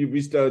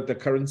the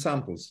current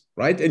samples,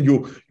 right? And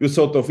you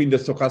sort of in the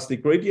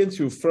stochastic gradients,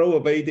 you throw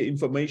away the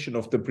information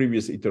of the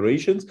previous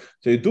iterations,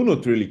 so you do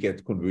not really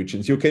get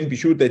convergence. You can be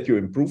sure that you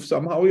improve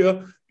somehow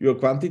your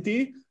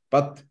quantity,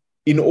 but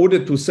in order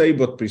to say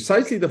what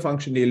precisely the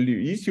function value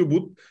is, you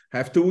would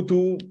have to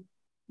do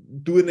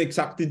an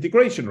exact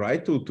integration,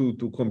 right?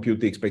 To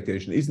compute the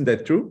expectation. Isn't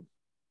that true?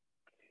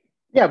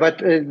 Yeah, but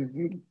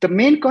the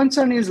main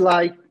concern is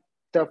like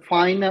for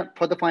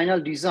the final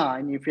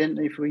design,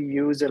 if we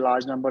use a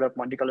large number of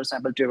Monte Carlo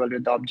samples to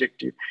evaluate the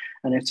objective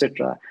and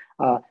etc.,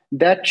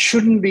 that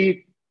shouldn't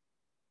be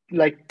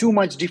like too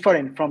much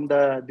different from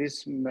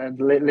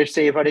let's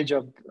say average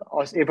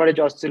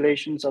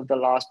oscillations of the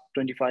last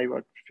 25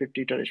 or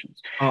 50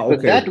 iterations. Okay.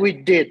 So that we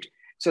did.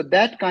 So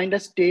that kind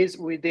of stays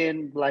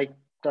within like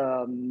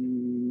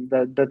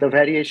the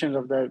variations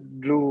of the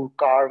blue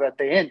curve at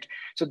the end.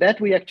 So that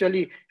we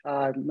actually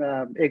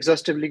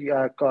exhaustively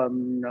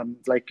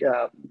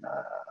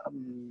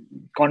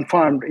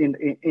confirmed in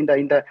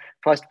the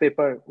first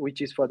paper,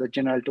 which is for the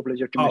general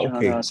topology optimization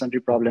on uncertainty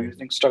problem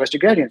using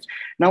stochastic gradients.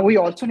 Now we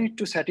also need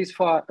to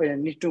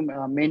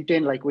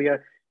maintain like we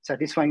are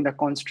satisfying the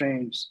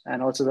constraints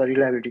and also the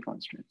reliability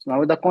constraints.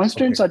 Now the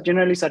constraints are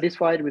generally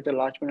satisfied with the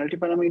large penalty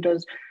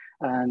parameters.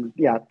 And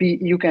yeah,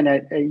 you can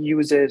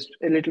use a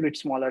little bit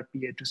smaller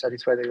PA to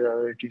satisfy the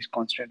reliability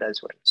constraint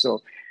as well.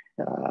 So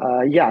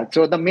yeah,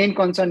 so the main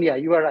concern, yeah,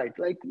 you are right.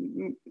 Like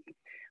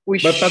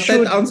but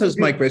that answers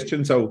my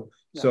question. So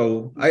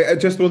I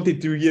just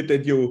wanted to hear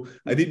that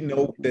I didn't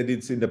know that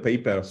it's in the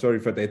paper. Sorry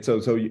for that. So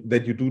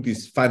that you do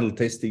this final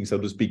testing, so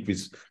to speak,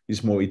 with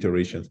more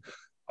iterations.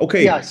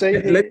 Okay. Yeah. So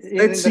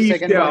let's see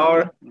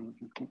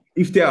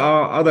if there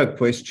are other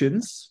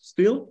questions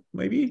still,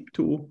 maybe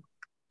to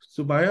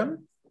Subhayan.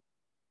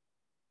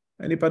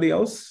 Anybody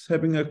else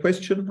having a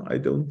question? I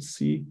don't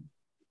see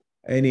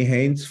any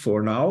hands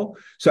for now.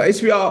 So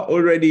as we are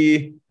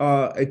already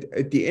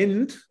at the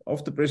end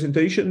of the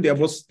presentation, there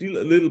was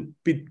still a little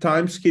bit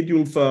time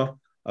scheduled for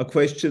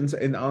questions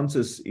and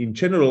answers in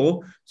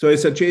general. So I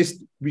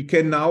suggest we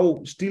can now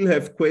still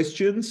have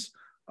questions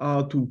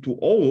to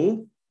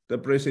all the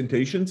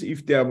presentations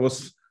if there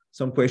was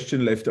some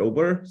question left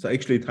over. So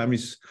actually time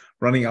is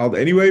running out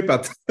anyway,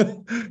 but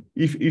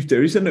if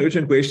there is an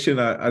urgent question,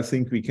 I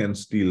think we can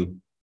still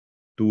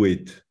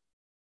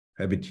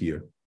have it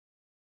here.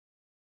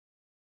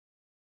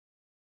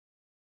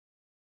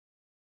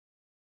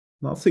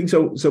 Nothing.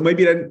 So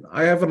maybe then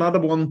I have another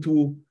one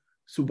to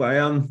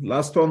Subhayan,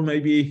 last one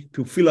maybe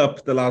to fill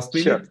up the last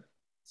minute. Sure.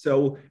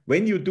 So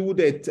when you do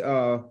that,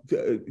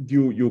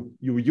 you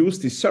use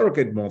the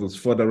surrogate models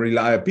for the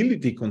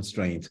reliability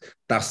constraints.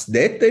 Does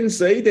that then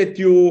say that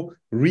you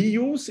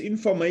reuse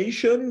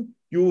information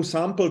you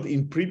sampled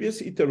in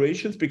previous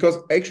iterations? Because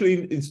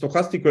actually in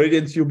stochastic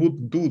gradients you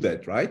wouldn't do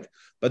that, right?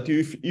 But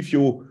if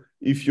you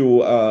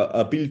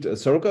build a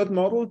surrogate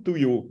model, do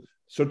you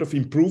sort of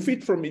improve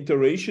it from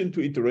iteration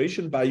to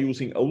iteration by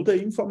using older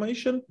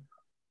information?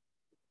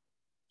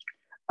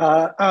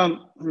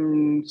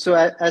 So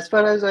as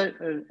far as I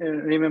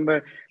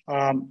remember,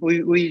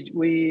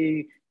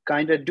 we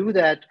kind of do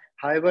that.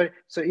 However,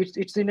 so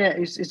it's in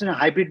a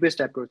hybrid based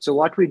approach. So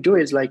what we do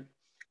is like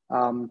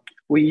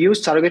we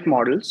use surrogate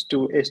models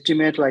to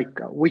estimate like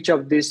which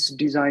of these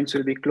designs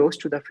will be close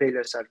to the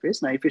failure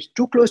surface. Now, if it's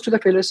too close to the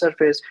failure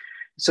surface,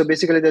 so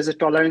basically there's a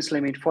tolerance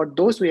limit. For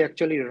those, we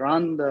actually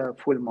run the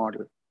full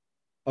model.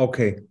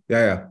 Okay.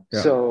 Yeah.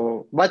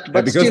 So, but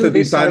because still the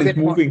design is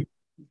moving.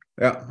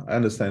 Yeah, I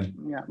understand.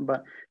 Yeah,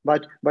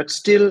 but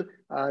still,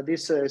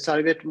 these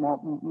surrogate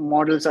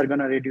models are going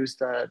to reduce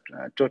the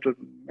total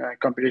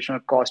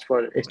computational cost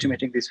for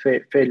estimating these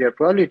failure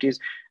probabilities.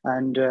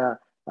 And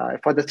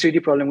for the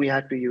 3D problem, we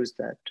had to use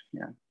that.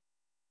 Yeah.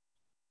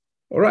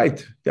 All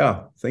right.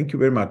 Yeah. Thank you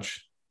very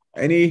much.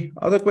 Any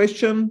other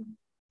question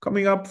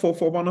coming up for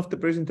one of the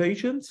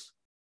presentations?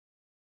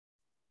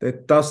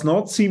 That does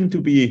not seem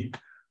to be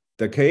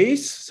the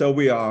case. So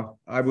we are,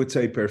 I would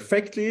say,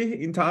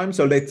 perfectly in time.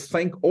 So let's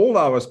thank all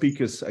our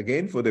speakers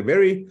again for the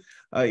very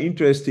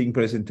interesting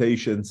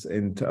presentations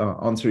and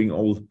answering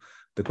all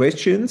the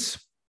questions.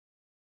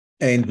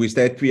 And with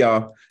that, we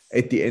are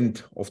at the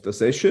end of the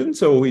session.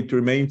 So it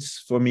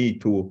remains for me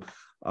to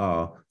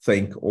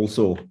thank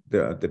also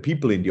the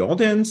people in the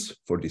audience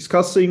for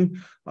discussing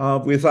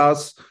with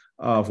us,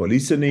 for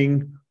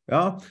listening.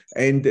 Yeah,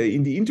 and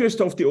in the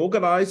interest of the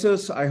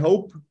organizers, I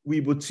hope we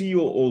would see you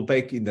all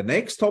back in the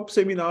next top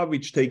seminar,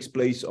 which takes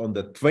place on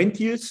the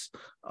 20th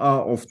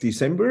of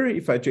December,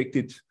 if I checked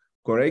it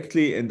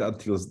correctly. And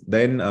until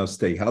then,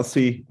 stay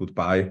healthy,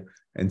 goodbye,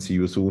 and see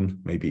you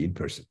soon, maybe in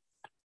person.